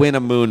 They've got to win a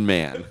Moon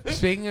Man.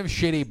 Speaking of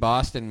shitty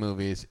Boston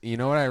movies, you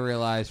know what I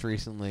realized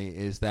recently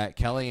is that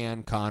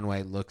Kellyanne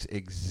Conway looks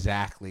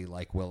exactly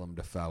like Willem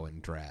Dafoe in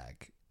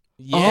drag.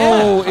 Yeah.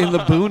 Oh, in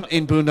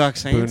Boondock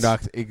Saints.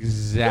 Boondocks,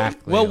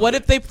 exactly. Well, what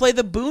like- if they play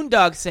the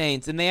Boondock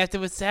Saints and they have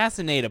to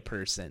assassinate a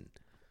person?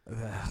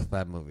 Ugh,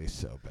 that movie's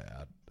so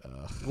bad.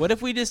 Ugh. What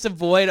if we just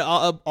avoid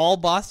all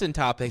Boston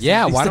topics?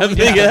 Yeah, and do why don't we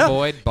something just else?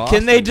 avoid Boston?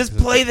 Can they just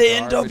Because play it's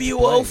the a garbage NWO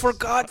place. for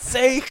God's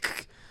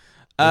sake?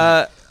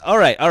 All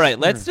right.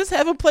 Let's just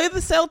have them play the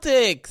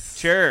Celtics.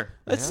 Sure.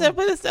 Let's just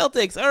play the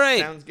Celtics. All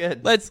right. Sounds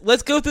good. Let's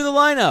go through the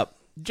lineup.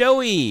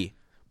 Joey,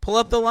 pull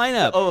up the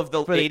lineup. Oh, of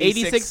the for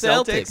 86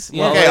 Celtics.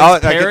 Yeah. Well, Okay, it's I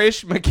can-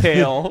 Parrish,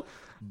 McHale,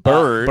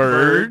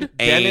 Bird,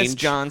 Dennis Ainge.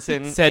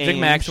 Johnson, Cedric Ainge,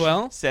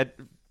 Maxwell.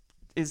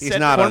 Is He's Ced-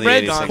 not on the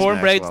Cornbread's 86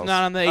 Cornbread's Maxwell's.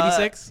 not on the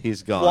 86.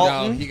 He's gone.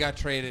 Walton. No, he got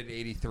traded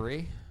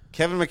 83.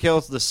 Kevin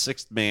McHale's the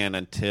 6th man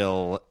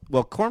until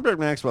Cornbread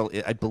Maxwell,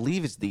 I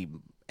believe, is the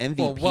MVP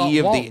of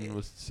Walton the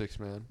was the 6th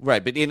man.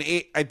 right. But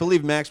I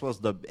believe Maxwell's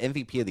the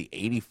MVP of the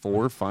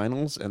 '84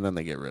 finals, and then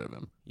they get rid of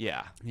him.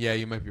 Yeah. Yeah,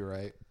 you might be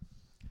right.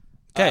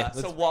 Okay,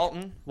 So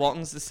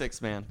Walton's the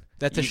 6th man.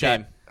 that's a You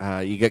shame.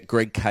 got, you got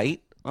Greg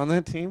Kite on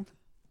that team.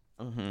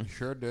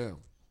 Sure do.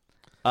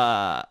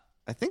 I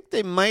think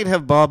they might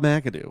have Bob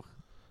McAdoo.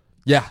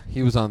 Yeah,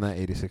 he was on that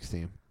 86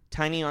 team.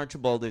 Tiny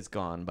Archibald is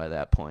gone by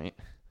that point.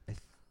 I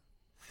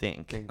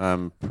think.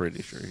 I'm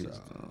pretty sure he's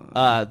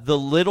gone. The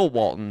little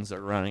Waltons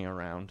are running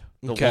around.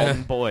 The Okay.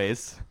 Walton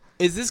boys.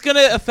 Is this going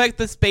to affect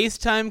the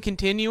space-time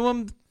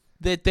continuum?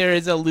 that there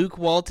is a Luke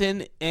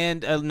Walton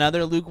and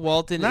another Luke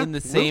Walton in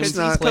the same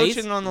place?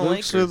 Coaching on the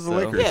Lakers.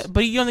 Yeah,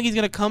 but you don't think he's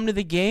going to come to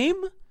the game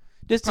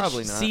just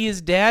Probably to not. see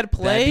his dad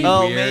play?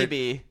 Oh, weird.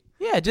 maybe.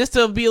 Yeah, just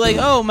to be like,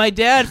 oh, my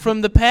dad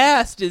from the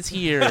past is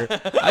here.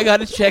 I got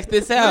to check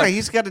this out. Yeah,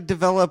 he's got to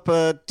develop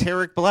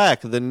Tarek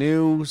Black, the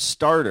new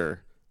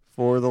starter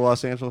for the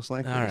Los Angeles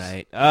Lakers. All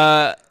right.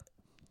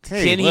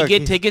 Hey, Can he look,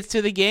 get tickets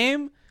to the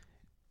game?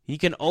 He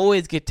can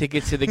always get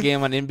tickets to the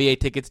game on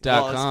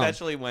NBAtickets.com. Well,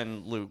 especially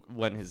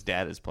when his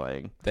dad is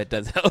playing. That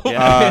does help.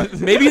 Yeah.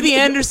 Maybe the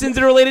Andersons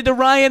are related to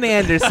Ryan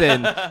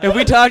Anderson. Have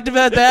we talked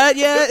about that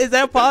yet? Is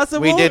that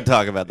possible? We did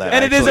talk about that.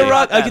 And actually. it is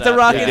it's a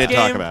Rockets We did game.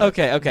 talk about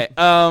it. Okay.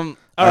 All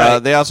right.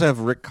 They also have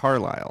Rick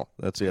Carlisle.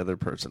 That's the other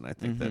person I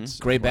think that's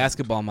Great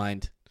basketball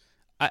mind.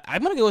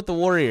 I'm gonna go with the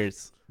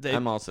Warriors.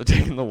 I'm also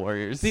taking the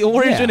Warriors. The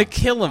Warriors are gonna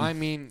kill him. I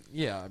mean,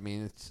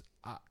 it's.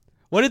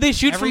 What did they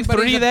shoot from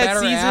Everybody's 3 a that better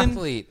season?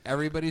 Athlete.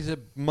 Everybody's a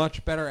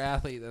much better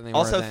athlete than they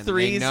Also, were then.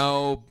 threes- They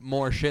know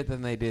more shit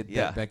than they did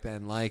Yeah. back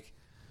then. Like,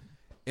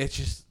 it's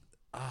just.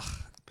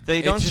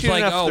 They don't it's just shoot like,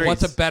 enough oh, threes.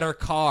 what's a better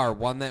car?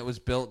 One that was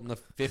built in the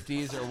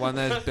 50s or one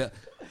that was built.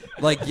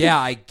 Like, yeah,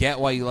 I get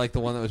why you like the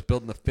one that was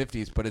built in the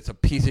 50s, but it's a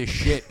piece of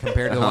shit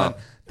compared to the one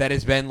that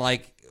has been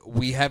like,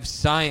 we have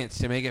science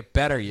to make it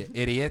better, you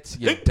idiots,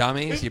 you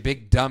dummies, you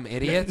big dumb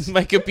idiots.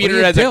 My computer what are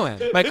you has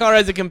doing? my car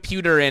has a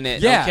computer in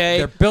it. Yeah, okay.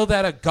 they're built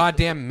out of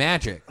goddamn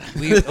magic.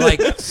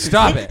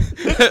 Stop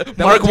it.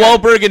 Mark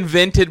Wahlberg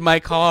invented my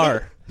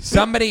car.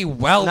 Somebody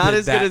welded Not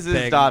as that good as his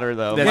thing. daughter,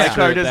 though. That's My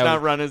true. car does That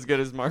not was- run as good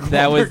as Mark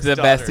That was Wahlberg's the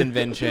daughter. best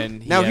invention.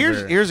 He Now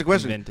ever here's a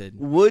question: invented.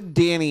 would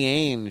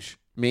Danny Ainge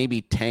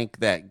maybe tank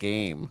that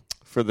game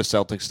for the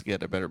Celtics to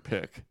get a better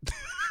pick?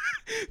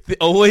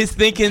 Always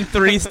thinking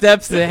 3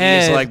 steps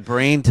ahead. He's like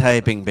brain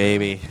typing,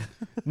 baby.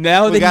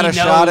 Now We that got he a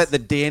shot knows- at the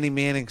Danny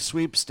Manning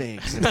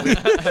sweepstakes.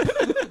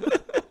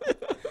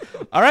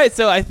 All right,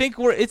 so I think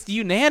it's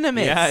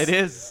unanimous. Yeah, it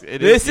is.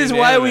 This is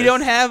why we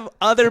don't have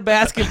other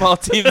basketball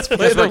teams play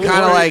Because the we're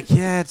kind of Warriors.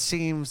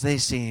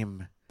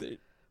 like,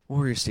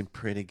 Warriors seem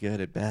pretty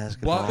good at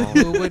basketball.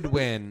 Who would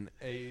win,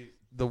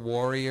 the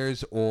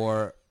Warriors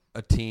or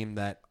a team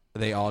that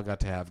they all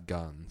got to have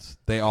guns?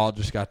 They all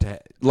just got to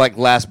like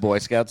last Boy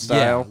Scout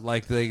style. Yeah,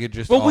 like they could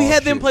just. Well, we all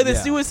had them shoot- play the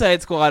yeah.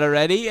 Suicide Squad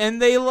already,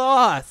 and they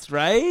lost,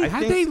 right?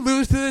 How'd they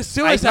lose to the I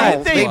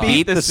Suicide think Squad? they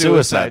beat the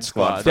Suicide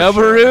Squad.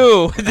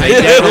 Doubaroo. They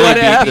definitely What beat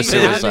the happened?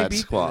 Suicide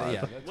Squad.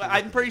 Yeah. Well,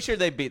 I'm pretty sure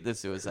they beat the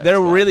Suicide They're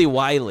Squad. really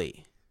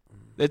wily.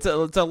 It's a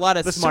lot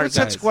of The smart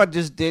Suicide guys. Squad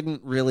just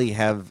didn't really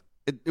have.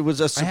 It was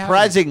a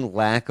surprising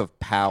lack of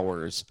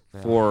powers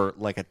for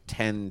like a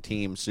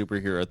 10-team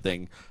superhero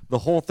thing. The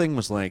whole thing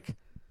was like,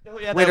 Oh,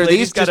 yeah, wait, that are lady's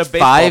these got just a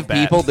baseball 5 bat.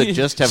 people that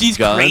just have She's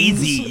guns?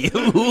 crazy.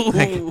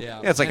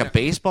 Yeah, it's like a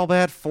baseball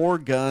bat, 4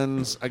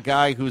 guns, a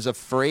guy who's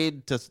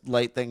afraid to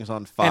light things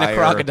on fire, And a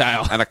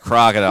crocodile. and a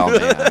crocodile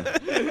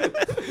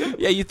man.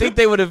 Yeah, you think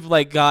they would have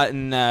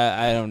gotten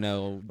I don't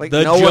know, Like,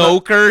 the no one-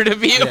 Joker to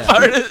be a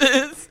part of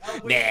this? I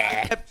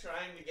kept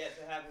trying to get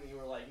to have him. You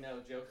were like, no,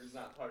 Joker's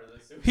not part of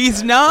the Suicide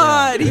He's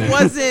not. He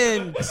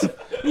wasn't.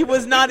 He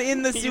was not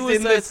in the He's Suicide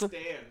in the Squad.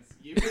 stands.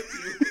 You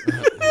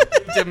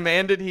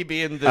demanded he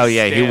be in the Oh,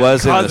 yeah, he stands.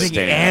 was in the Causing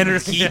stand.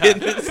 anarchy in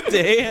the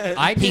stand.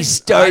 I He didn't-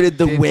 started I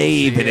the didn't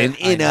wave see at it. an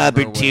I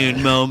never inopportune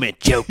will. moment,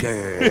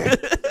 Joker.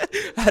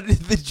 How did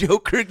the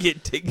Joker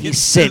get tickets? He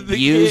sent to the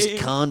used game?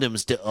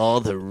 condoms to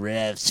all the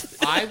refs.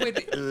 I would,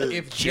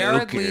 if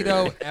Jared Joker.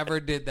 Leto ever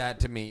did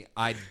that to me,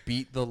 I'd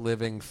beat the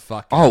living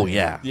fuck. Oh, out of him.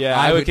 yeah. Yeah,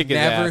 I I would would kick his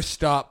never ass.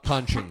 stop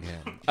punching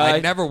him.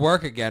 I'd never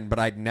work again, but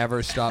I'd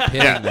never stop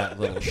hitting that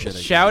little shit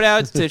again. Shout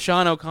outs to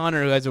Sean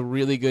O'Connor, who has a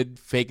really good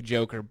fake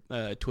Joker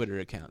Twitter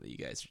account that you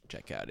guys should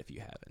check out if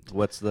you haven't.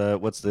 What's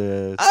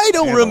the? I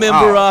don't handle?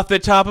 remember Oh. off the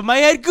top of my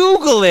head.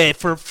 Google it,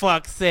 for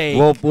fuck's sake.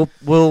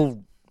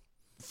 We'll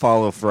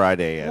follow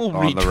Friday We'll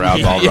on the retweet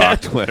Round Ball it.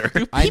 Rock Twitter.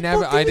 I do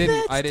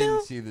didn't that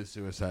still? see the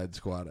Suicide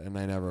Squad, and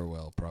I never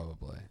will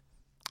probably.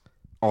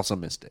 Also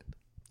missed it.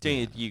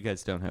 You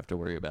guys don't have to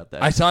worry about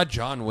that. I saw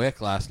John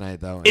Wick last night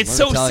though. and It's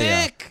let me so tell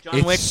ya, sick! John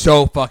it's Wick-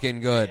 so fucking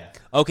good.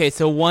 Okay,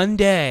 so one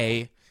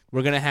day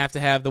we're gonna have to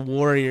have the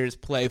Warriors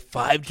play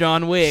 5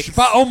 John Wicks.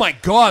 Oh my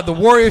God, the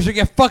Warriors are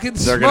gonna get fucking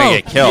They're smoked.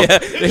 gonna get killed. Yeah.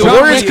 The John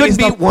Warriors Wick couldn't is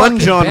the beat one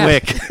fucking John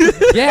best. Wick.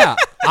 Yeah,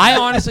 I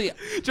honestly,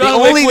 John the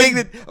Wick only would thing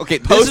that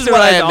this is what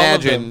I posterize all of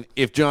imagine them.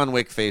 if John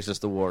Wick faces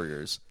the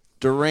Warriors.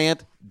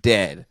 Durant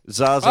dead,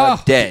 Zaza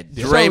Oh, dead,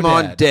 so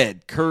Draymond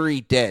dead.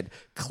 Curry dead,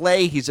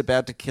 Clay he's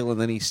about to kill,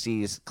 and then he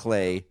sees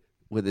Clay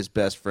with his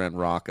best friend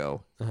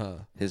Rocco,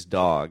 his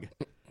dog,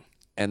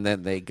 and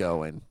then they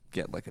go and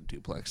get like a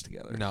duplex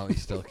together. no, he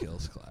still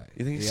kills Clay.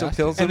 You think he He still has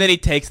kills to. him? And then he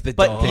takes the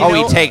But dog. you Oh,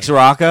 know- he takes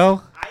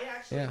Rocco. I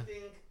actually Yeah.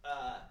 think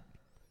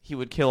he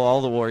would kill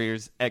all the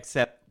Warriors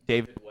except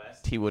David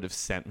West. He would have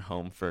sent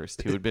home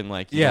first. He would have been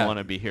like, "You Yeah. don't want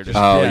to be here to."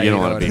 Oh, Yeah, you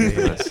don't know want to what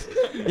be I mean. this.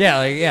 Yeah,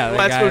 The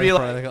Wes guy would be in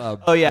front of like, the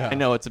club. "Oh yeah, I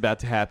know what's about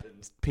to happen.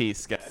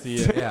 Peace, guys."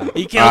 Yeah.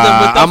 He killed him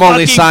with the I'm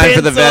only fucking signed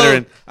for the pencil.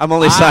 veteran. I'm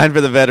only signed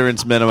for the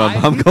veterans minimum.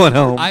 I'm going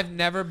home. I've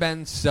never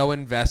been so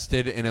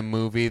invested in a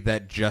movie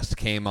that just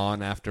came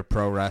on after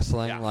pro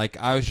wrestling. Yeah. Like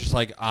I was just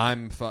like,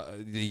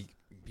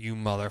 you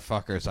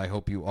motherfuckers. I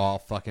hope you all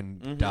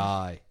fucking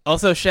die.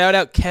 Also, shout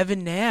out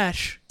Kevin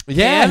Nash.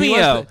 Yeah,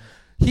 cameo.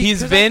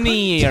 He's 'cause I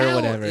Vinny couldn't or tell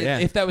whatever. Yeah.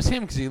 if that was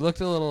him because he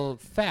looked a little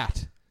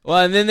fat. Well,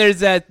 and then there's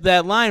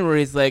that line where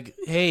he's like,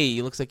 "Hey,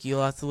 it looks like you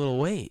lost a little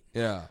weight."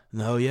 Yeah.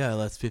 No, yeah, I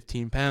lost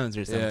 15 pounds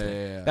or something.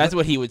 Yeah. That's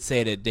what he would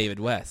say to David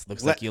West.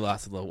 Looks like you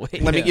lost a little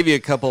weight. Let me give you a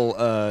couple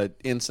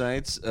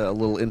insights, a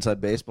little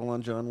inside baseball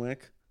on John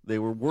Wick. They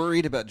were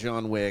worried about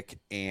John Wick,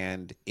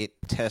 and it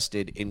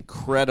tested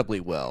incredibly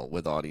well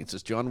with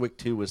audiences. John Wick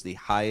 2 was the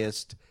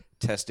highest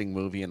testing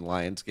movie in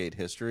Lionsgate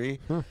history,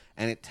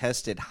 and it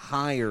tested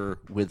higher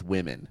with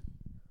women.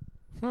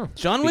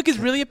 John Wick is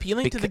really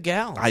appealing to the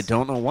gals. I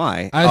don't know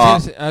why. I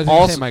was gonna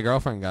also- say my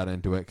girlfriend got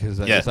into it because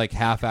it was like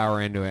half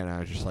hour into it, and I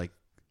was just like,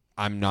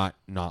 I'm not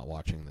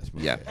watching this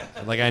movie. Yeah.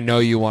 Like I know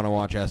you want to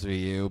watch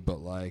SVU,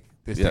 but like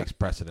this takes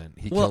precedent.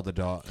 He killed the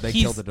dog. They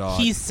killed the dog.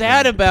 He's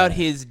sad about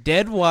his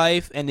dead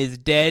wife and his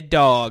dead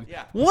dog.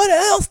 Yeah. What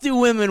else do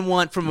women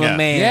want from a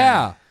man?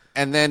 Yeah.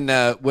 And then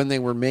when they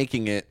were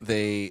making it,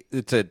 the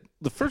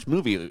first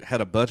movie had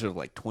a budget of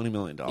like $20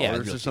 million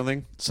or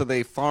something. So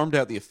they farmed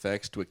out the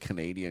effects to a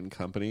Canadian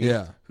company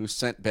who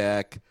sent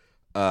back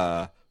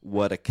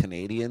what a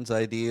Canadian's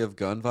idea of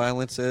gun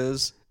violence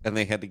is. And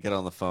they had to get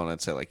on the phone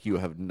and say, like, you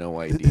have no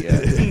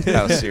idea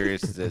how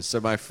serious it is. So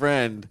my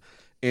friend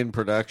in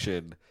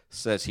production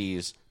says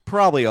he's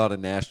probably on a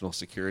national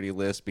security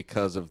list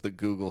because of the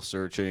Google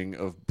searching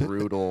of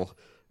brutal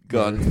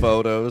gun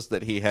photos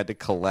that he had to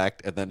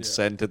collect and then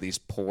send to these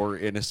poor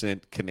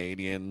innocent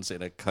Canadians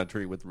in a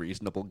country with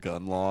reasonable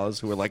gun laws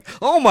who are like,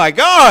 oh my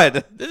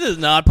God, This is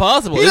not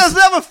possible. he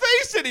doesn't have a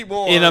face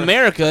anymore. In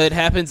America, it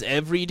happens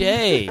every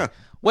day.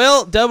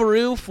 Well,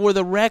 Doubaroo, for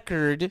the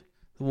record,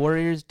 the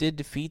Warriors did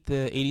defeat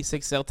the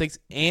 86 Celtics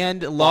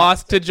and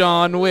lost to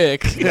John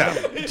Wick.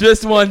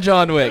 Just one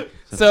John Wick.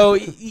 So,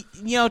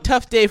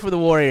 tough day for the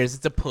Warriors.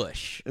 It's a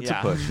push. It's a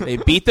push. They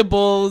beat the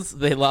Bulls,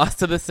 they lost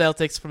to the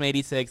Celtics from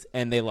 86,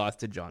 and they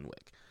lost to John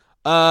Wick.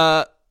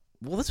 Well,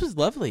 this was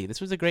lovely.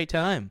 This was a great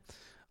time.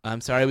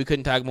 I'm sorry we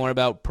couldn't talk more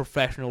about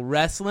professional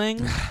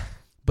wrestling,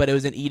 but it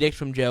was an edict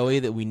from Joey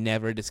that we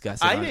never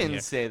discuss it I on didn't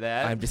here. say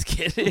that. I'm just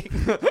kidding.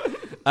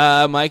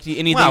 Mike,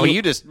 anything? Wow,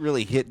 you just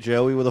really hit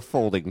Joey with a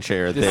folding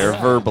chair there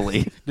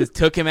verbally. Just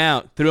took him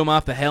out, threw him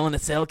off the Hell in a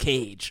Cell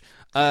cage.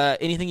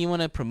 Anything you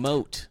want to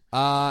promote?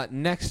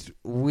 Next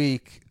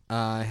week,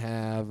 I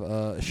have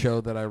a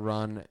show that I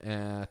run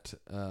at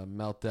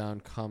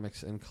Meltdown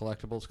Comics and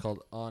Collectibles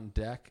called On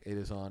Deck. It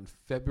is on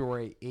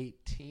February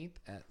 18th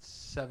at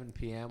 7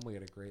 p.m. We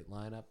got a great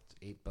lineup.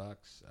 It's $8.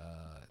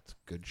 It's a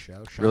good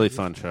show. Really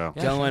fun show.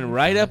 Yeah, Going Sean,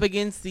 right up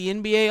against the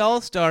NBA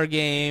All-Star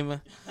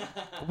game.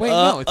 Wait,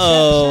 no, it's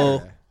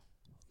Saturday.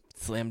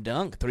 Slam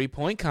dunk,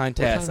 3-point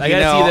contest. time I is it?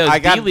 gotta see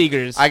those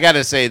D-leaguers. I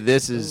gotta say,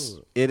 this is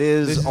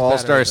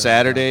All-Star better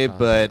Saturday, than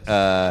the dunk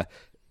but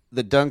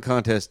the dunk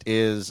contest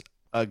is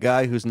a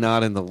guy who's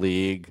not in the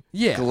league.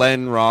 Yeah.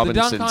 Glenn The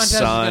Robinson's dunk contest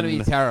son. is going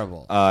to be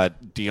terrible.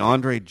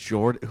 DeAndre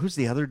Jordan. Who's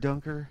the other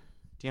dunker?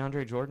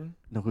 DeAndre Jordan?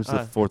 No, who's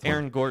the fourth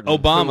Aaron one? Gordon.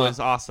 Obama. Who was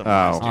awesome. Oh.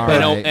 last year. All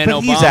But, right. and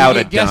But Obama, he's out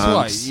of Guess dunks.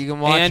 what? You can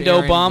watch and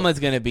Aaron Obama's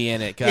going to be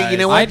in it, guys. you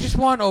know what? I just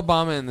want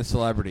Obama in the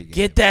celebrity game.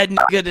 Get that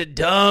nigga to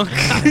dunk.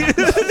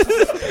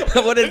 I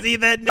want to see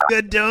that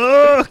nigga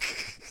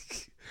dunk.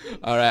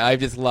 All right, I've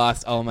just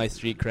lost all my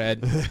street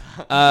cred.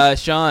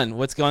 Sean,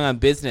 what's going on?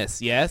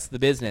 Business, yes? The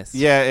business.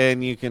 Yeah,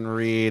 and you can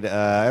read.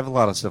 I have a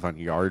lot of stuff on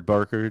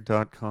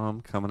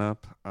yardbarker.com coming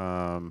up.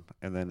 And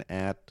then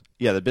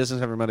the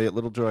business everybody at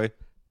Little Joy,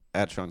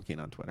 at Sean Keane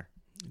on Twitter.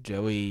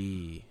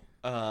 Joey.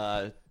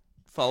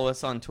 Follow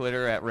us on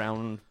Twitter at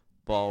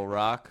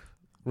RoundBallRock.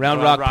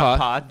 Round Rock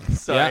Pod.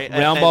 Sorry. Yeah,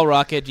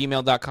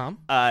 roundballrock@gmail.com.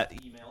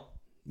 Email.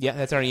 Yeah,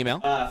 that's our email.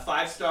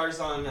 5 stars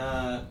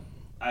on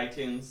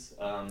iTunes.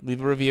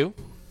 Leave a review.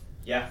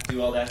 Yeah,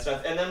 do all that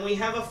stuff. And then we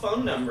have a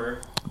phone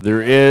number.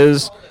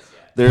 There's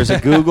a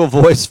Google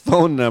Voice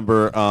phone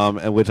number,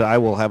 which I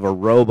will have a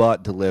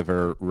robot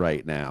deliver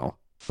right now.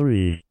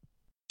 3,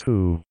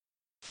 2,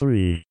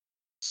 3,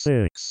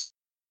 6,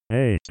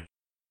 8,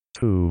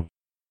 2,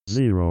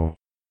 0,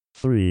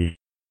 3,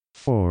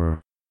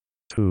 4,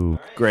 2.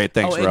 Great,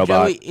 thanks, and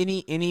robot.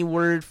 Joey, any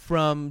word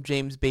from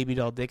James Baby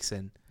Doll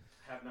Dixon?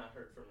 Have not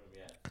heard from him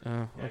yet.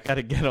 Oh, I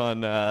gotta get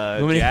on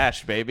me to-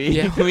 Dash, baby.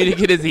 Yeah, want me to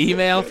get his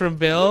email from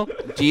Bill?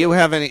 Do you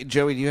have any,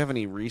 Joey? Do you have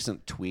any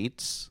recent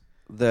tweets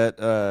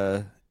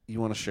that you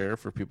want to share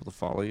for people to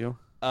follow you?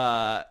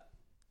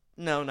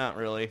 No, not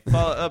really.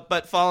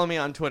 But follow me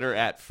on Twitter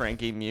at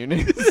Frankie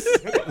Muniz.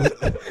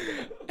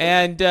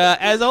 And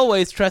as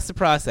always, trust the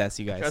process,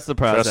 you guys. Trust the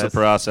process. Trust the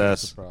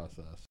process. That's the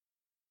process.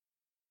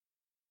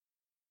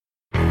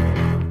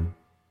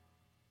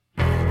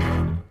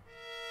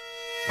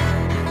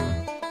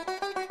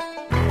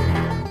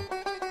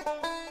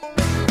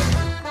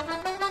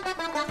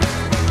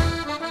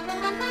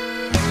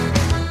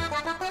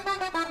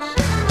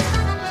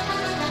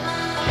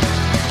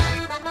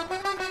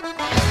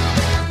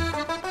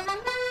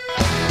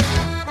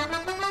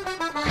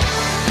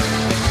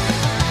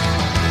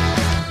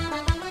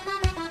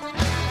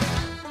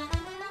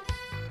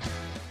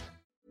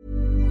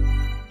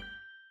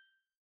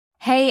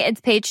 Hey, it's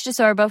Paige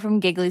DeSorbo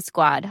from Giggly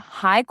Squad.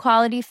 High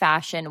quality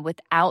fashion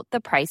without the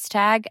price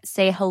tag.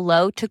 Say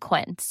hello to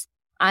Quince.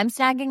 I'm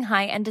snagging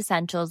high-end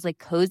essentials like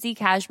cozy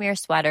cashmere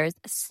sweaters,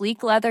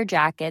 sleek leather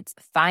jackets,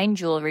 fine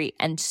jewelry,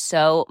 and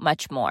so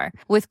much more.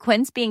 With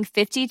Quince being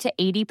 50 to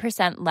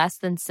 80% less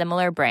than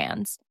similar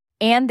brands.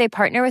 And they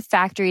partner with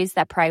factories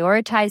that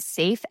prioritize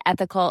safe,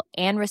 ethical,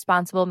 and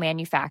responsible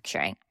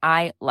manufacturing.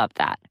 I love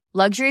that.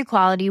 Luxury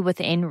quality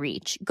within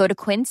reach. Go to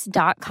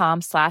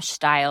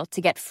quince.com/style to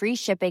get free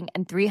shipping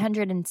and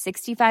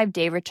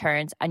 365-day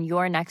returns on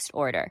your next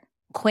order.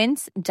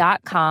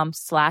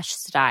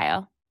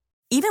 Quince.com/style.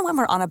 Even when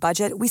we're on a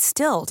budget, we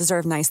still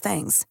deserve nice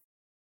things.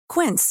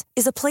 Quince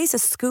is a place to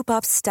scoop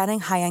up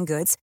stunning high-end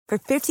goods for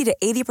 50 to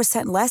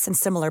 80% less than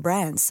similar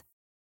brands.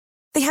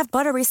 They have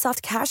buttery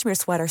soft cashmere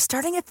sweaters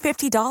starting at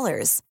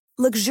 $50,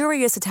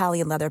 luxurious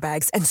Italian leather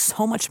bags, and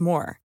so much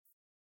more.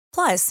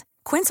 Plus,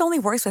 Quince only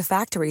works with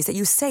factories that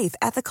use safe,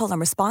 ethical, and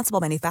responsible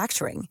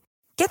manufacturing.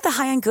 Get the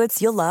high-end goods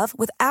you'll love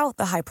without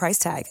the high price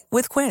tag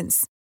with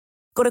Quince.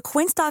 Go to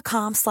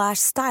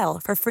quince.com/style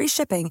for free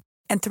shipping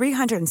and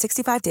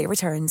 365-day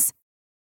returns.